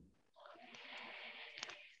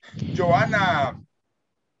 Joanna.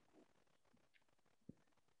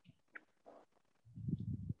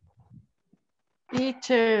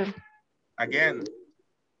 Teacher. Again.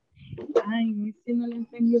 Ay, si no le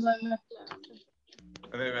entendí la clase.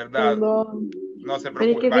 De verdad. Perdón. No se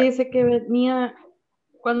Pero es preocupe. que dice que venía,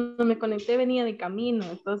 cuando me conecté venía de camino,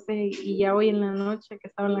 entonces, y ya hoy en la noche que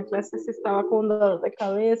estaba en la clase, se estaba con un dolor de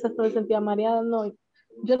cabeza, se me sentía mareada, no,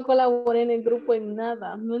 yo no colaboré en el grupo en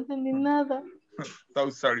nada, no entendí nada.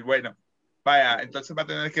 So sorry. Bueno, vaya, entonces va a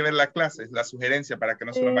tener que ver la clase, la sugerencia para que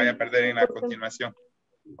no se nos vaya a perder en la continuación.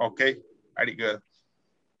 Ok, very good.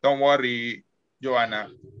 Don't worry, Joanna.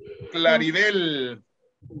 Claribel.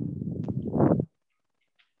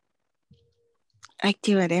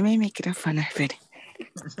 Activaré mi micrófono, espere.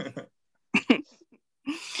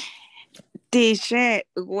 Teacher,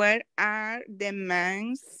 where are the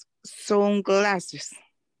men's sunglasses?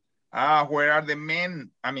 Where are the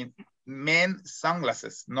men? I mean, men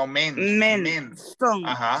sunglasses, no men. Men.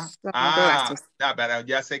 Ajá. Sunglasses. Pero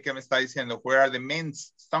ya sé que me está diciendo. Where are the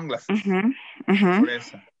men's sunglasses? Por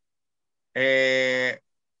eso.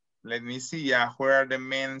 Let me see. Yeah, where are the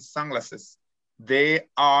men's sunglasses? They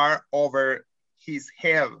are over his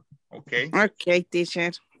head. Okay. Okay,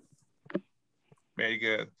 teacher. Very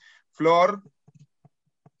good. Flor.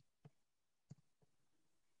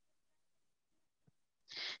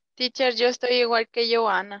 Teacher, yo estoy igual que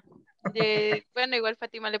Joana. Bueno, igual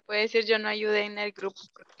Fátima le puede decir, yo no ayudé en el grupo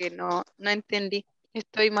porque no entendí.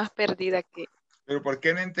 Estoy más perdida que... Pero ¿por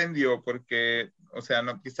qué no entendió? Porque, o sea,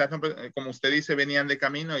 no, quizás, no, como usted dice, venían de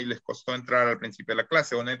camino y les costó entrar al principio de la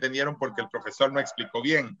clase, o no entendieron porque el profesor no explicó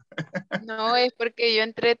bien. No, es porque yo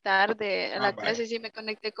entré tarde. A la vale. clase sí me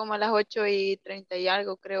conecté como a las 8:30 y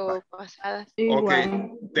algo, creo, pasadas. Ok,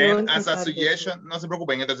 then as a suggestion, no se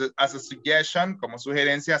preocupen, entonces, as a suggestion, como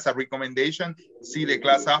sugerencia, as a recommendation, see the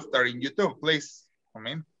class after in YouTube, please.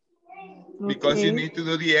 Amen. Because you need to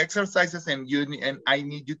do the exercises and I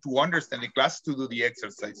need you to understand the class to do the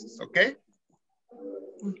exercises, okay?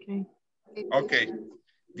 Okay. Okay.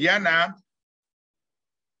 Diana.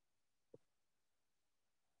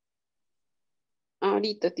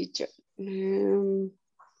 Ahorita, teacher.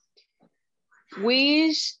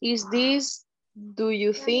 Which is this, do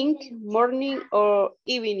you think, morning or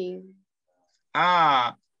evening?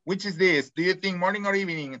 Which is this? Do you think morning or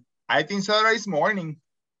evening? I think so it's morning.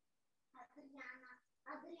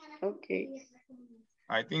 Okay.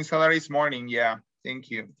 I think salary is morning. Yeah,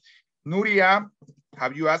 thank you. Nuria,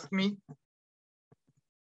 have you asked me?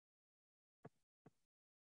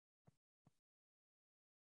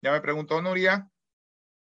 ¿Ya me preguntó Nuria?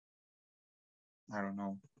 I don't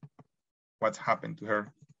know. What's happened to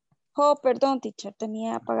her? Oh, perdón, teacher,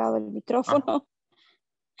 tenía apagado el micrófono.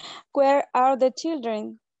 Where are the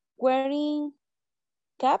children? Wearing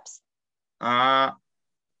caps?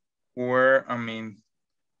 Where, I mean,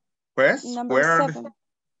 pues, Number where 7.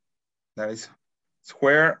 That is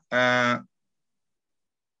where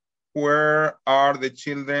are the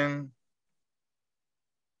children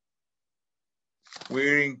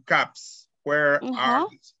wearing caps? Where are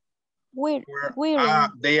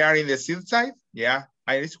they are in the seaside? Yeah,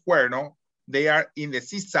 it's where, no? They are in the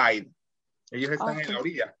seaside. Ellos están en la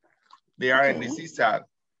orilla. They are in the seaside.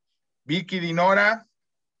 Vicky Dinora.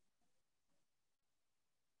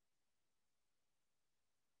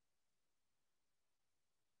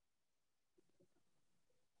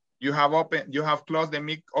 You have closed the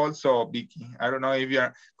mic also, Vicky. I don't know if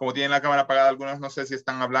you're, como tienen la cámara apagada, algunos no sé si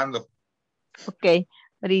están hablando. Ok,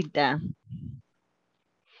 ahorita.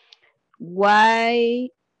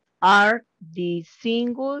 Why are the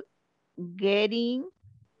singles getting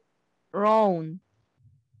round?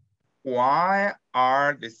 Why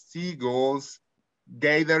are the seagulls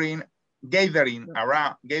gathering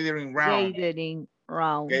around?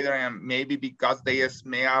 Maybe because they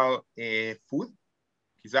smell food.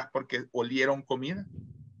 Quizás porque olieron comida.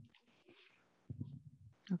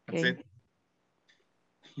 Okay.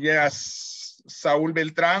 Yes, Saúl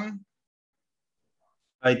Beltrán.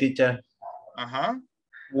 Hi, teacher.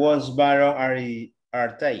 Was Baron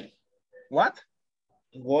are they? What?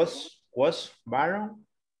 Was Baron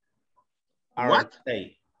are what?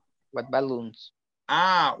 they? What balloons?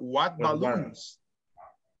 What balloons?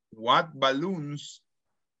 What balloons?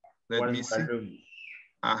 Let me see.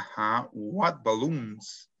 What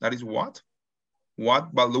balloons? That is what?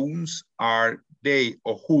 What balloons are they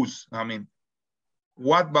or whose? I mean,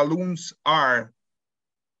 what balloons are?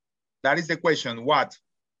 That is the question. What?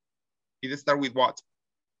 It start with what?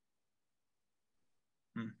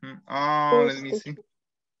 Oh, let me see.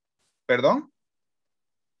 Perdón?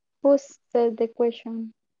 Who's the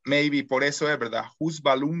question? Maybe por eso es verdad. Whose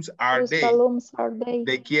balloons are they? Balloons are they?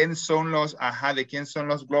 ¿De quién son los, de quién son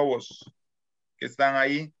los globos que están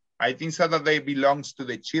ahí? I think so that they belongs to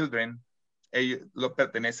the children. Ellos lo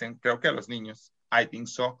pertenecen, creo que a los niños. I think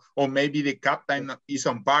so. Or maybe the captain is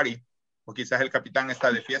on party. O quizás el capitán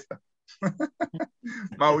está de fiesta.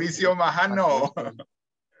 Mauricio Majano.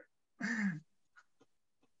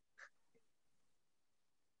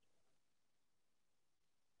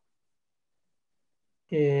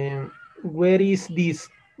 Where is this?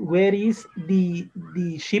 Where is the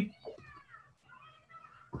ship?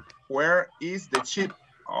 Where is the ship?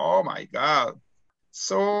 Oh my God.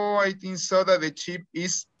 So I think so that the ship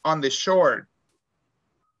is on the shore.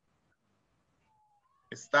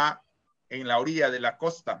 Está en la orilla de la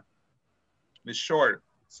costa. The shore.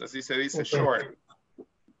 So así se dice shore.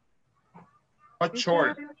 What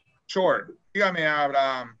shore? Shore. Dígame,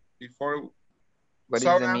 Abraham, before. What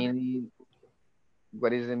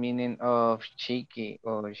is the meaning of cheeky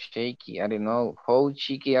or shaky? I don't know. How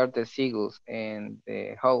cheeky are the seagulls and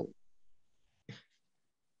the how?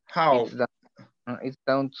 How? It's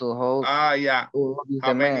down to how. Yeah.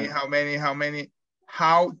 How many?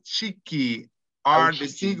 How cheeky are the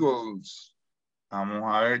seagulls? Vamos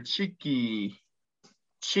a ver, cheeky.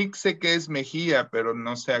 Chick sé que es mejilla, pero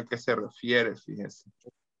no sé a qué se refiere, fíjese.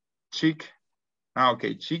 Chick.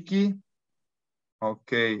 Ok, cheeky.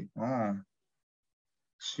 Ok. Oh.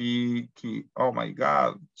 Cheeky. Oh my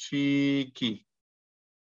God. Cheeky.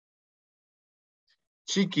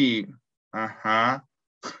 Cheeky. Ajá.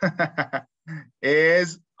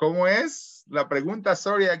 ¿Cómo es la pregunta?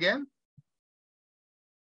 Sorry again.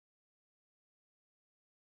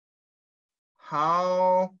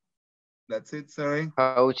 How, that's it, sorry.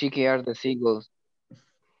 How cheeky are the seagulls?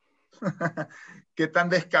 ¿Qué tan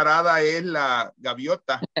descarada es la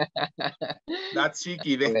gaviota? That's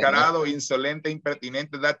cheeky, descarado, insolente,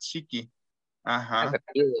 impertinente, that's cheeky. Ajá.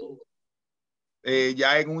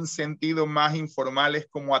 Ya en un sentido más informal es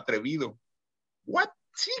como atrevido. What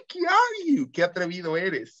cheeky are you? ¿Qué atrevido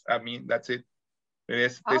eres? I mean, that's it.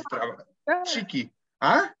 Eres cheeky.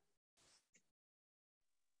 ¿Ah?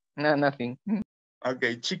 No, nothing.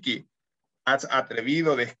 Okay, cheeky. That's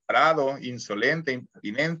atrevido, descarado, insolente,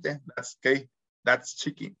 impertinente. That's okay. That's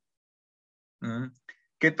cheeky.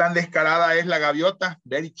 ¿Qué tan descarada es la gaviota?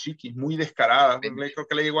 Very cheeky, muy descarada. Creo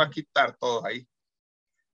que le llegó a quitar todos ahí.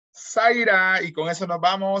 Zaira, y con eso nos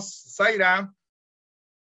vamos. Zaira.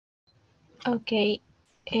 Okay.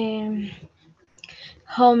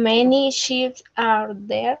 How many ships are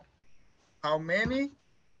there? How many?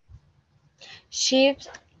 Ships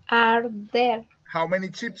are there. How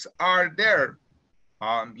many ships are there?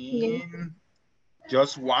 I mean,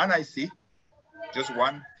 just one, I see. Just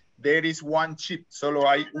one. There is one ship. Solo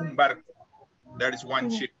hay un barco. There is one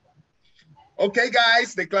ship. Okay,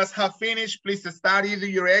 guys, the class have finished. Please study, do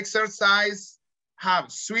your exercise.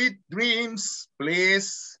 Have sweet dreams.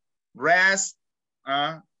 Please rest.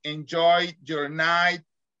 Enjoy your night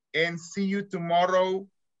and see you tomorrow.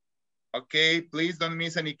 Okay, please don't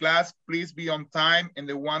miss any class. Please be on time. And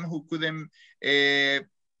the one who couldn't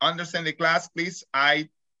understand the class, please, I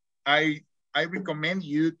recommend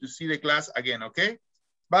you to see the class again, okay?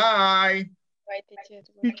 Bye. Bye, teacher.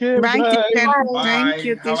 Bye, teacher. Bye. Thank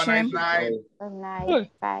you, Have a teacher. nice night. Good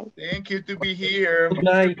night. Bye. Thank you to be here. Good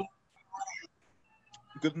night.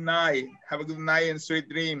 Good night. Have a good night and sweet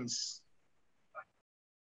dreams.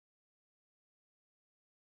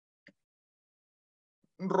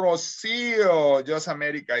 Rocio, just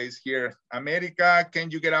America is here. America,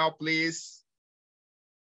 can you get out, please?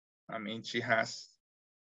 I mean, she has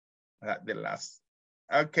the last.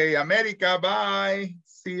 Okay, America, bye.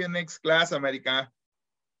 See you next class, America.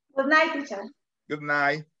 Good night, teacher. Good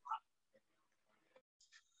night.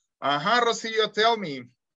 Rocio, tell me.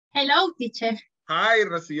 Hello, teacher. Hi,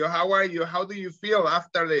 Rocio, how are you? How do you feel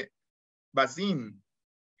after the vaccine?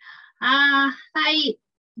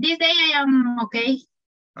 This day I am okay.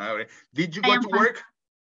 All right. Did you go to work?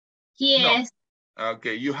 Yes. No.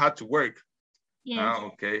 Okay, you had to work. Yes.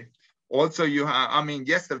 Okay. Also,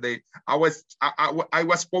 yesterday I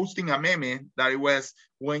was posting a meme that it was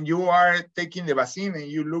when you are taking the vaccine and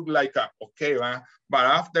you look like okay, but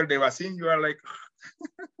after the vaccine you are like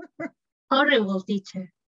horrible, teacher.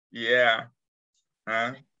 Yeah.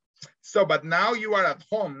 So, but now you are at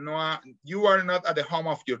home. No, you are not at the home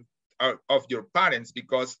of your parents,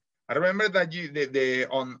 because I remember that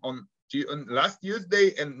on last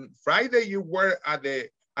Tuesday and Friday you were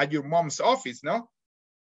at your mom's office, no?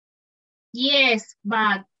 Yes,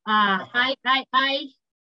 but I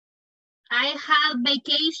had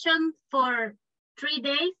vacation for 3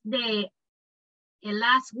 days the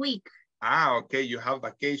last week. Ah, okay, you have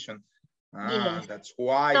vacation. Yes. That's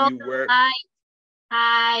why so you were.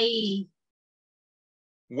 I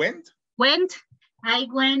went. I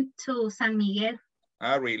went to San Miguel.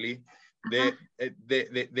 Ah, really?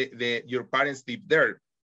 Your parents live there?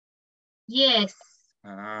 Yes.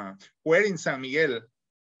 Where in San Miguel?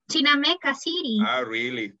 Chinameca City. Ah,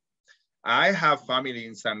 really? I have family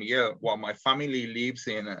in San Miguel. Well, my family lives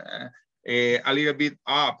in a little bit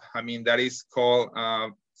up. I mean, that is called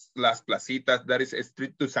Las Placitas. That is a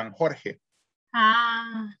street to San Jorge.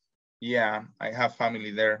 Ah. Yeah, I have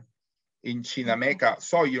family there in Chinameca.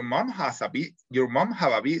 So your mom has a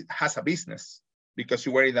business because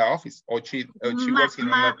you were in the office, or she works in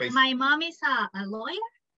another place. My mom is a lawyer.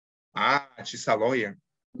 Ah, she's a lawyer.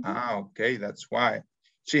 Ah, okay, that's why.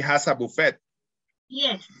 She has a buffet.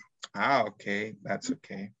 Yes. Ah, okay, that's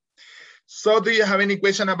okay. So do you have any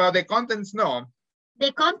question about the contents? No.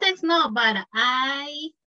 The contents, no, but I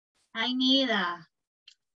need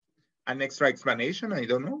an extra explanation. I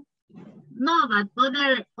don't know. No, but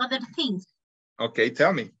other things. Okay,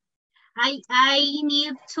 tell me. I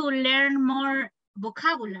need to learn more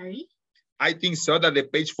vocabulary. I think so, that the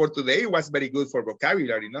page for today was very good for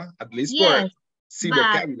vocabulary, no? At least yes, for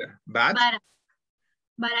vocabulary. But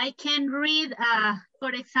I can read,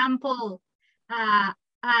 for example, a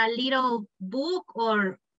little book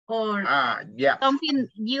or yeah, something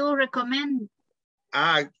you recommend.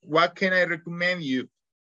 What can I recommend you?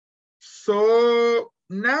 So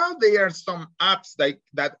now there are some apps that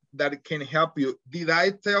can help you. Did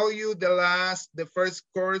I tell you the first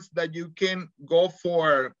course that you can go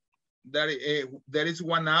for? There is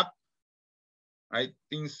one app. I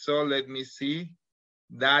think so. Let me see.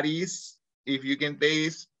 That is, if you can take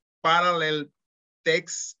this, Parallel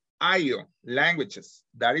Text IO Languages.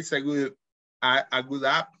 That is a good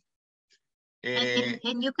app.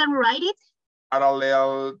 And you can write it?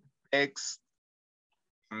 Parallel Text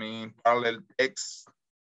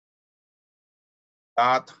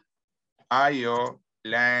IO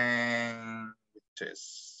Languages.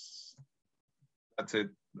 That's it.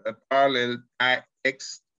 Parallel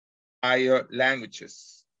Text IO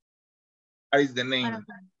Languages. That is the name.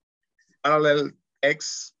 Parallel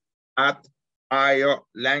Text IO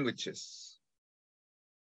Languages.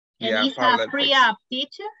 And it's a free app,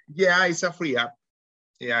 teacher? Yeah, it's a free app.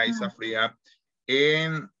 Yeah, it's a free app.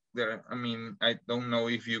 And there, I mean, I don't know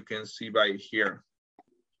if you can see by here.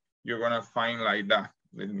 You're gonna find like that.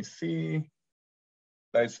 Let me see.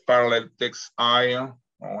 That's Parallel Text IO.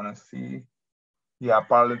 I wanna see. Yeah,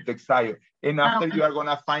 Parallel Text IO. And after you are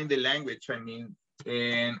gonna find the language, I mean,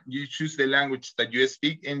 and you choose the language that you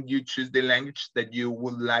speak, and you choose the language that you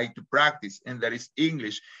would like to practice, and that is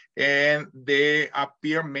English. And there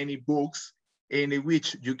appear many books in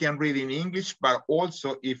which you can read in English, but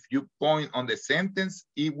also if you point on the sentence,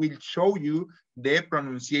 it will show you the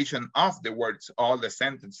pronunciation of the words, all the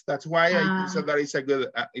sentence. That's why I think so that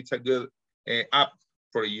it's a good app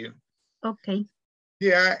for you. Okay.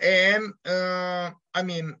 Yeah, and I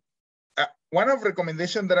mean, one of the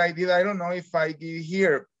recommendations that I did, I don't know if I did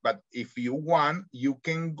here, but if you want, you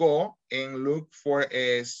can go and look for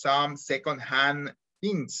some second-hand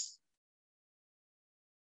things.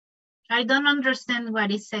 I don't understand what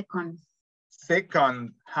is second.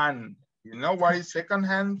 Second hand. You know what is second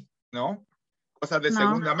hand? No? Cosa de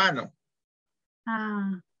segunda mano.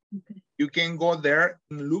 Okay. You can go there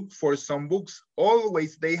and look for some books.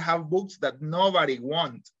 Always they have books that nobody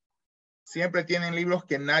wants. Siempre tienen libros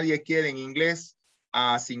que nadie quiere en inglés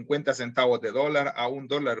a 50 centavos de dólar, a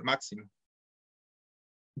 $1 máximo.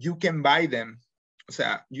 You can buy them. O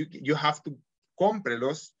sea, you have to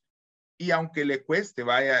cómprelos. Y aunque le cueste,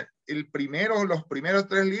 vaya, los primeros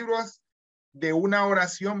 3 libros de una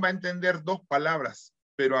oración va a entender 2 palabras,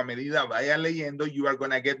 pero a medida vaya leyendo, you are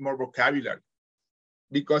going to get more vocabulary.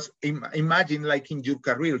 Because imagine like in your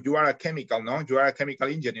career, you are a chemical, no? You are a chemical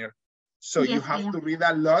engineer. So yes, you have to read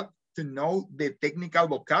a lot to know the technical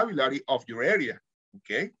vocabulary of your area,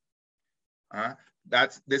 okay?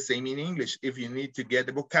 That's the same in English. If you need to get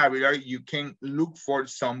the vocabulary, you can look for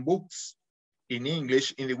some books in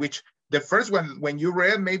English in which the first one, when you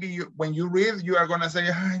read, maybe when you read, you are going to say,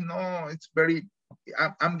 no, it's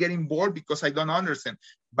I'm getting bored because I don't understand.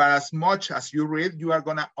 But as much as you read, you are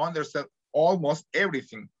going to understand almost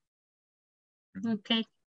everything. Okay.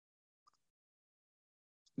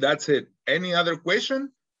 That's it. Any other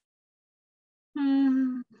question?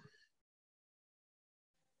 No,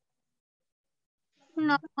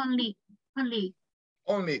 only.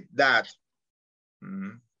 Only that.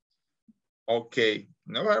 Okay.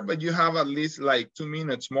 No, but you have at least like 2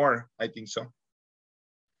 minutes more. I think so.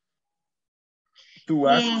 To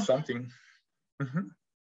ask something.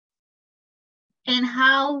 And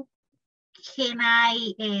how can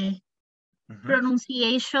I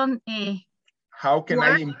pronunciation? How can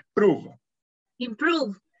I improve?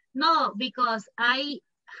 Improve. No, because I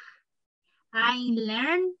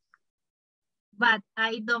learn, but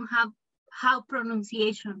I don't have how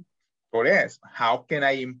pronunciation. Por eso, how can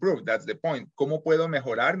I improve? That's the point. ¿Cómo puedo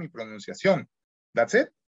mejorar mi pronunciación? That's it.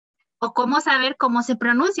 O cómo saber cómo se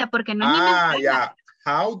pronuncia, porque no es ni me yeah.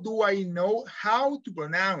 How do I know how to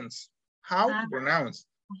pronounce? How to pronounce?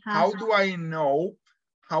 How do I know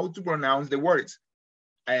how to pronounce the words?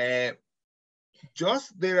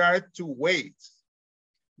 Just there are 2 ways.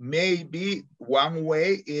 Maybe one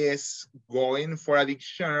way is going for a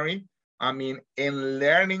dictionary, and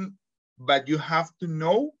learning, but you have to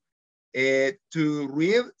know to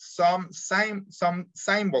read some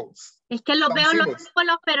symbols. Es que veo los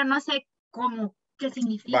símbolos, pero no sé cómo, qué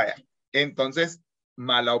significa. Vaya, entonces,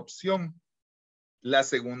 mala opción. La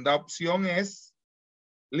segunda opción es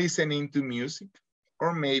listening to music,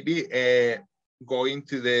 or maybe going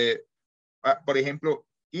to the, por ejemplo,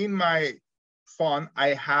 in my phone,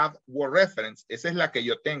 I have word reference. Esa es la que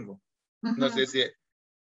yo tengo. No sé si,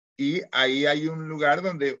 y ahí hay un lugar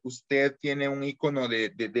donde usted tiene un icono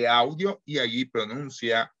de audio y allí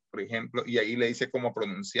pronuncia, por ejemplo, y ahí le dice cómo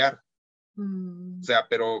pronunciar. O sea,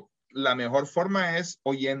 pero la mejor forma es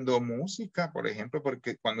oyendo música, por ejemplo,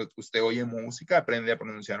 porque cuando usted oye música aprende a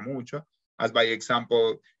pronunciar mucho. As by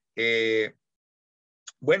example,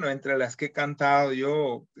 bueno, entre las que he cantado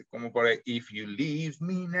yo, como por If You Leave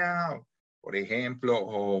Me Now, por ejemplo,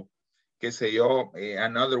 o qué sé yo,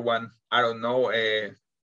 another one, I don't know,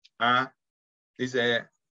 dice,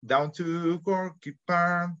 down to Corky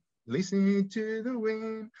Park, listening to the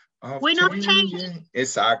wind of change.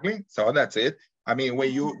 Exactly, so that's it.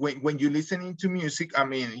 When you listening to music,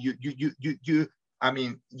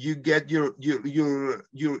 you get your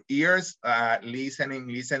ears listening.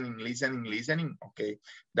 Okay,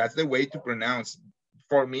 that's the way to pronounce.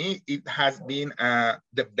 For me, it has been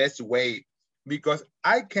the best way because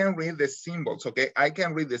I can read the symbols. Okay, I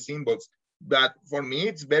can read the symbols, but for me,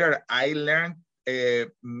 it's better. I learned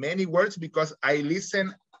many words because I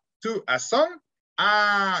listen to a song.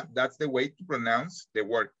 That's the way to pronounce the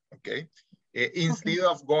word. Okay, instead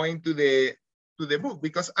of going to the book,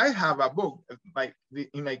 because I have a book.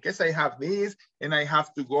 In my case, I have this, and I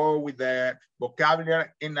have to go with the vocabulary,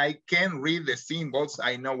 and I can read the symbols.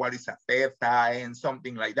 I know what is a theta and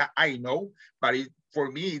something like that. I know, but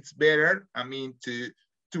for me, it's better.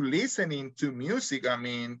 To listening to music.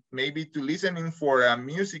 Maybe to listening for a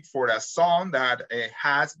music for a song that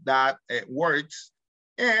has that words,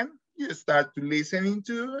 and you start to listening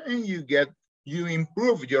to, and you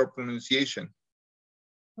improve your pronunciation.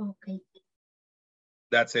 Okay.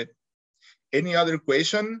 That's it. Any other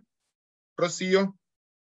question, Rocio?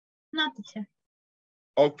 No, teacher.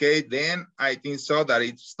 Okay, then I think so that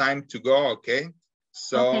it's time to go, okay?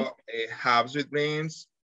 So have sweet dreams,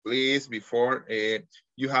 please, before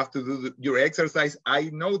you have to do your exercise. I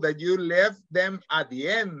know that you left them at the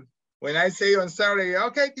end. When I say on Saturday,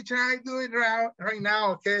 okay, teacher, I do it right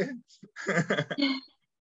now, okay?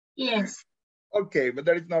 Yes. Okay, but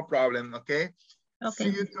there is no problem, okay?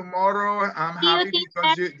 Okay. See you tomorrow. I'm happy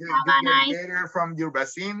because you get better from your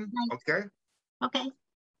vaccine. Okay? Okay.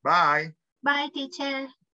 Bye. Bye, teacher.